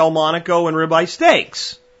 friggin' Delmonico and ribeye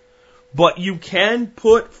steaks. But you can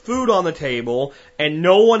put food on the table and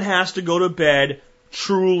no one has to go to bed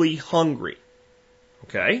truly hungry.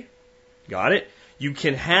 Okay? Got it? You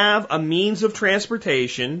can have a means of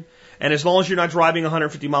transportation, and as long as you're not driving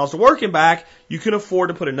 150 miles to work and back, you can afford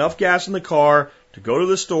to put enough gas in the car to go to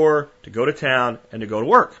the store, to go to town, and to go to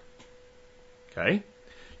work. Okay?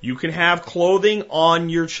 You can have clothing on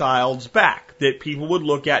your child's back that people would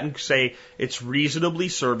look at and say it's reasonably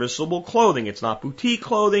serviceable clothing. It's not boutique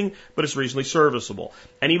clothing, but it's reasonably serviceable.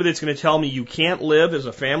 Anybody that's going to tell me you can't live as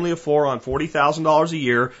a family of four on $40,000 a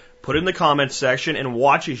year, put it in the comments section and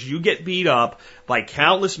watch as you get beat up by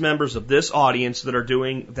countless members of this audience that are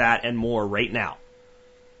doing that and more right now.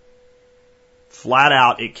 Flat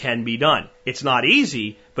out, it can be done. It's not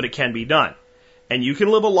easy, but it can be done. And you can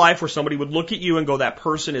live a life where somebody would look at you and go, that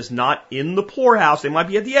person is not in the poorhouse. They might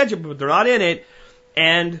be at the edge of it, but they're not in it.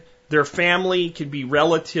 And their family can be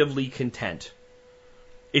relatively content.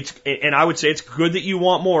 And I would say it's good that you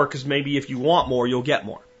want more, because maybe if you want more, you'll get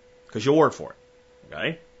more, because you'll work for it.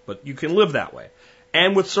 Okay? But you can live that way.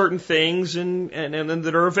 And with certain things and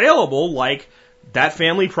that are available, like that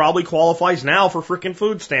family probably qualifies now for frickin'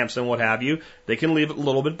 food stamps and what have you, they can live a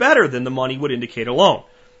little bit better than the money would indicate alone.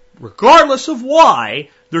 Regardless of why,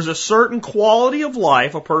 there's a certain quality of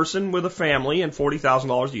life a person with a family and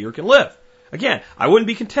 $40,000 a year can live. Again, I wouldn't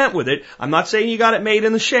be content with it. I'm not saying you got it made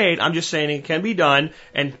in the shade. I'm just saying it can be done,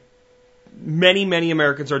 and many, many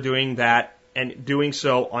Americans are doing that and doing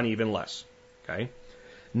so on even less. Okay?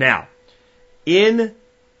 Now, in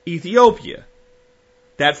Ethiopia,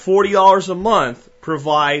 that $40 a month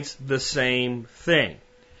provides the same thing.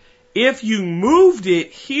 If you moved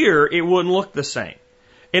it here, it wouldn't look the same.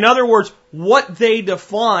 In other words, what they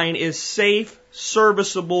define as safe,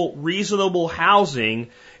 serviceable, reasonable housing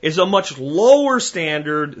is a much lower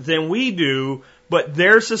standard than we do, but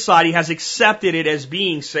their society has accepted it as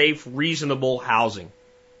being safe, reasonable housing.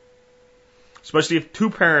 Especially if two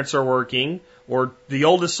parents are working or the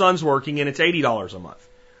oldest son's working and it's $80 a month.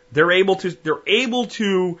 They're able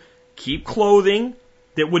to keep clothing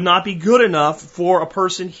that would not be good enough for a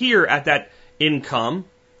person here at that income.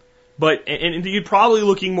 But, and you're probably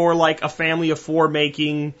looking more like a family of four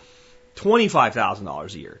making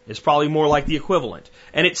 $25,000 a year. It's probably more like the equivalent.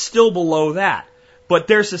 And it's still below that. But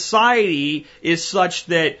their society is such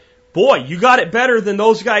that, boy, you got it better than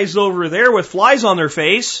those guys over there with flies on their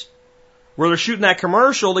face, where they're shooting that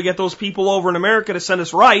commercial to get those people over in America to send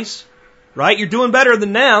us rice. Right? You're doing better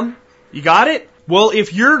than them. You got it? Well,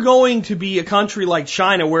 if you're going to be a country like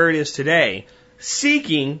China, where it is today,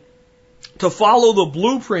 seeking to follow the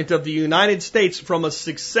blueprint of the United States from a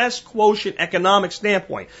success quotient economic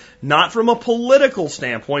standpoint, not from a political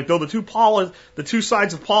standpoint, though the two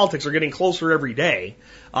sides of politics are getting closer every day.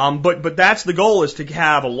 But that's the goal, is to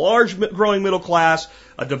have a large growing middle class,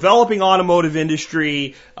 a developing automotive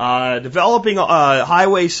industry, developing a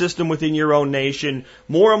highway system within your own nation,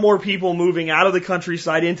 more and more people moving out of the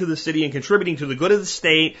countryside into the city and contributing to the good of the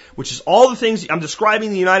state, which is all the things I'm describing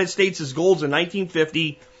the United States' goals in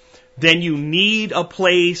 1950. Then you need a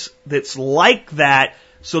place that's like that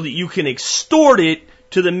so that you can extort it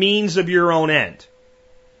to the means of your own end.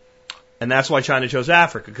 And that's why China chose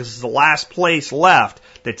Africa, because it's the last place left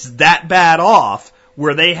that's that bad off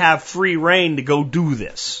where they have free reign to go do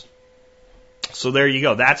this. So there you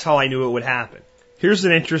go. That's how I knew it would happen. Here's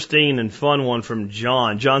an interesting and fun one from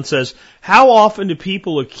John. John says, how often do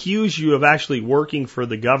people accuse you of actually working for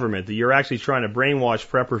the government, that you're actually trying to brainwash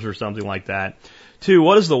preppers or something like that? 2,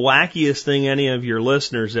 what is the wackiest thing any of your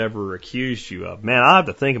listeners ever accused you of? Man, I'll have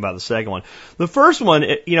to think about the second one. The first one,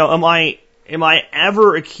 am I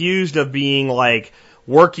ever accused of being like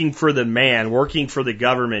working for the man, working for the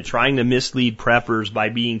government, trying to mislead preppers by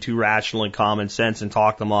being too rational and common sense and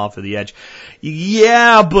talk them off of the edge?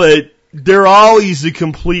 Yeah, but they're always the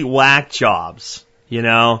complete whack jobs, you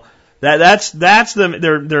know?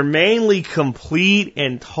 They're mainly complete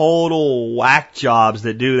and total whack jobs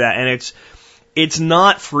that do that, and it's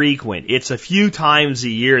not frequent. It's a few times a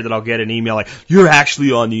year that I'll get an email like, you're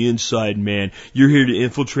actually on the inside, man. You're here to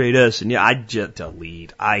infiltrate us. And yeah, I just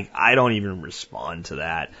delete. I don't even respond to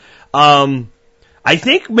that. I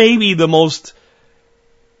think maybe the most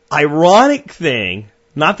ironic thing,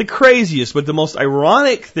 not the craziest, but the most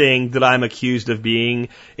ironic thing that I'm accused of being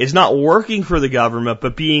is not working for the government,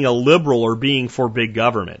 but being a liberal or being for big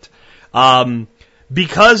government.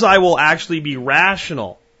 Because I will actually be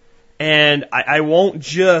rational. And I won't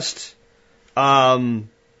just, say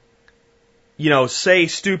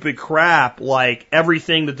stupid crap like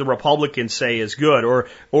everything that the Republicans say is good,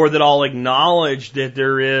 or that I'll acknowledge that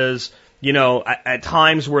there is at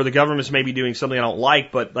times where the government's maybe doing something I don't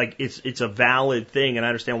like, but like it's a valid thing and I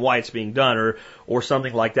understand why it's being done or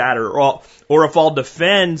something like that, or if I'll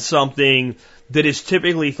defend something that is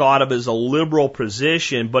typically thought of as a liberal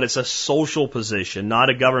position, but it's a social position, not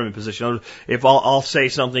a government position. If I'll say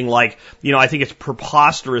something like, I think it's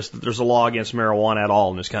preposterous that there's a law against marijuana at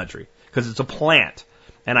all in this country because it's a plant.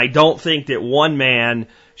 And I don't think that one man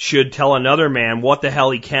should tell another man what the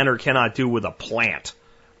hell he can or cannot do with a plant.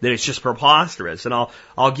 That it's just preposterous. And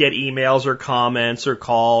I'll get emails or comments or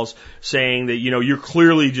calls saying that, you're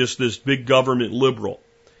clearly just this big government liberal.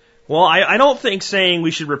 Well, I don't think saying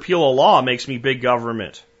we should repeal a law makes me big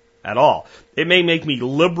government at all. It may make me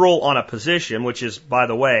liberal on a position, which is, by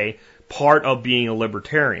the way, part of being a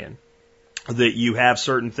libertarian. That you have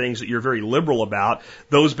certain things that you're very liberal about,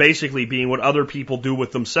 those basically being what other people do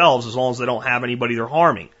with themselves as long as they don't have anybody they're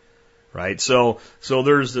harming. Right? So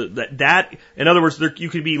there's that, in other words, you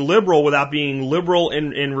could be liberal without being liberal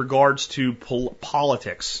in regards to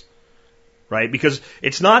politics. Right? Because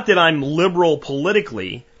it's not that I'm liberal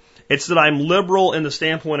politically, it's that I'm liberal in the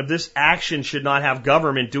standpoint of this action should not have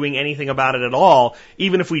government doing anything about it at all,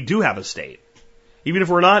 even if we do have a state. Even if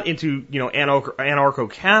we're not into,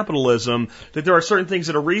 anarcho-capitalism, that there are certain things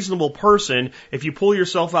that a reasonable person, if you pull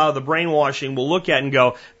yourself out of the brainwashing, will look at and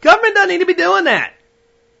go, government doesn't need to be doing that.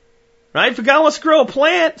 Right? If a guy wants to grow a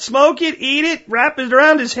plant, smoke it, eat it, wrap it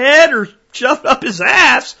around his head or shove it up his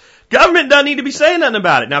ass, government doesn't need to be saying nothing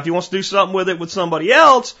about it. Now, if he wants to do something with it with somebody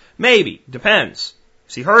else, maybe. Depends.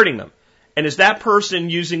 Is he hurting them? And is that person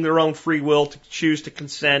using their own free will to choose to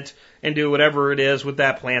consent and do whatever it is with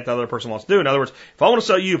that plant the other person wants to do? In other words, if I want to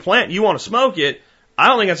sell you a plant and you want to smoke it, I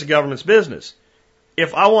don't think that's the government's business.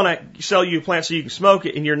 If I want to sell you a plant so you can smoke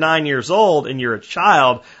it and you're 9 years old and you're a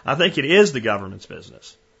child, I think it is the government's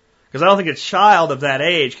business. Because I don't think a child of that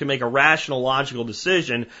age can make a rational, logical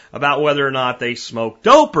decision about whether or not they smoke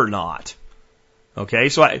dope or not. Okay,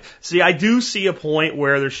 so I do see a point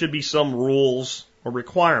where there should be some rules or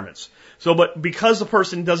requirements. But because the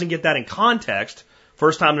person doesn't get that in context,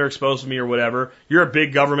 first time they're exposed to me or whatever, you're a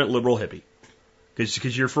big government liberal hippie.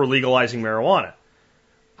 Because you're for legalizing marijuana.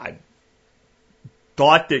 I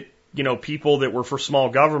thought that, people that were for small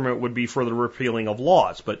government would be for the repealing of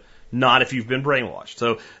laws, but not if you've been brainwashed.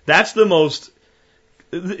 So that's the most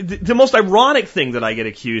ironic thing that I get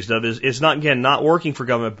accused of is not working for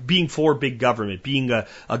government, being for big government, being a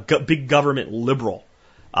big government liberal.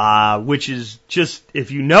 Which is just,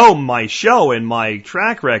 if you know my show and my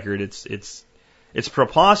track record, it's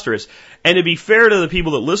preposterous. And to be fair to the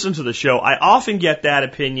people that listen to the show, I often get that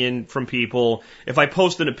opinion from people if I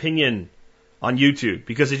post an opinion on YouTube,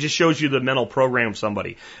 because it just shows you the mental program of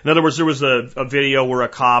somebody. In other words, there was a video where a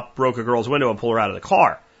cop broke a girl's window and pulled her out of the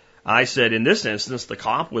car. I said, in this instance, the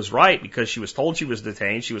cop was right because she was told she was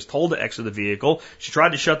detained. She was told to exit the vehicle. She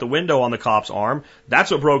tried to shut the window on the cop's arm.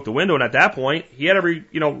 That's what broke the window. And at that point, he had every,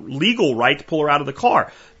 legal right to pull her out of the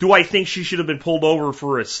car. Do I think she should have been pulled over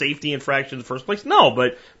for a safety infraction in the first place? No,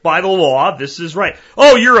 but by the law, this is right.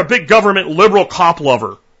 Oh, you're a big government liberal cop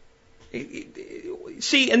lover.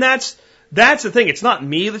 See, and that's the thing. It's not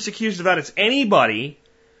me that's accused of that. It's anybody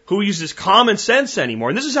who uses common sense anymore.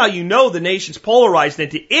 And this is how you know the nation's polarized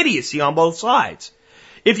into idiocy on both sides.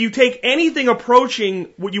 If you take anything approaching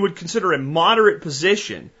what you would consider a moderate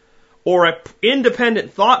position or an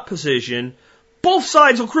independent thought position, both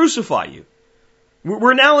sides will crucify you.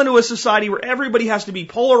 We're now into a society where everybody has to be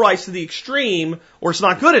polarized to the extreme or it's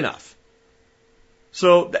not good enough.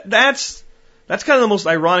 So that's kind of the most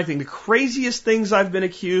ironic thing. The craziest things I've been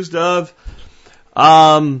accused of,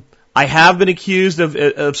 I have been accused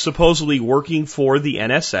of supposedly working for the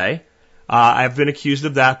NSA. I've been accused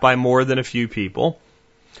of that by more than a few people.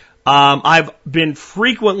 I've been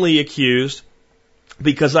frequently accused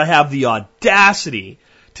because I have the audacity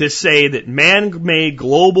to say that man-made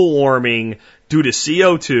global warming due to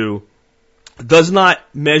CO2 does not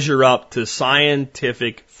measure up to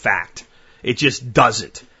scientific fact. It just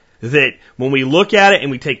doesn't. That when we look at it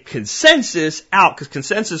and we take consensus out, because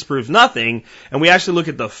consensus proves nothing, and we actually look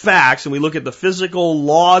at the facts and we look at the physical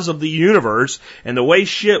laws of the universe and the way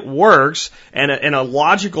shit works and a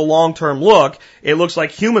logical long-term look, it looks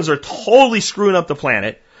like humans are totally screwing up the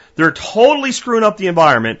planet. They're totally screwing up the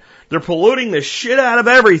environment. They're polluting the shit out of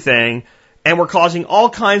everything, and we're causing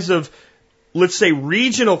all kinds of, let's say,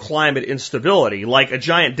 regional climate instability, like a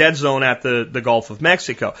giant dead zone at the Gulf of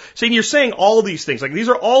Mexico. So you're saying all these things, like these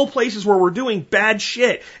are all places where we're doing bad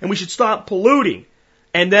shit, and we should stop polluting.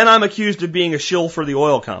 And then I'm accused of being a shill for the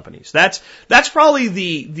oil companies. That's probably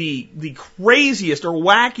the craziest or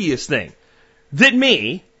wackiest thing that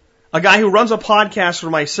me, a guy who runs a podcast for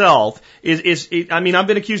myself I mean, I've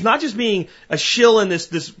been accused not just being a shill in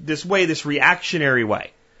this way, this reactionary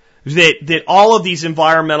way, that all of these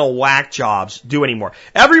environmental whack jobs do anymore.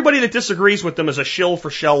 Everybody that disagrees with them is a shill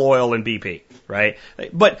for Shell Oil and BP, right?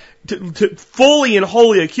 But to fully and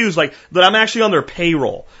wholly accuse, like, that I'm actually on their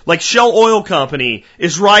payroll. Like, Shell Oil Company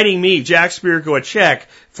is writing me, Jack Spirko, a check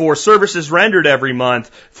for services rendered every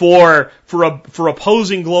month for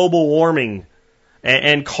opposing global warming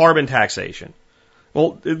and carbon taxation.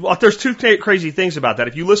 Well, there's two crazy things about that.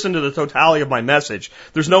 If you listen to the totality of my message,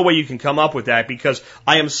 there's no way you can come up with that, because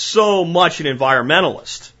I am so much an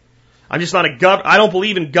environmentalist. I'm just not I don't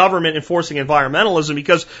believe in government enforcing environmentalism,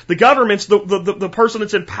 because the government's the person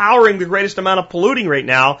that's empowering the greatest amount of polluting right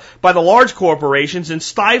now by the large corporations and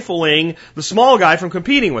stifling the small guy from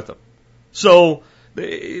competing with them. So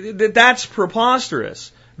that's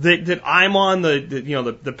preposterous. That I'm on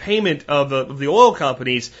the payment of the oil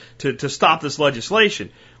companies to stop this legislation.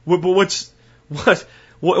 But what's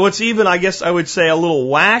even, I guess I would say, a little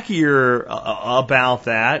wackier about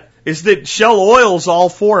that is that Shell Oil's all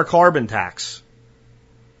for a carbon tax.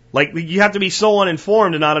 Like, you have to be so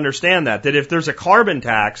uninformed to not understand that if there's a carbon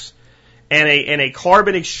tax and a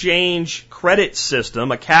carbon exchange credit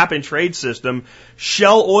system, a cap and trade system,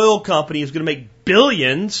 Shell Oil Company is going to make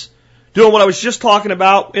billions doing what I was just talking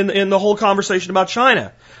about in the whole conversation about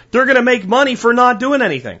China. They're going to make money for not doing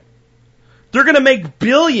anything. They're going to make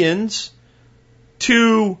billions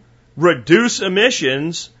to reduce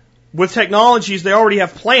emissions with technologies they already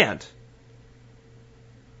have planned,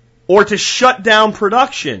 or to shut down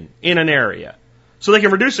production in an area so they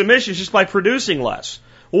can reduce emissions just by producing less.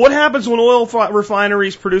 Well, what happens when oil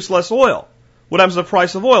refineries produce less oil? What happens to the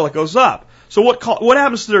price of oil? It goes up. So what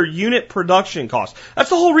happens to their unit production cost? That's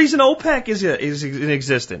the whole reason OPEC is in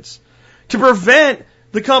existence. To prevent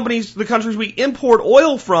the countries we import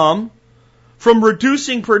oil from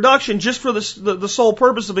reducing production just for the sole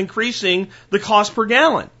purpose of increasing the cost per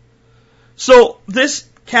gallon. So this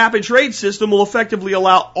cap and trade system will effectively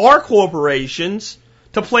allow our corporations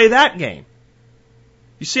to play that game.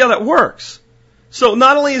 You see how that works? So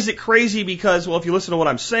not only is it crazy because, well, if you listen to what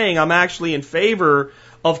I'm saying, I'm actually in favor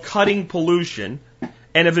of cutting pollution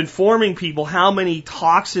and of informing people how many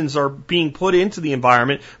toxins are being put into the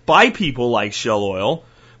environment by people like Shell Oil,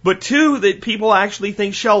 but two, that people actually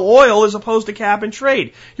think Shell Oil is opposed to cap and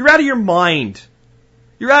trade. You're out of your mind.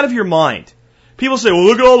 You're out of your mind. People say, well,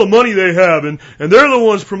 look at all the money they have, and they're the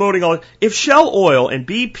ones promoting all. If Shell Oil and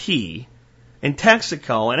BP and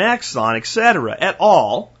Texaco and Exxon, etc., et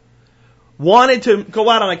al., wanted to go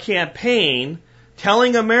out on a campaign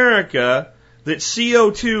telling America that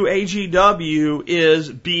CO2 AGW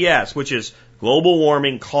is BS, which is global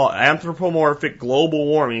warming, anthropomorphic global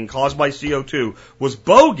warming caused by CO2, was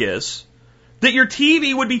bogus, that your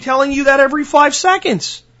TV would be telling you that every 5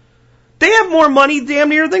 seconds. They have more money damn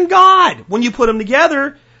near than God when you put them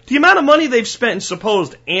together. The amount of money they've spent in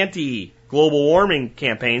supposed anti-global warming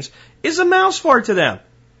campaigns is a mouse fart to them.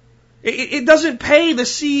 It doesn't pay the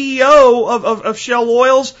CEO of Shell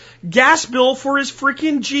Oil's gas bill for his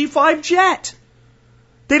freaking G5 jet.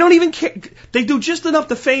 They don't even care. They do just enough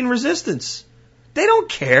to feign resistance. They don't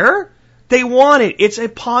care. They want it. It's a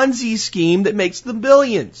Ponzi scheme that makes them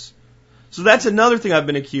billions. So that's another thing I've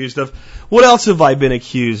been accused of. What else have I been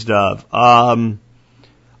accused of?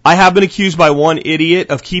 I have been accused by one idiot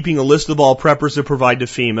of keeping a list of all preppers that provide to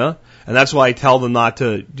FEMA, and that's why I tell them not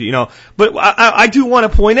to, But I do want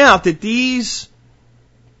to point out that these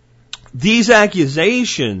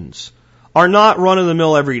accusations are not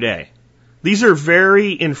run-of-the-mill every day. These are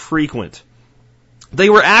very infrequent. They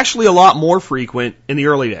were actually a lot more frequent in the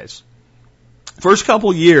early days. First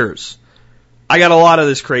couple years, I got a lot of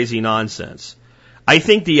this crazy nonsense. I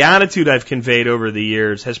think the attitude I've conveyed over the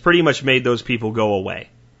years has pretty much made those people go away.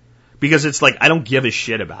 Because it's like, I don't give a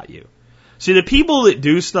shit about you. See, the people that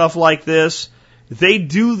do stuff like this, they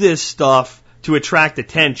do this stuff to attract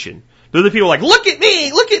attention. They're the people like, look at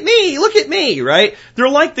me, look at me, look at me, right? They're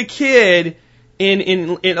like the kid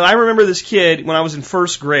I remember this kid when I was in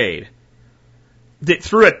first grade that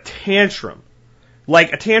threw a tantrum.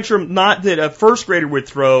 Like a tantrum not that a first grader would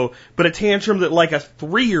throw, but a tantrum that like a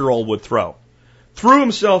 3-year-old would throw. Threw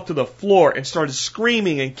himself to the floor and started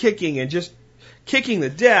screaming and kicking and just kicking the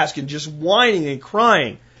desk and just whining and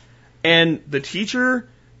crying. And the teacher,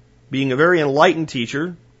 being a very enlightened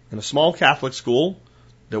teacher in a small Catholic school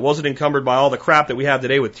that wasn't encumbered by all the crap that we have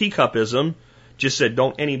today with teacupism, just said,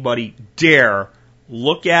 don't anybody dare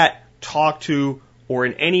look at, talk to, or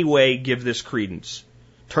in any way give this credence.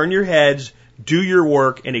 Turn your heads, do your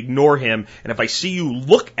work, and ignore him. And if I see you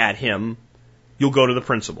look at him, you'll go to the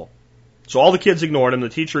principal. So all the kids ignored him. The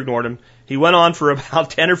teacher ignored him. He went on for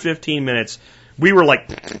about 10 or 15 minutes. We were like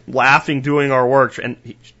laughing, doing our work, and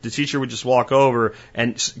the teacher would just walk over,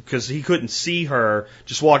 and because he couldn't see her,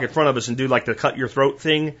 just walk in front of us and do like the cut your throat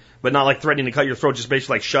thing, but not like threatening to cut your throat, just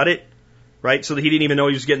basically like shut it, right? So that he didn't even know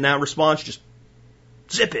he was getting that response, just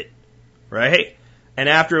zip it, right? And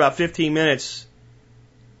after about 15 minutes,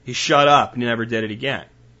 he shut up and he never did it again,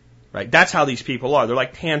 right? That's how these people are. They're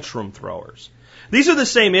like tantrum throwers. These are the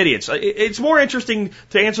same idiots. It's more interesting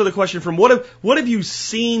to answer the question from what have you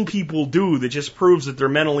seen people do that just proves that they're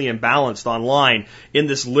mentally imbalanced online in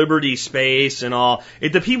this liberty space and all.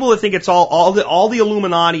 The people that think it's all the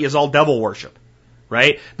Illuminati is all devil worship,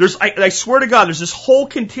 right? I swear to God, there's this whole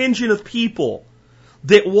contingent of people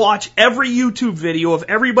that watch every YouTube video of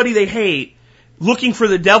everybody they hate looking for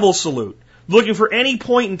the devil salute. Looking for any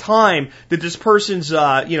point in time that this person's,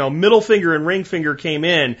 middle finger and ring finger came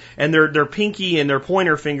in and their pinky and their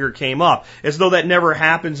pointer finger came up, as though that never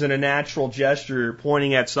happens in a natural gesture,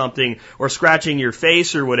 pointing at something or scratching your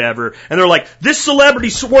face or whatever. And they're like, this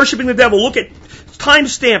celebrity's worshiping the devil. Look at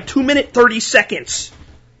timestamp 2 minutes 30 seconds.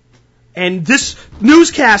 And this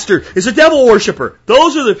newscaster is a devil worshiper.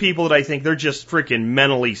 Those are the people that I think they're just freaking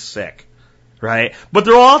mentally sick, right? But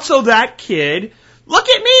they're also that kid. Look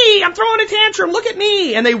at me! I'm throwing a tantrum! Look at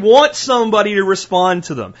me! And they want somebody to respond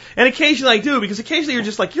to them. And occasionally I do, because occasionally you're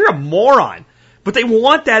just like, you're a moron. But they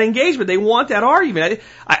want that engagement. They want that argument.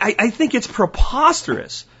 I think it's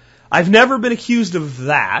preposterous. I've never been accused of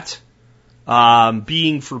that,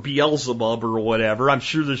 being for Beelzebub or whatever. I'm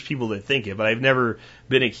sure there's people that think it, but I've never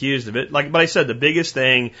been accused of it. But I said, the biggest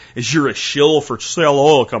thing is you're a shill for Shell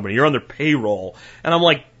Oil Company. You're on their payroll. And I'm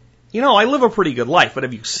like, I live a pretty good life, but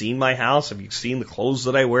have you seen my house? Have you seen the clothes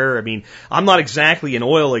that I wear? I mean, I'm not exactly an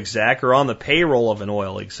oil exec or on the payroll of an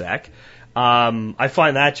oil exec. I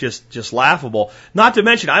find that just laughable. Not to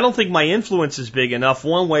mention, I don't think my influence is big enough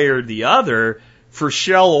one way or the other for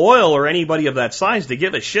Shell Oil or anybody of that size to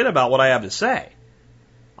give a shit about what I have to say.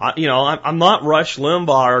 I'm not Rush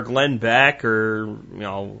Limbaugh or Glenn Beck or,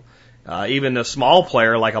 even a small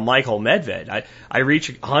player like a Michael Medved. I reach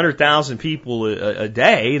 100,000 people a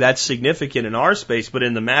day. That's significant in our space, but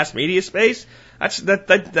in the mass media space,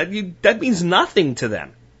 that means nothing to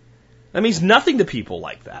them. That means nothing to people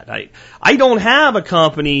like that. I don't have a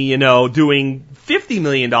company, doing $50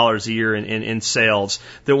 million a year in sales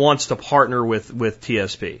that wants to partner with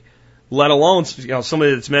TSP, let alone,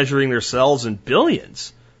 somebody that's measuring their sales in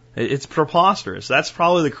billions. It's preposterous. That's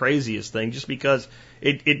probably the craziest thing, just because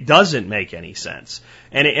it doesn't make any sense.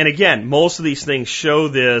 And again, most of these things show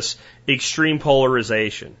this extreme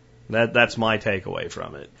polarization. That's my takeaway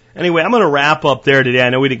from it. Anyway, I'm going to wrap up there today. I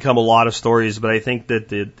know we didn't cover a lot of stories, but I think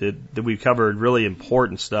that we covered really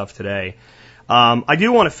important stuff today. I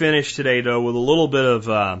do want to finish today, though, with a little bit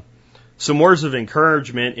of some words of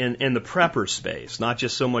encouragement in the prepper space, not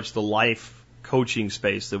just so much the life coaching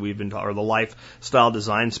space that we've been, or the lifestyle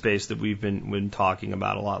design space that we've been talking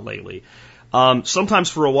about a lot lately. Sometimes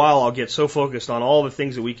for a while I'll get so focused on all the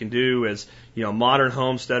things that we can do as, modern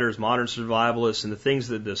homesteaders, modern survivalists,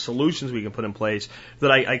 and the solutions we can put in place,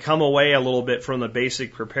 that I come away a little bit from the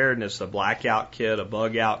basic preparedness, the blackout kit, a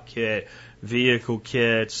bug out kit, vehicle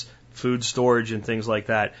kits, food storage, and things like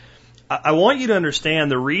that. I want you to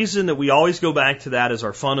understand the reason that we always go back to that is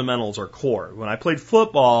our fundamentals, our core. When I played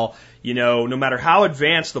football, no matter how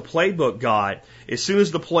advanced the playbook got, as soon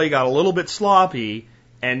as the play got a little bit sloppy,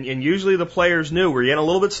 and usually the players knew we're getting a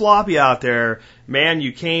little bit sloppy out there, man,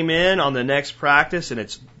 you came in on the next practice and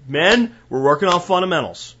it's, men, we're working on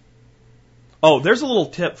fundamentals. Oh, there's a little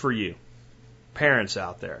tip for you, parents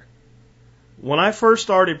out there. When I first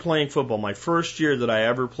started playing football, my first year that I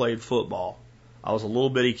ever played football, I was a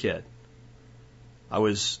little bitty kid. I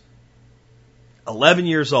was 11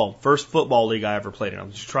 years old, first football league I ever played in. I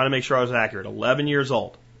was just trying to make sure I was accurate. 11 years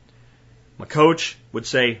old. My coach would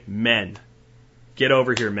say, men. Get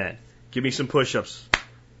over here, men. Give me some push-ups,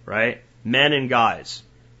 right? Men and guys.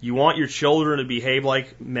 You want your children to behave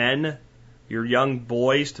like men, your young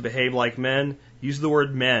boys to behave like men, use the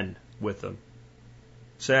word men with them.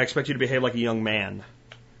 Say, I expect you to behave like a young man.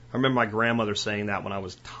 I remember my grandmother saying that when I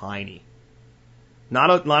was tiny.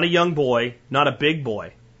 Not a young boy, not a big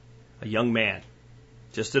boy, a young man.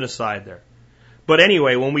 Just an aside there. But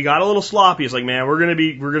anyway, when we got a little sloppy, it's like, man, we're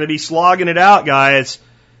gonna be slogging it out, guys.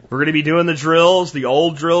 We're going to be doing the drills, the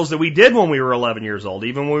old drills that we did when we were 11 years old,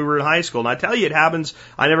 even when we were in high school. And I tell you, it happens.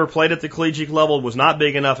 I never played at the collegiate level, was not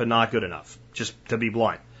big enough and not good enough, just to be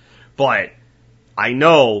blunt. But I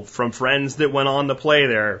know from friends that went on to play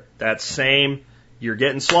there, that same, you're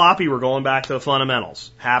getting sloppy, we're going back to the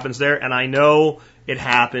fundamentals. Happens there, and I know it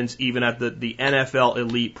happens even at the NFL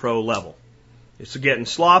elite pro level. It's getting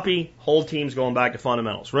sloppy. Whole team's going back to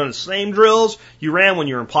fundamentals. Running the same drills you ran when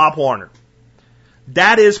you were in Pop Warner.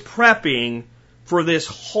 That is prepping for this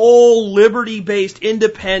whole liberty-based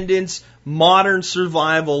independence, modern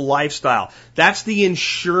survival lifestyle. That's the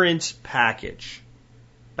insurance package.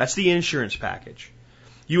 That's the insurance package.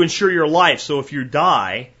 You insure your life, so if you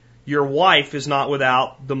die, your wife is not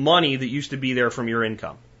without the money that used to be there from your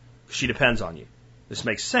income. She depends on you. This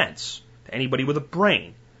makes sense to anybody with a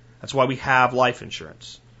brain. That's why we have life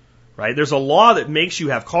insurance. Right? There's a law that makes you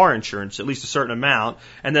have car insurance, at least a certain amount,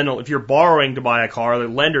 and then if you're borrowing to buy a car, the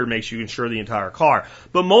lender makes you insure the entire car.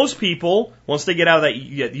 But most people, once they get out of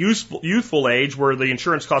that youthful age where the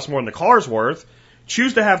insurance costs more than the car's worth,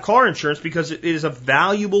 choose to have car insurance because it is a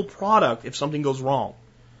valuable product if something goes wrong.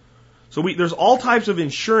 So there's all types of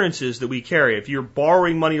insurances that we carry. If you're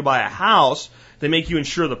borrowing money to buy a house, they make you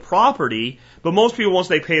insure the property, but most people, once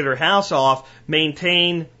they pay their house off,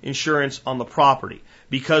 maintain insurance on the property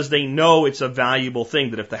because they know it's a valuable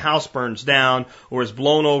thing, that if the house burns down or is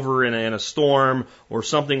blown over in a storm or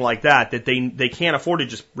something like that, that they can't afford to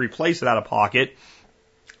just replace it out of pocket.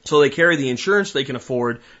 So they carry the insurance they can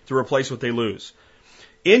afford to replace what they lose.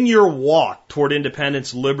 In your walk toward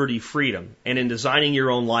independence, liberty, freedom, and in designing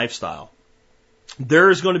your own lifestyle,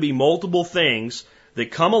 there's going to be multiple things that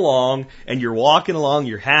come along, and you're walking along,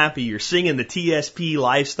 you're happy, you're singing the TSP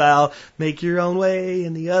lifestyle, make your own way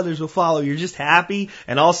and the others will follow. You're just happy,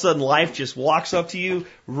 and all of a sudden life just walks up to you,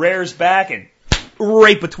 rears back, and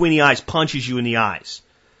right between the eyes, punches you in the eyes.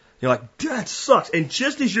 You're like, that sucks. And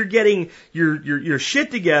just as you're getting your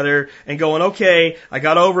shit together and going, okay, I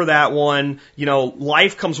got over that one,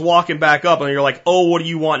 life comes walking back up, and you're like, oh, what do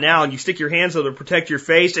you want now? And you stick your hands up to protect your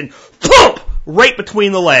face, and poof, right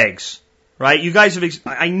between the legs. Right? You guys have,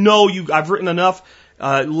 I've written enough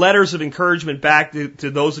letters of encouragement back to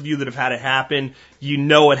those of you that have had it happen. You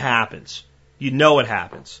know it happens.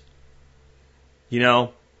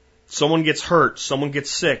 Someone gets hurt, someone gets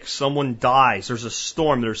sick, someone dies, there's a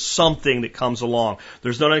storm, there's something that comes along.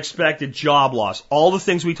 There's no unexpected job loss. All the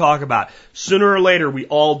things we talk about, sooner or later we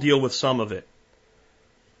all deal with some of it.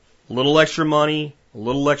 A little extra money, a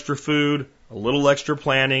little extra food, a little extra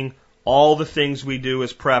planning, all the things we do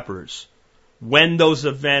as preppers. When those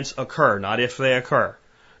events occur, not if they occur.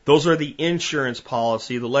 Those are the insurance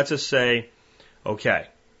policy that lets us say, okay,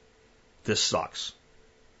 this sucks.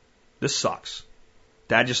 This sucks.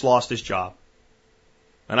 Dad just lost his job.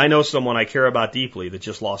 And I know someone I care about deeply that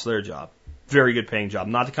just lost their job. Very good paying job.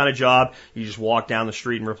 Not the kind of job you just walk down the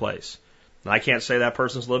street and replace. And I can't say that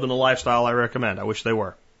person's living the lifestyle I recommend. I wish they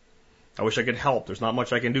were. I wish I could help. There's not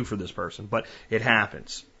much I can do for this person, but it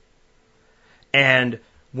happens. And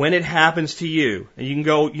when it happens to you, and you can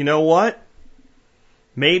go, you know what?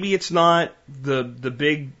 Maybe it's not the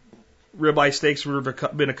big ribeye steaks we've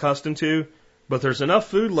been accustomed to, but there's enough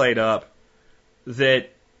food laid up and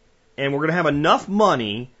we're going to have enough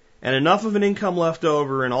money and enough of an income left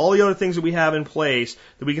over and all the other things that we have in place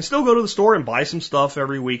that we can still go to the store and buy some stuff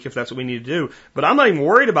every week if that's what we need to do. But I'm not even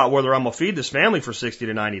worried about whether I'm going to feed this family for 60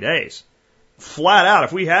 to 90 days. Flat out,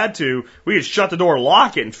 if we had to, we could shut the door,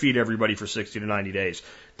 lock it, and feed everybody for 60 to 90 days.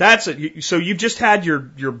 That's it. So you've just had your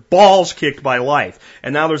balls kicked by life,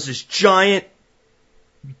 and now there's this giant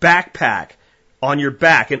backpack on your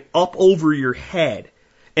back and up over your head,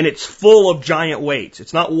 and it's full of giant weights.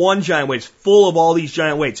 It's not one giant weight, it's full of all these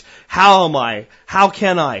giant weights. How am I? How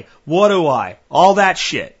can I? What do I? All that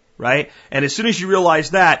shit. Right? And as soon as you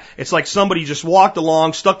realize that, it's like somebody just walked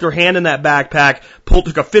along, stuck their hand in that backpack,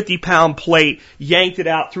 took a 50-pound plate, yanked it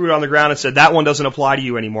out, threw it on the ground, and said, that one doesn't apply to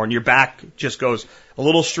you anymore. And your back just goes a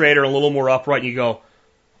little straighter, a little more upright, and you go,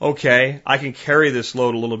 okay, I can carry this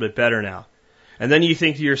load a little bit better now. And then you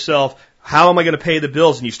think to yourself, how am I going to pay the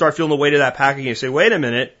bills? And you start feeling the weight of that pack, and you say, wait a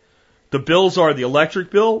minute, the bills are the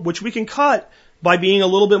electric bill, which we can cut by being a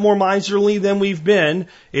little bit more miserly than we've been.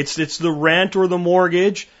 It's the rent or the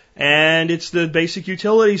mortgage, and it's the basic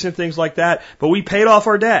utilities and things like that, but we paid off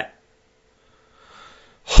our debt.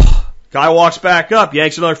 Guy walks back up,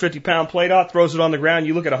 yanks another 50-pound plate off, throws it on the ground.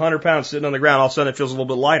 You look at 100 pounds sitting on the ground, all of a sudden it feels a little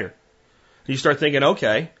bit lighter. And you start thinking,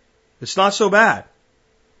 okay, it's not so bad.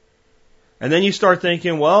 And then you start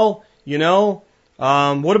thinking, well,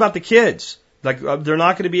 what about the kids? Like, they're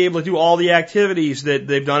not going to be able to do all the activities that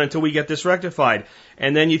they've done until we get this rectified.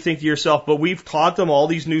 And then you think to yourself, but we've taught them all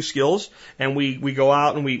these new skills, and we go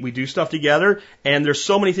out and we do stuff together, and there's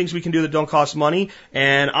so many things we can do that don't cost money,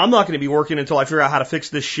 and I'm not going to be working until I figure out how to fix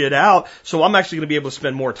this shit out, so I'm actually going to be able to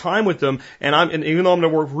spend more time with them, and even though I'm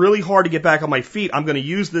going to work really hard to get back on my feet, I'm going to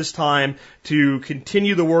use this time to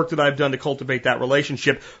continue the work that I've done to cultivate that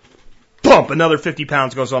relationship bump, another 50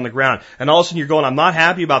 pounds goes on the ground. And all of a sudden you're going, I'm not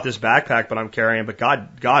happy about this backpack, but I'm carrying, but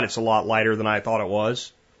God, it's a lot lighter than I thought it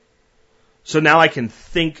was. So now I can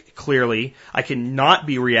think clearly, I can not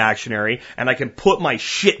be reactionary, and I can put my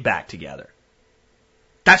shit back together.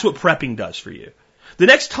 That's what prepping does for you. The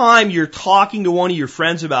next time you're talking to one of your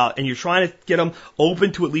friends about, and you're trying to get them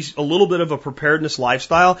open to at least a little bit of a preparedness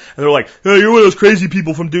lifestyle, and they're like, hey, you're one of those crazy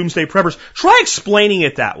people from Doomsday Preppers, try explaining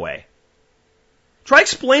it that way. Try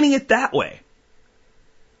explaining it that way.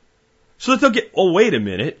 So that they'll get, oh, wait a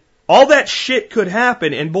minute, all that shit could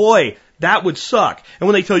happen, and boy, that would suck. And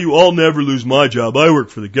when they tell you, I'll never lose my job, I work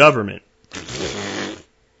for the government.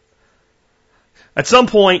 At some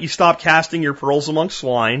point, you stop casting your pearls among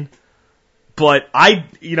swine. But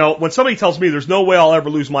when somebody tells me there's no way I'll ever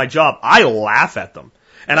lose my job, I laugh at them.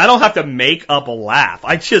 And I don't have to make up a laugh.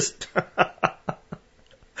 I just,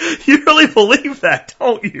 you really believe that,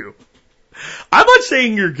 don't you? I'm not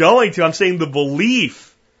saying you're going to, I'm saying the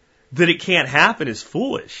belief that it can't happen is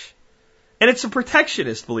foolish. And it's a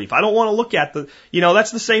protectionist belief. I don't want to look at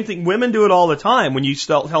that's the same thing. Women do it all the time. When you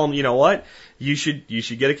tell them, you know what, you should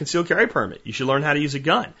get a concealed carry permit. You should learn how to use a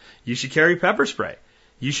gun. You should carry pepper spray.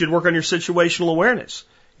 You should work on your situational awareness.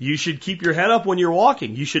 You should keep your head up when you're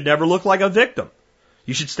walking. You should never look like a victim.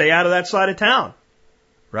 You should stay out of that side of town.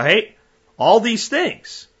 Right? All these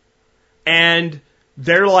things. And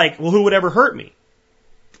they're like, well, who would ever hurt me?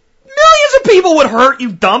 Millions of people would hurt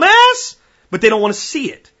you, dumbass! But they don't want to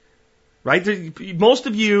see it. Right? Most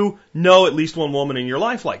of you know at least one woman in your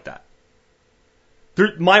life like that.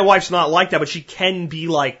 My wife's not like that, but she can be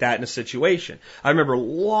like that in a situation. I remember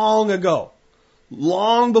long ago,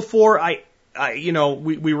 long before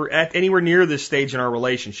we were at anywhere near this stage in our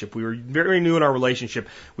relationship. We were very new in our relationship.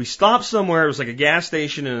 We stopped somewhere. It was like a gas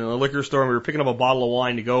station and a liquor store, and we were picking up a bottle of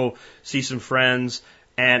wine to go see some friends.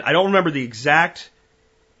 And I don't remember the exact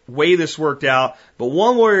way this worked out, but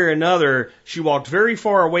one way or another, she walked very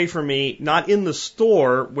far away from me, not in the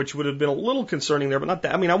store, which would have been a little concerning there, but not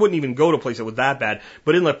that. I mean, I wouldn't even go to a place that was that bad,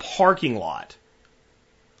 but in the parking lot.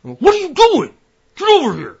 I'm like, what are you doing? Get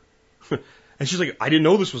over here. And she's like, I didn't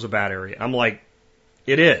know this was a bad area. I'm like,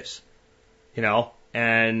 it is.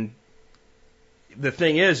 And the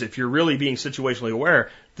thing is, if you're really being situationally aware,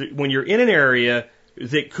 when you're in an area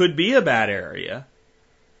that could be a bad area,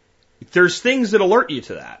 there's things that alert you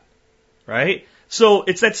to that, right? So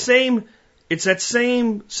it's that same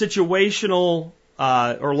situational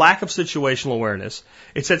or lack of situational awareness.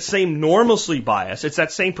 It's that same normalcy bias. It's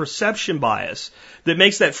that same perception bias that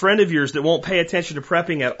makes that friend of yours that won't pay attention to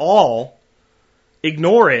prepping at all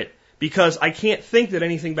ignore it because I can't think that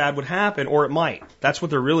anything bad would happen, or it might. That's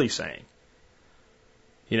what they're really saying.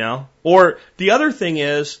 Or the other thing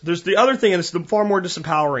is, there's the other thing, and it's the far more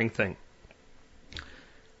disempowering thing.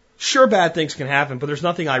 Sure, bad things can happen, but there's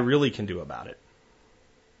nothing I really can do about it.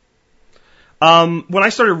 When I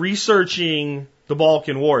started researching the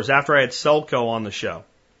Balkan Wars, after I had Selko on the show,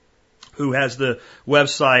 who has the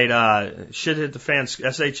website Shit Hit the Fan,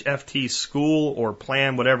 SHFT School or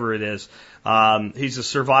Plan, whatever it is. He's a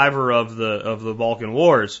survivor of the Balkan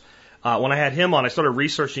Wars. When I had him on, I started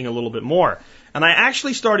researching a little bit more. And I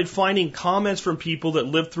actually started finding comments from people that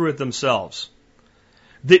lived through it themselves,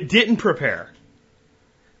 that didn't prepare.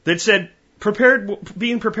 That said,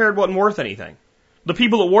 being prepared wasn't worth anything. The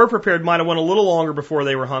people that were prepared might have went a little longer before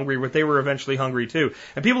they were hungry, but they were eventually hungry too.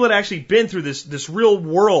 And people that actually been through this real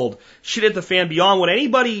world shit at the fan beyond what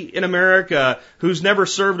anybody in America who's never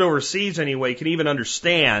served overseas anyway can even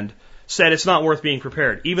understand, said it's not worth being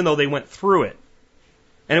prepared, even though they went through it.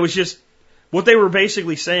 And it was just, what they were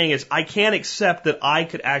basically saying is, I can't accept that I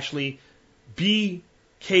could actually be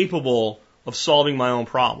capable of solving my own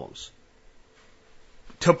problems.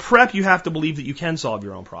 To prep, you have to believe that you can solve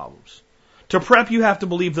your own problems. To prep, you have to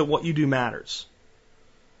believe that what you do matters.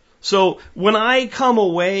 So when I come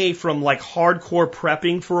away from like hardcore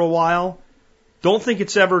prepping for a while, don't think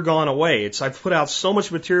it's ever gone away. I've put out so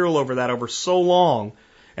much material over that over so long.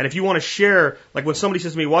 And if you want to share, like when somebody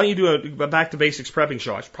says to me, why don't you do a back to basics prepping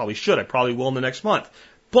show? I probably should. I probably will in the next month.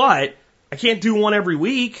 But I can't do one every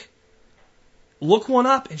week. Look one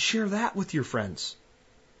up and share that with your friends.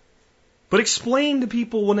 But explain to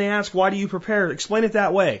people when they ask, why do you prepare? Explain it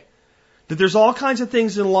that way. That there's all kinds of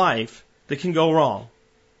things in life that can go wrong.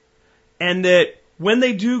 And that when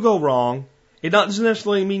they do go wrong, it doesn't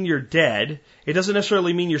necessarily mean you're dead. It doesn't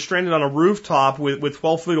necessarily mean you're stranded on a rooftop with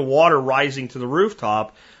 12 feet of water rising to the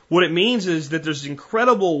rooftop. What it means is that there's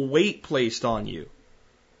incredible weight placed on you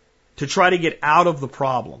to try to get out of the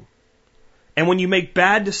problem. And when you make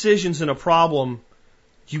bad decisions in a problem,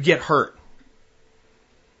 you get hurt.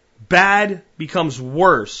 Bad becomes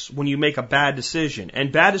worse when you make a bad decision.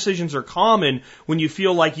 And bad decisions are common when you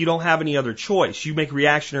feel like you don't have any other choice. You make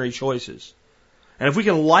reactionary choices. And if we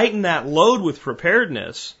can lighten that load with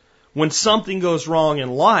preparedness, when something goes wrong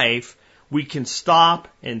in life, we can stop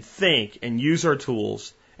and think and use our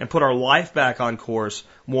tools and put our life back on course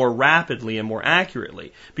more rapidly and more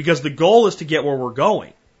accurately. Because the goal is to get where we're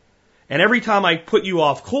going. And every time I put you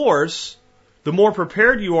off course, the more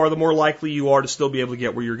prepared you are, the more likely you are to still be able to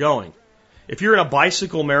get where you're going. If you're in a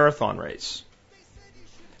bicycle marathon race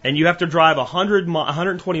and you have to drive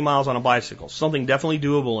 120 miles on a bicycle, something definitely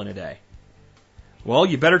doable in a day, well,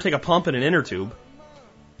 you better take a pump and an inner tube,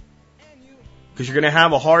 because you're going to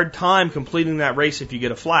have a hard time completing that race if you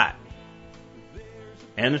get a flat.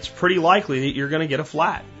 And it's pretty likely that you're going to get a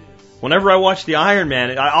flat. Whenever I watch the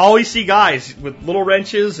Ironman, I always see guys with little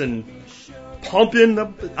wrenches and pumping.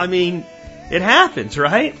 It happens,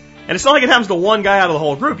 right? And it's not like it happens to one guy out of the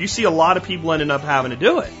whole group. You see a lot of people ending up having to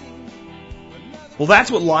do it. Well,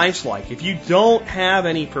 that's what life's like. If you don't have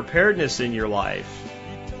any preparedness in your life,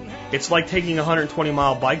 it's like taking a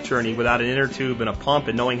 120-mile bike journey without an inner tube and a pump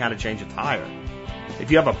and knowing how to change a tire.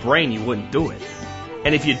 If you have a brain, you wouldn't do it.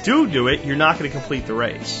 And if you do it, you're not going to complete the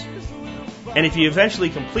race. And if you eventually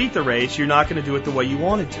complete the race, you're not going to do it the way you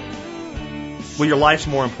wanted to. Well, your life's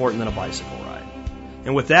more important than a bicycle ride.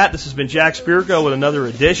 And with that, this has been Jack Spirko with another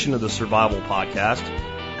edition of the Survival Podcast,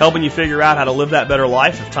 helping you figure out how to live that better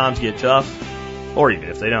life if times get tough, or even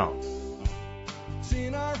if they don't. It's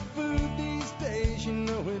in our food these days, you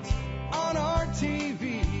know it's on our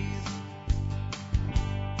TVs.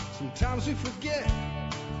 Sometimes we forget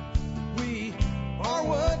we are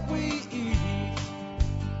what we eat.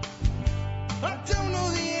 I don't know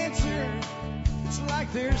the answer. It's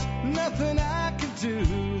like there's nothing I can do.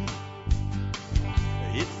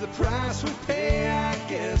 It's the price we pay, I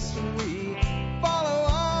guess, when we follow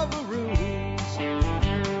all the rules.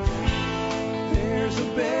 There's a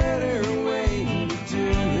better way to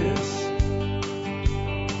do this.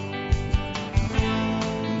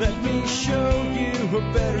 Let me show you a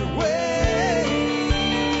better way.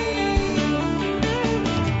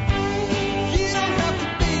 You don't have to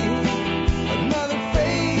be another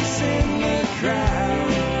face in the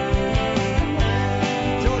crowd.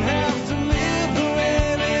 Don't have to live the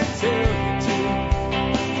way they tell you to.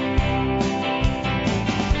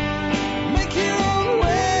 Make your own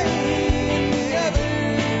way and the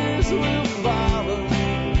others will follow.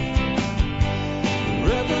 The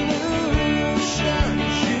revolution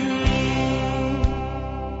is you.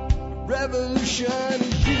 The revolution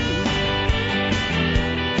is you.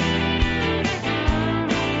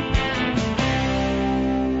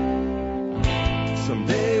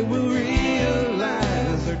 Someday we'll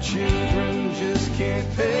realize our children just can't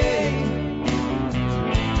pay.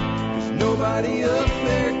 'Cause nobody up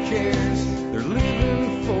there cares. They're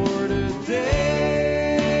living for today.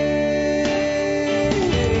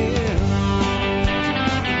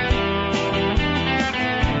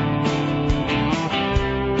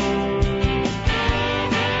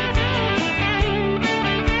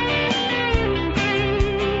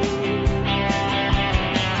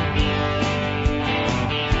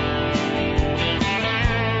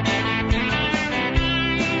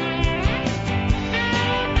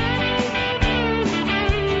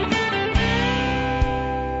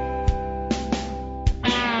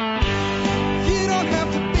 You don't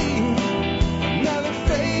have to be another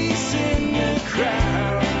face in the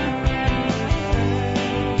crowd.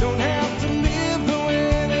 Don't have to live the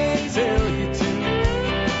way they tell you to.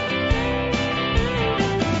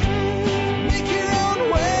 Make your own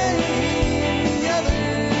way and the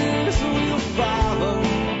others will follow.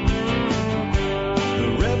 The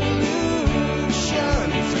revolution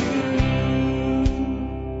is you.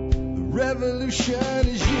 The revolution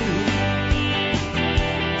is you.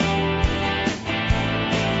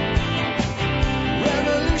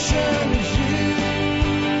 Revolution is you.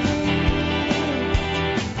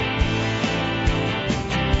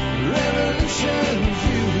 Revolution is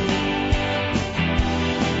you.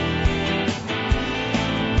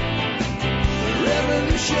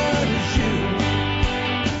 Revolution is you.